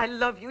because I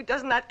love you.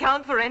 Doesn't that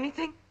count for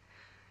anything?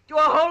 Do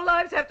our whole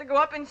lives have to go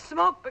up in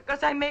smoke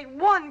because I made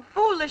one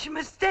foolish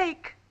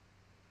mistake?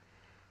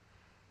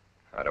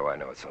 How do I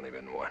know it's only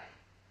been one?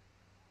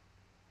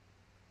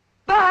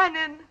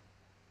 Bannon!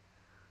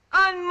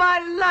 On my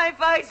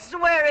life, I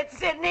swear it,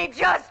 Sidney,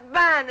 just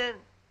Bannon!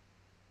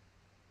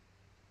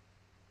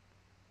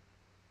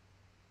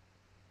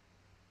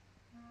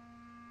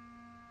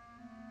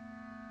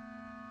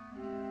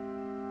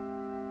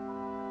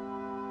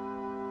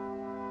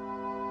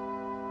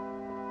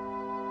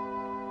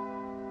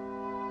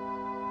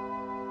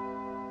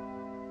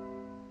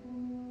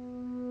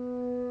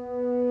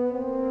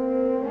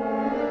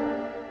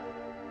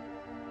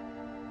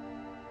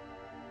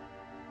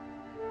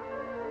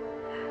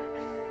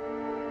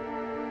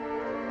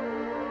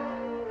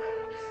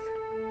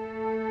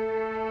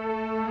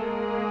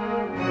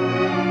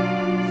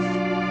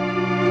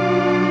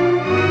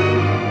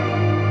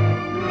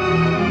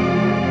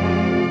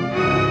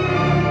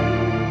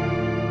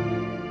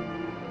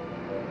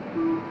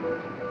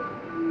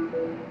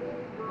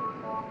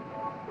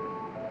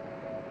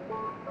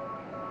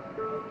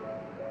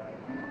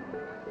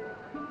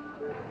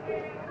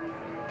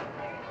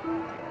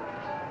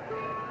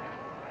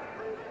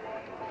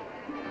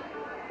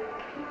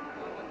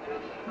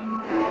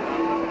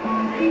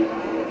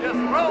 Just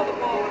throw the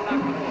ball and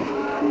knock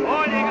the ball.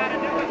 All you gotta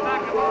do is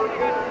knock the ball. You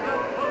gotta throw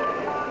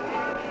the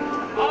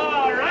ball.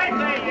 All right,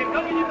 there you go.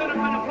 You're gonna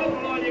win a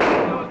football. All you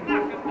gotta do is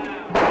knock him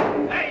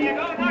down. There you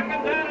go. Knock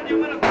him down and you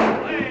win a football.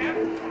 There.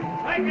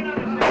 Take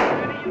another shot,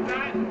 Benny, you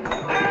guys.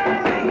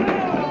 There you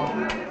go.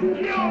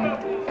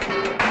 Beautiful.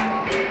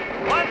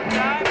 One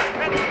time,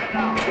 pitch it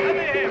down. Let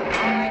me hear it.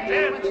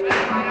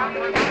 Right out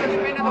there,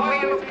 spin of the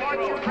wheel of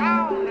fortune,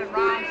 round and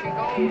round she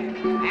goes.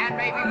 And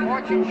maybe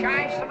fortune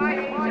shines tonight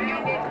upon you.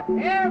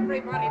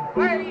 Everybody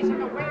plays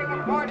and the wheel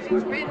of fortune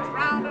spins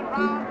round and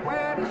round.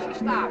 Where does she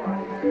stop?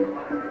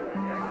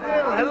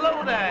 Well,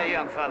 hello there,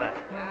 young fella.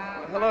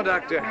 Hello,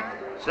 Doctor.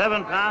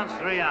 7 pounds,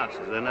 3 ounces.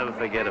 I'll never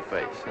forget a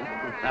face.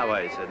 How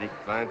are you, Sidney?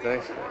 Fine,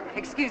 thanks.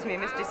 Excuse me,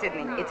 Mr.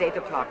 Sidney. It's 8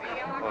 o'clock.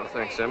 Oh,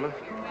 thanks, Emma.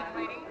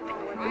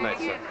 Good night,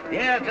 sir.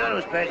 Yeah, I thought it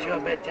was past your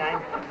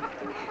bedtime.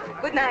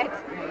 Good night.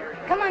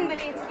 Come on,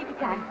 Billy. It's sleepy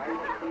time.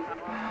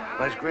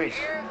 Where's Grace?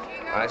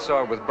 I saw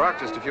her with Brock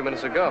just a few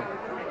minutes ago.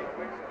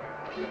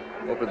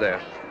 Over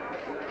there.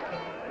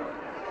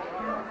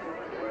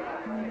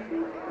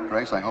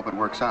 Grace, I hope it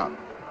works out.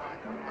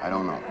 I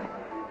don't know.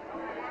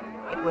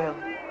 It will.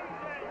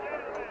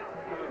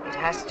 It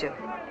has to.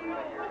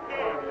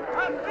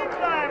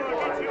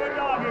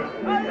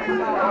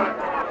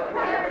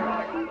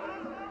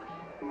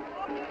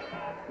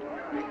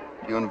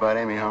 You invite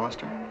Amy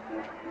Hollister?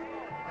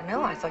 Oh,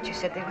 no, I thought you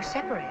said they were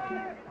separated.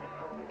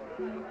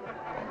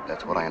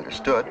 That's what I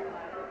understood.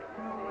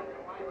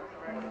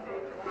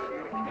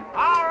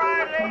 All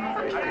right,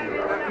 ladies.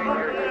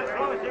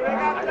 We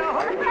got the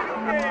whole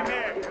game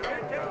here.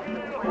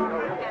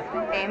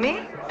 Amy,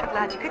 I'm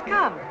glad you could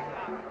come.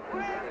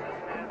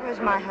 Where's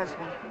my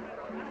husband?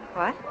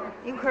 What?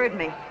 You heard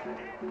me.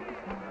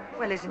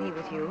 Well, isn't he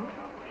with you?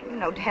 You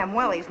know damn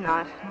well he's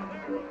not.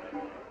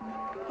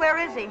 Where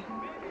is he?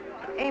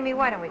 Amy,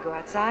 why don't we go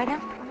outside, huh?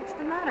 What's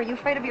the matter? You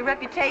afraid of your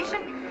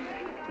reputation?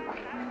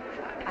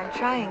 I'm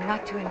trying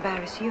not to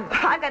embarrass you.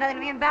 I've got nothing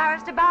to be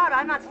embarrassed about.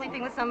 I'm not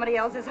sleeping with somebody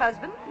else's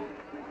husband.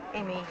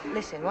 Amy,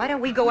 listen, why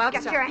don't we go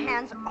outside? Get your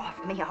hands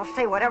off me. I'll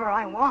say whatever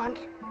I want.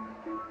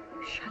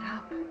 Shut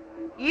up.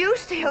 You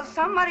steal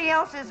somebody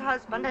else's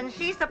husband, and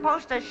she's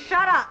supposed to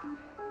shut up.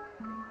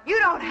 You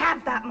don't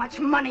have that much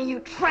money, you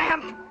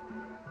tramp.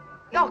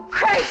 You're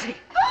crazy.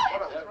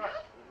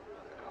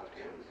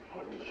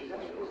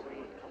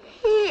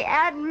 He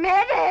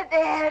admitted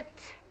it.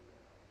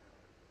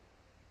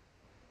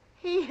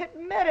 He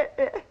admitted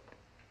it.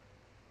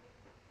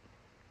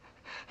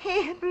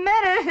 He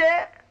admitted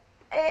it.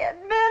 He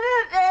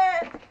admitted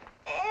it.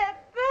 He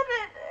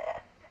admitted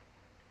it.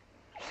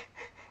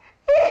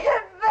 He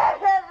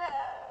admitted it.